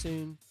very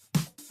soon.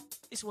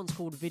 This one's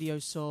called Video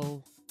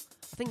Soul.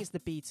 I think it's the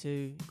B2.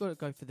 You've got to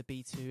go for the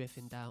B2 if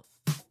in doubt.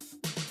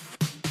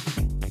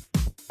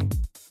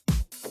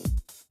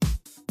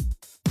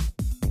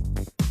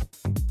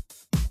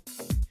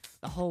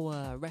 The whole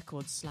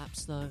record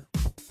slaps though.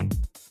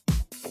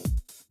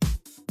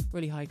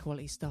 Really high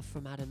quality stuff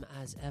from Adam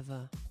as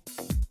ever.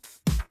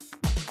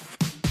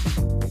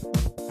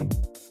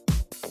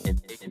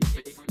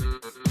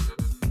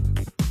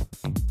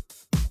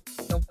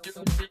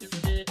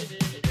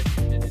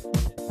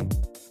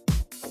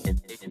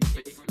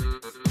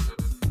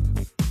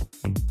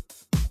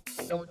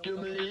 Don't you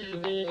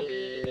believe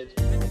it?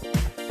 Don't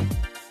you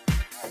believe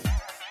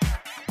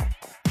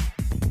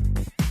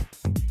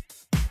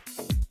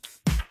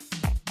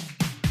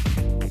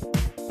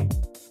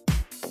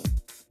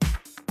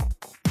it?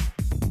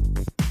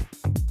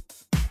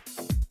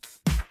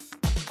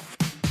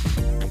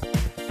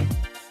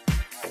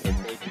 It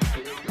made you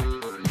feel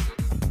good.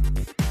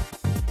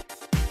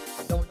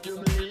 Don't you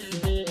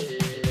believe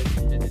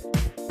it?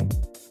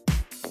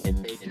 It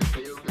made you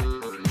feel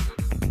good.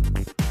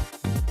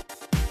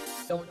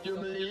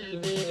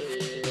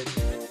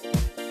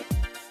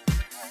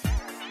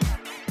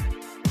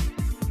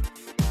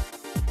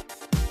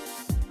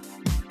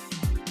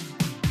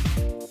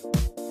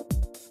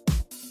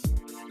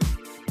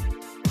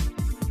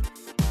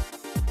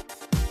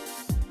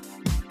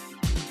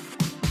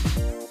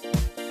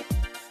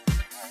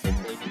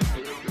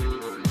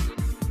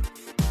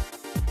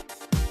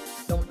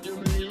 Don't you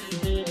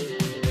believe it?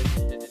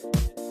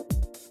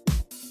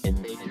 It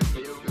made you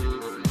feel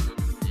good.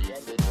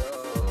 Yes, it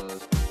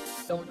does.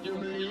 Don't you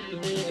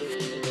believe it?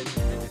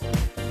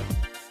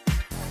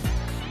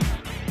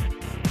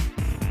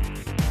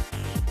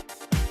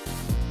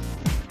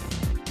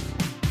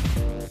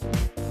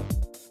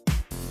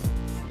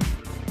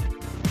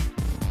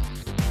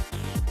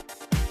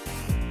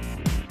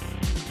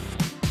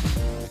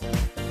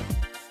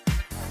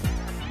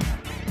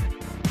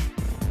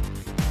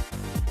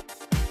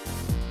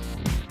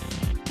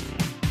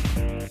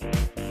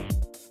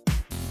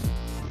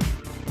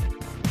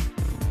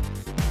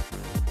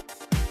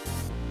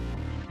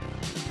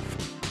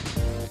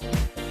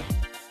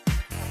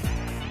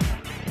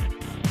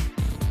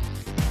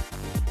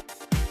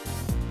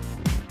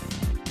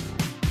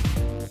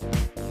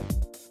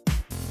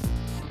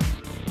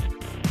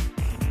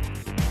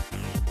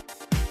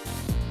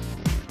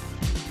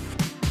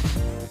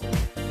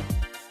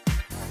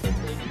 It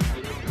made you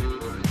feel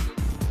good.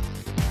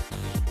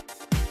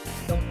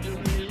 Don't you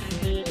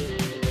believe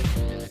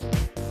it?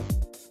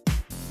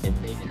 It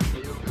made you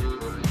feel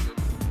good.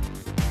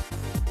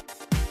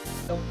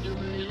 Don't you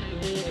believe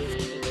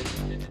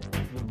it?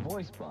 The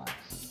voice box.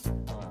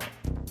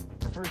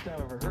 The first time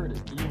I ever heard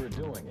it, you were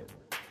doing it.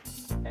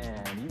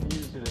 And you've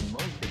used it in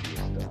most of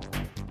your stuff.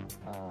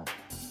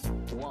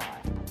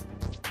 Why?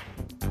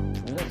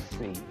 Let's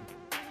see.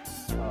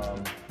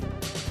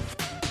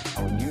 I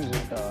would use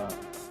it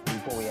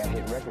before we had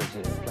hit records,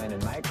 playing in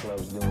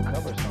nightclubs, doing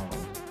cover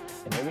songs.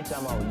 And every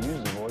time I would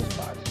use the voice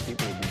box,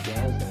 people would be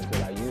dancing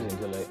until I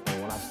used it.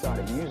 And when I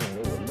started using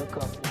it, they would look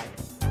up like,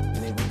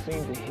 and it would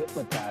seem to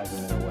hypnotize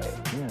them in a way.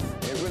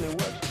 Yeah. It really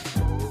works.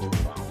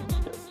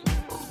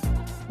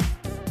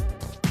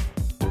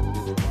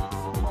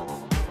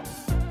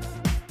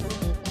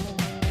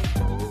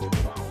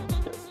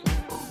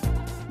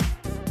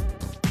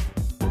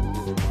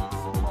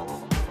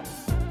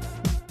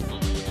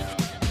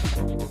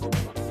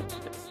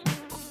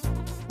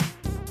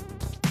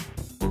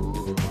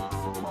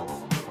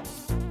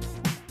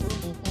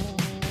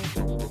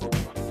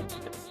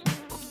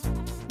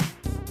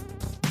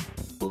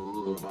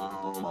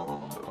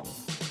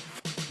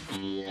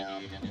 Yeah.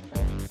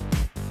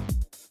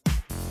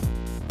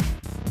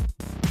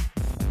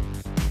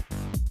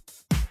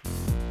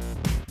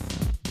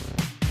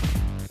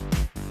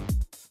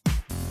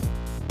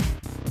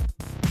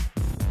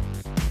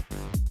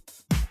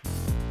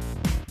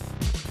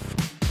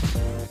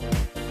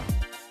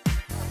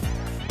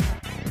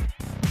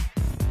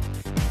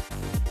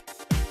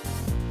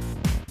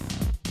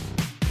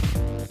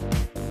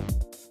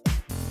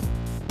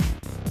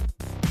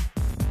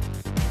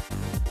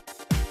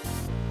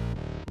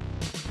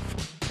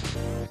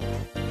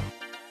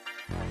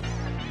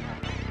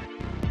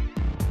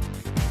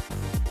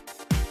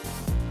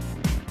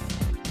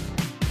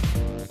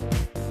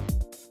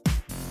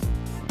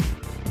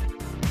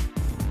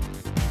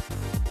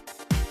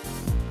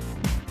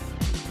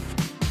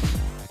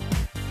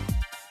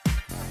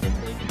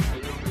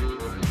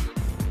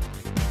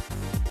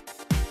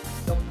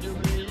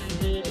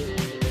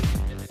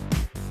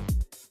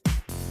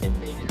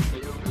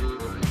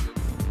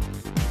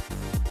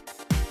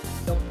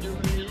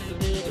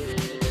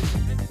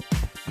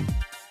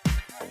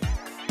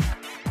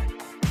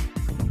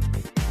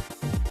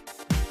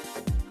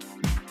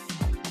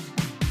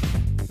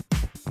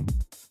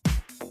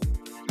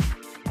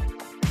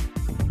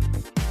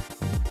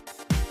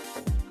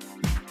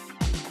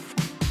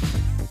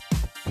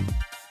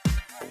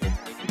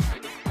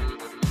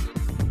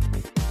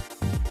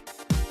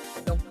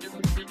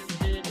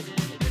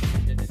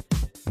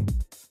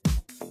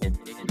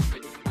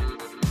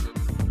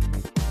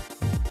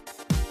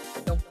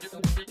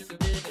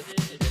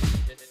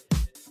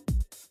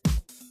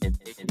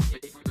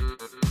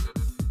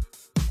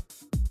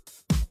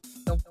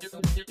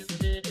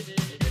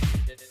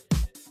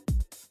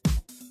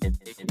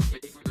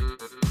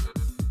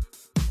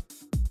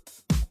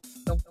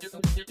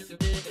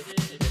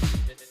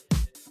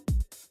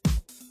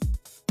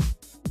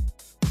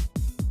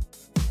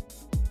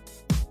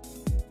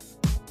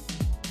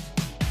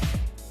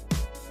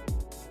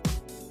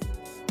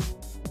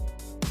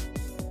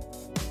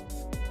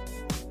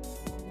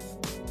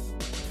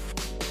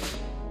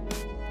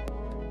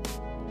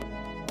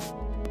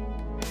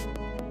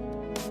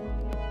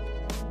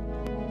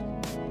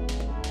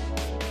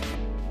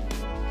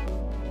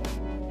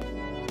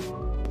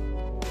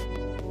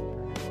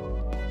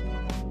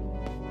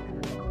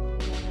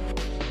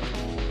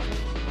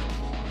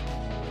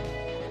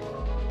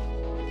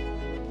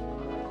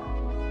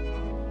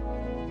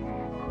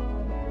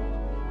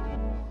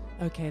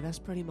 Okay, that's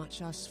pretty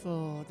much us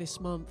for this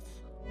month.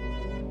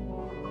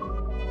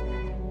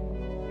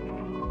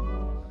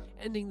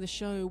 Ending the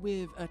show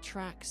with a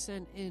track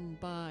sent in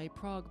by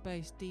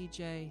Prague-based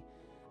DJ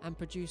and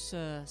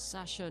producer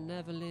Sasha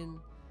Neverlin,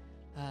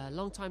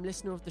 long-time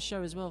listener of the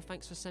show as well.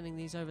 Thanks for sending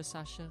these over,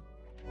 Sasha.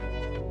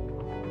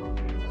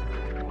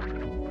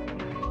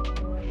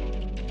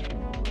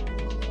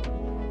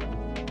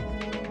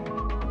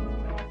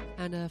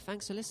 And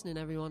thanks for listening,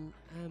 everyone.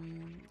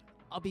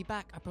 I'll be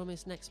back, I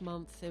promise, next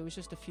month. It was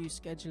just a few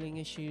scheduling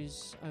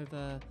issues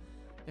over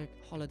the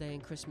holiday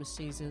and Christmas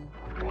season.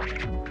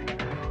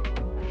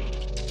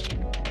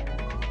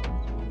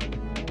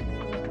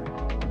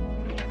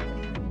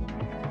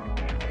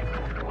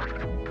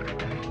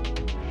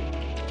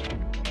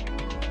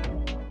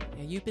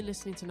 Yeah, you've been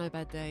listening to No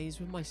Bad Days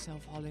with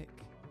myself, Hollick.